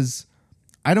says,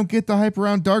 I don't get the hype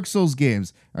around Dark Souls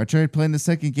games. I tried playing the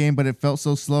second game, but it felt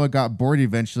so slow I got bored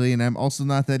eventually, and I'm also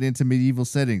not that into medieval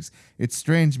settings. It's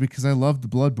strange because I loved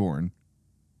Bloodborne.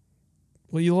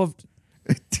 Well, you loved.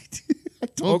 I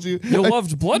told you. You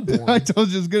loved Bloodborne. I told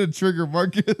you it was gonna trigger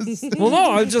Marcus. Well,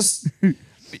 no, I just.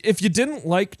 If you didn't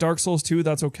like Dark Souls 2,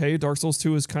 that's okay. Dark Souls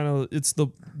 2 is kind of, it's the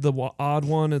odd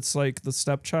one. It's like the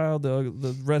stepchild,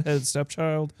 the redheaded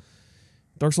stepchild.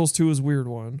 Dark Souls 2 is a weird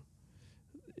one.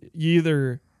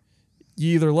 You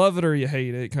either love it or you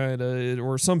hate it, kind of,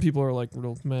 or some people are like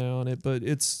real meh on it, but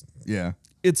it's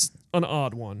an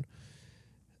odd one.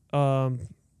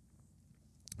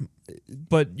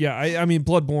 But yeah, I mean,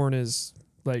 Bloodborne is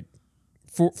like,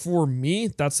 for me,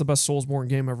 that's the best Soulsborne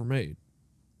game ever made.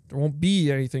 There won't be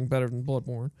anything better than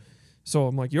Bloodborne. So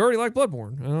I'm like, you already like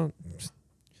Bloodborne.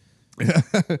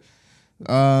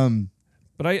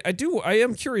 But I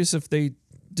am curious if did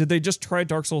they just try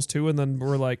Dark Souls 2 and then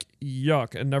were like,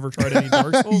 yuck, and never tried any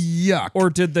Dark Souls? Yuck. Or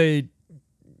did they,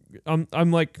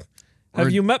 I'm like,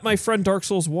 have you met my friend Dark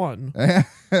Souls 1?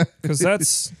 Because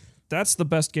that's the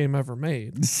best game ever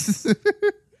made.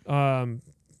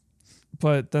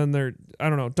 But then I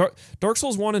don't know. Dark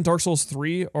Souls 1 and Dark Souls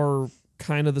 3 are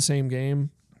kind of the same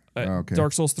game. Okay.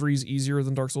 Dark Souls 3 is easier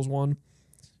than Dark Souls 1.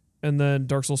 And then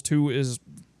Dark Souls 2 is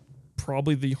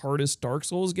probably the hardest Dark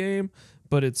Souls game,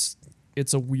 but it's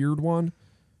a weird one.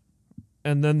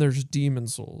 And then there's Demon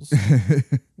Souls,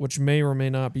 which may or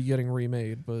may not be getting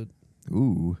remade, but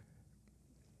Ooh.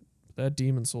 that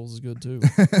Demon Souls is good too.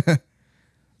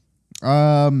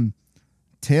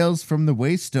 Tales from the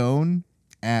Waystone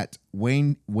at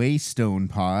Waystone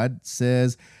Pod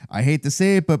says, I hate to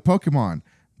say it, but Pokemon.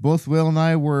 Both Will and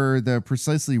I were the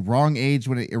precisely wrong age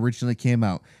when it originally came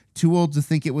out. Too old to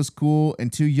think it was cool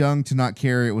and too young to not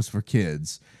care it was for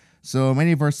kids. So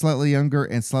many of our slightly younger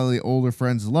and slightly older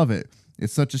friends love it.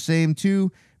 It's such a shame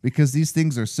too, because these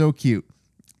things are so cute.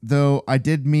 Though it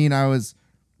did mean I was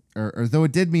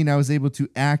able to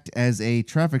act as a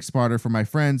traffic spotter for my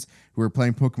friends who were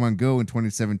playing Pokemon Go in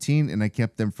 2017, and I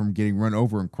kept them from getting run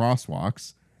over in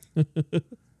crosswalks.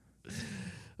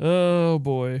 Oh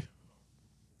boy.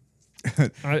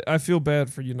 I feel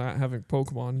bad for you not having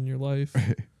Pokemon in your life.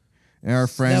 And our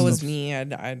friend, That was me. I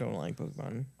don't like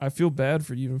Pokemon. I feel bad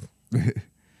for you.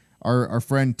 our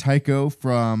friend Tycho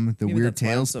from the Maybe Weird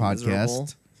that's why I'm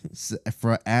Tales so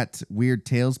podcast at Weird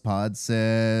Tales Pod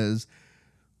says,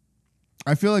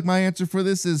 I feel like my answer for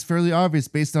this is fairly obvious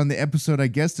based on the episode I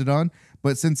guessed it on,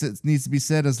 but since it needs to be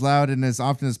said as loud and as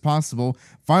often as possible,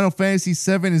 Final Fantasy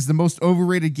VII is the most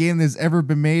overrated game that has ever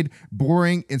been made.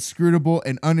 Boring, inscrutable,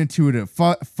 and unintuitive.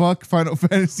 Fuck Final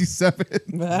Fantasy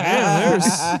VII. Man,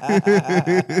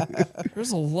 there's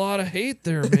a lot of hate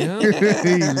there, man.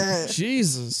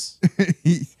 Jesus.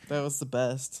 That was the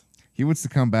best. He wants to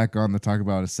come back on to talk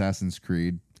about Assassin's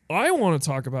Creed. I want to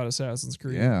talk about Assassin's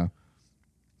Creed. Yeah.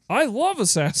 I love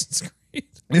Assassin's Creed.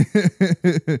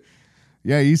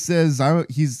 Yeah, he says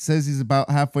he's about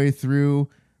halfway through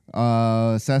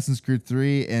Assassin's Creed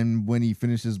 3, and when he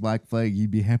finishes Black Flag,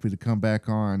 he'd be happy to come back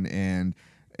on and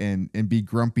be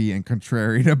grumpy and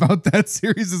contrarian about that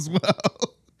series as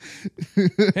well.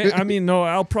 Hey, I mean, no,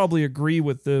 I'll probably agree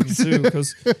with them too,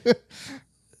 because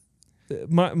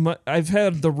I've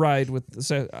had the ride with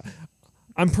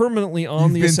I'm permanently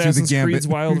on the Assassin's Creed's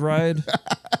Wild Ride,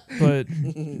 but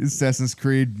Assassin's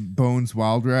Creed Bones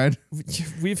Wild Ride.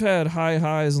 We've had high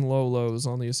highs and low lows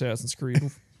on the Assassin's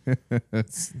Creed.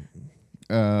 It's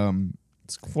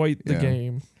quite the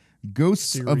game.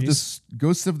 Ghosts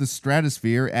of the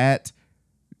Stratosphere at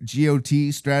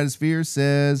GOT Stratosphere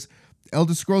says,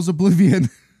 Elder Scrolls Oblivion.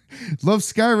 Love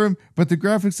Skyrim, but the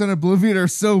graphics on Oblivion are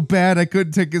so bad I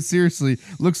couldn't take it seriously.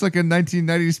 Looks like a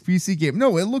 1990s PC game.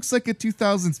 No, it looks like a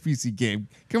 2000s PC game.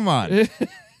 Come on.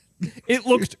 It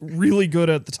looked really good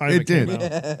at the time it came out.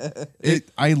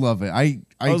 I love it. I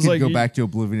could like, go back to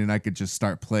Oblivion and I could just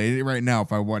start playing it right now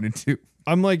if I wanted to.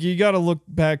 I'm like, you got to look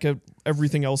back at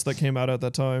everything else that came out at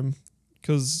that time,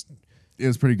 because it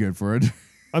was pretty good for it.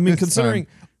 I mean, considering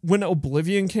when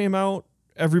Oblivion came out,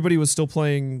 everybody was still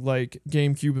playing like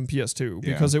GameCube and PS2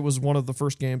 because it was one of the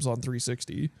first games on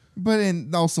 360. But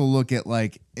and also look at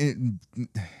like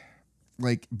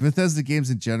Bethesda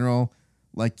games in general.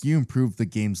 Like, you improve the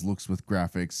game's looks with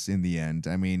graphics in the end.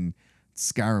 I mean,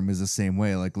 Skyrim is the same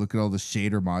way. Like, look at all the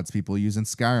shader mods people use in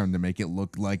Skyrim to make it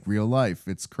look like real life.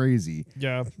 It's crazy.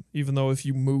 Yeah, even though if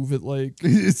you move it like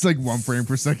It's like 1 frame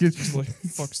per second. it's like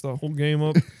fucks the whole game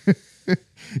up.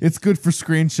 It's good for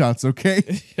screenshots, okay?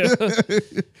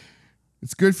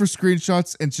 It's good for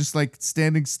screenshots and just like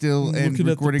standing still and Looking at the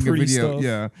recording a pretty video.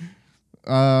 stuff.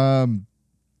 Yeah.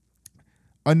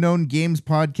 Unknown Games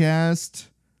Podcast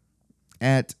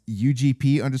at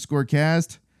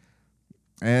UGP_cast.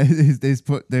 And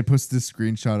they posted this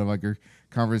screenshot of like a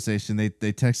conversation. They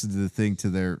texted the thing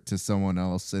to someone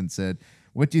else and said,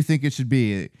 "What do you think it should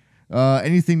be?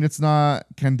 Anything that's not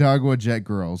Kandagawa Jet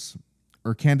Girls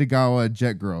or Kandagawa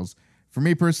Jet Girls. For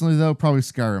me personally, though, probably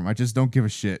Skyrim. I just don't give a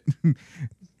shit."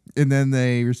 And then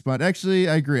they respond, "Actually,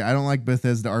 I agree. I don't like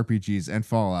Bethesda RPGs and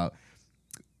Fallout."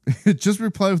 Just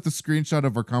reply with the screenshot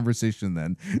of our conversation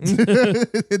then.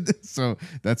 So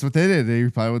that's what they did. They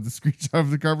replied with the screenshot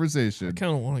of the conversation. I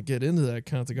kind of want to get into that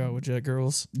Kantagawa Jet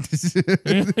Girls.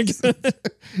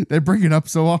 They bring it up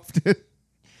so often.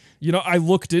 You know, I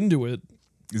looked into it.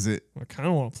 Is it? I kind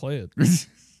of want to play it.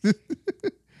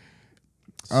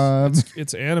 Um,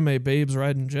 It's anime babes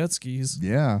riding jet skis.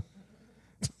 yeah.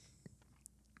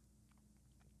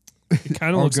 It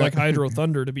kind of Oh, looks God. like Hydro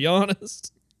Thunder, to be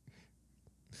honest.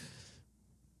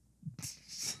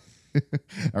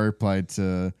 I replied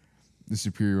to the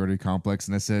Superiority Complex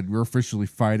and I said, "We're officially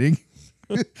fighting."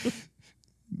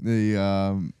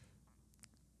 The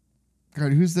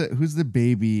God, who's the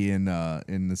baby in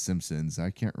The Simpsons? I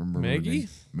can't remember her Maggie?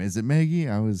 name. Is it Maggie?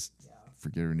 I always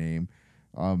forget her name.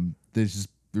 They just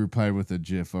replied with a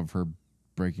GIF of her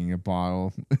breaking a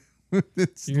bottle.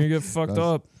 It's- You're going to get fucked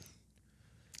up.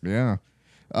 yeah.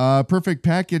 Perfect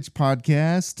Package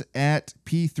Podcast at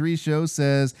P3 Show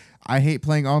says, "I hate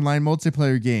playing online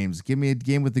multiplayer games. Give me a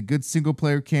game with a good single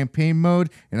player campaign mode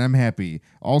and I'm happy.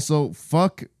 Also,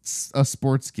 fuck a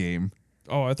sports game."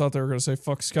 Oh, I thought they were going to say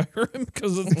fuck Skyrim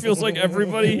because it feels like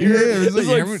everybody here Yeah, is it's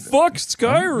like, like fuck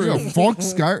Skyrim. Yeah, fuck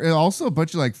Skyrim. Also, a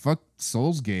bunch of like fuck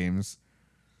Souls games.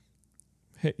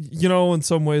 Hey, you know, in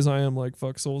some ways, I am like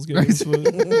fuck Souls games.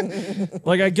 But,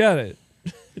 like, I get it.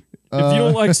 If you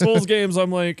don't like Souls games,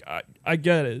 I'm like, I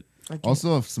get it.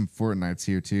 Also, have some Fortnites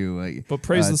here too. Like, But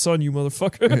praise the sun, you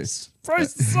motherfuckers.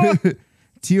 Praise the sun.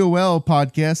 TOL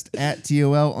podcast at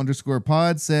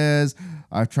TOL_pod says,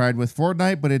 "I've tried with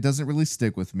Fortnite, but it doesn't really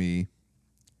stick with me."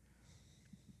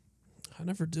 I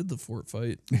never did the fort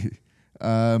fight.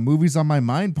 Movies on My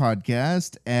Mind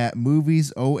podcast at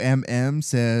Movies OMM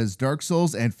says, "Dark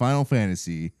Souls and Final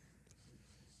Fantasy."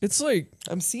 It's like,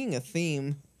 I'm seeing a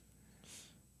theme.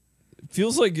 it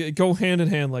feels like it go hand in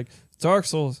hand, like Dark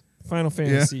Souls, Final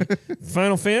Fantasy.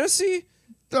 Final Fantasy?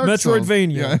 Dark Souls.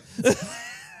 Metroidvania.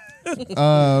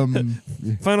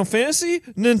 Final Fantasy?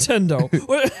 Nintendo.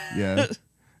 What? Yeah.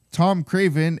 Tom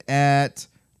Craven at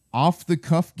Off the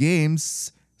Cuff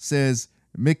Games says,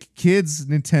 "McKids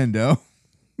Nintendo."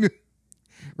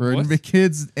 Or What?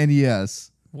 McKids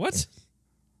NES. What?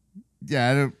 Yeah,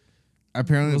 I don't.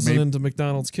 Apparently, Wasn't maybe, into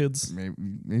McDonald's kids. maybe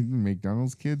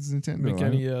McDonald's Kids Nintendo.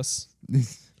 McNES. Get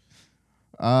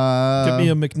Get me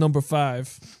a McNumber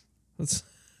 5. That's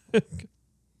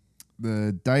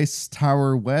the Dice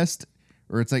Tower West,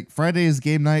 or it's like Friday is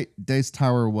game night. Dice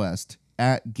Tower West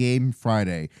at Game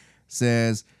Friday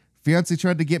says, "Fiance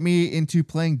tried to get me into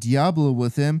playing Diablo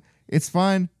with him. It's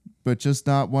fine, but just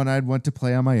not one I'd want to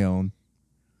play on my own."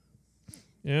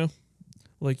 yeah.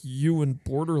 Like you in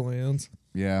Borderlands.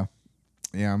 Yeah,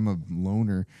 I'm a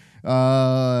loner.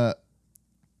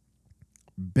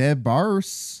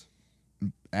 Bebarce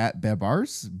at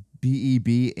Bebarce,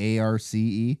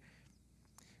 BEBARCE.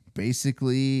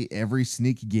 Basically every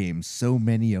sneak game, so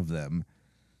many of them.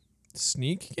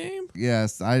 Sneak game?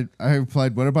 Yes, I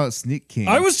replied, "What about Sneak King?"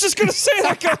 I was just gonna say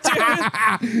that,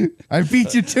 goddammit. I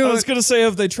beat you to I was it. gonna say,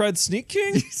 have they tried Sneak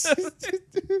King?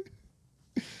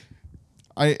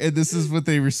 And this is what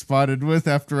they responded with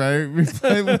after I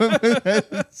replied with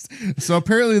it. So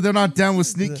apparently they're not down with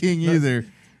Sneak King either.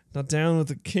 Not down with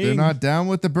the king. They're not down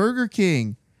with the Burger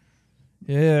King.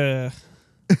 Yeah.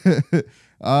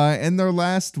 And their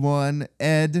last one,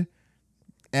 Ed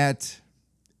at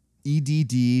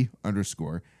EDD_.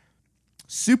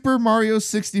 Super Mario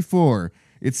 64.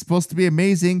 It's supposed to be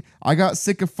amazing. I got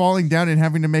sick of falling down and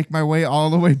having to make my way all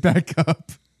the way back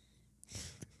up.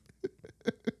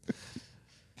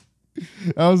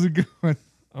 That was a good one.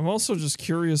 I'm also just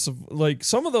curious of like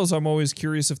some of those. I'm always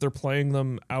curious if they're playing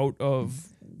them out of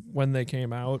when they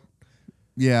came out.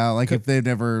 Yeah, like if they've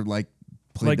never like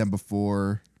played Like- them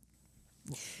before.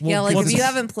 Yeah, like what's if you it-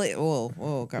 haven't played,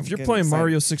 if you're playing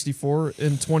Mario 64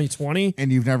 in 2020,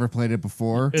 And you've never played it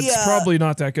before. it's Yeah. probably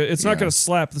not that good. It's not Yeah. going to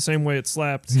slap the same way it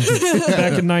slapped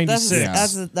back in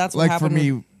 '96. That's what Like for happened.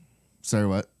 me, sorry,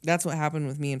 what? That's what happened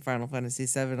with me in Final Fantasy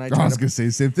VII. I was gonna say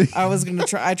the same thing. I was gonna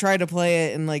try. I tried to play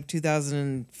it in like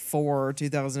 2004 or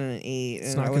 2008,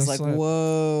 and not I was gonna like, slap.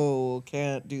 "Whoa,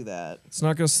 can't do that." It's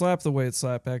not going to slap the way it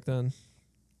slapped back then.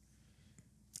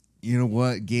 You know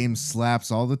what? Game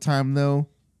slaps all the time though.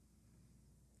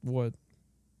 What?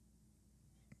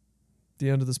 The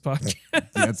end of this podcast.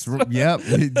 Yep,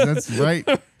 that's right.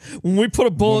 When we put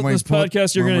a bullet in When we this put-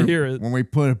 podcast, you're when going to we- hear it. When we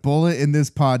put a bullet in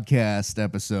this podcast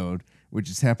episode, which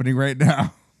is happening right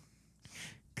now,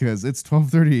 because it's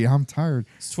 12:30. I'm tired.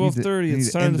 It's Need to- 12:30. need It's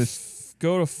to time end to this-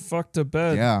 go to fuck to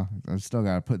bed. Yeah, I still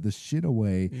gotta put this shit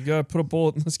away. You got to put a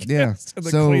bullet in this cast Yeah, and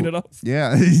then so clean it up.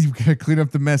 yeah, you gotta clean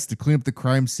up the mess, to clean up the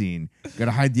crime scene.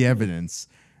 Gotta hide the evidence.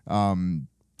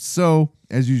 So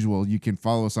as usual, you can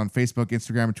follow us on Facebook,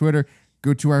 Instagram, and Twitter.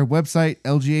 Go to our website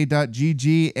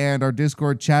lga.gg and our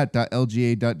Discord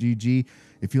chat.lga.gg.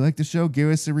 If you like the show, give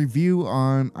us a review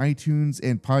on iTunes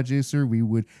and Podchaser. We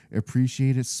would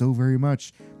appreciate it so very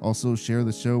much. Also, share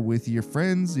the show with your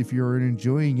friends if you're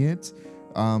enjoying it.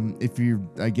 If you're,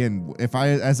 again,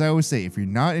 as I always say, if you're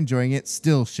not enjoying it,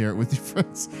 still share it with your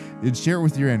friends and share it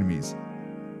with your enemies.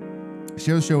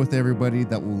 Share the show with everybody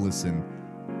that will listen.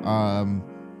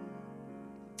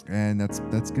 And that's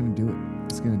gonna do it.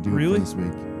 It's gonna do Really? it for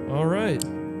this week. All right.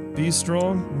 Be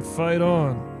strong and fight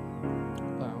on.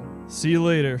 Wow. See you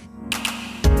later.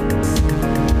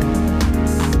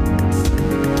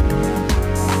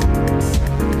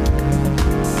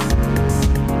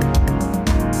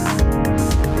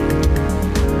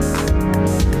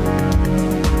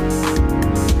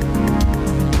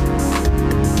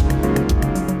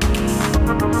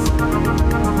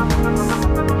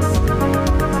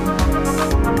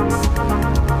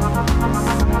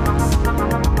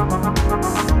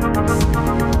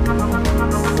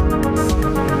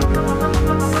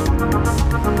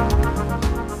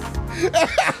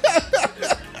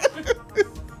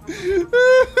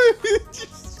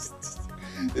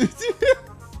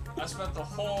 I spent the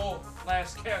whole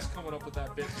last cast coming up with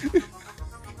that bit.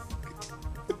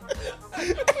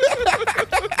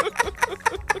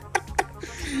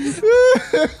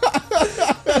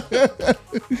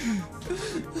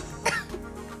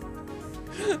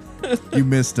 You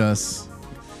missed us.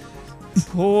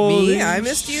 Holy Me? I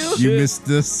missed you? shit. You missed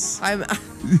us. I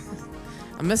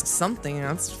missed something.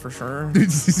 That's for sure.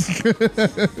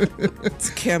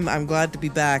 Kim, I'm glad to be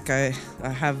back. I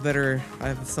have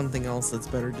something else that's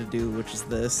better to do, which is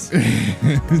this.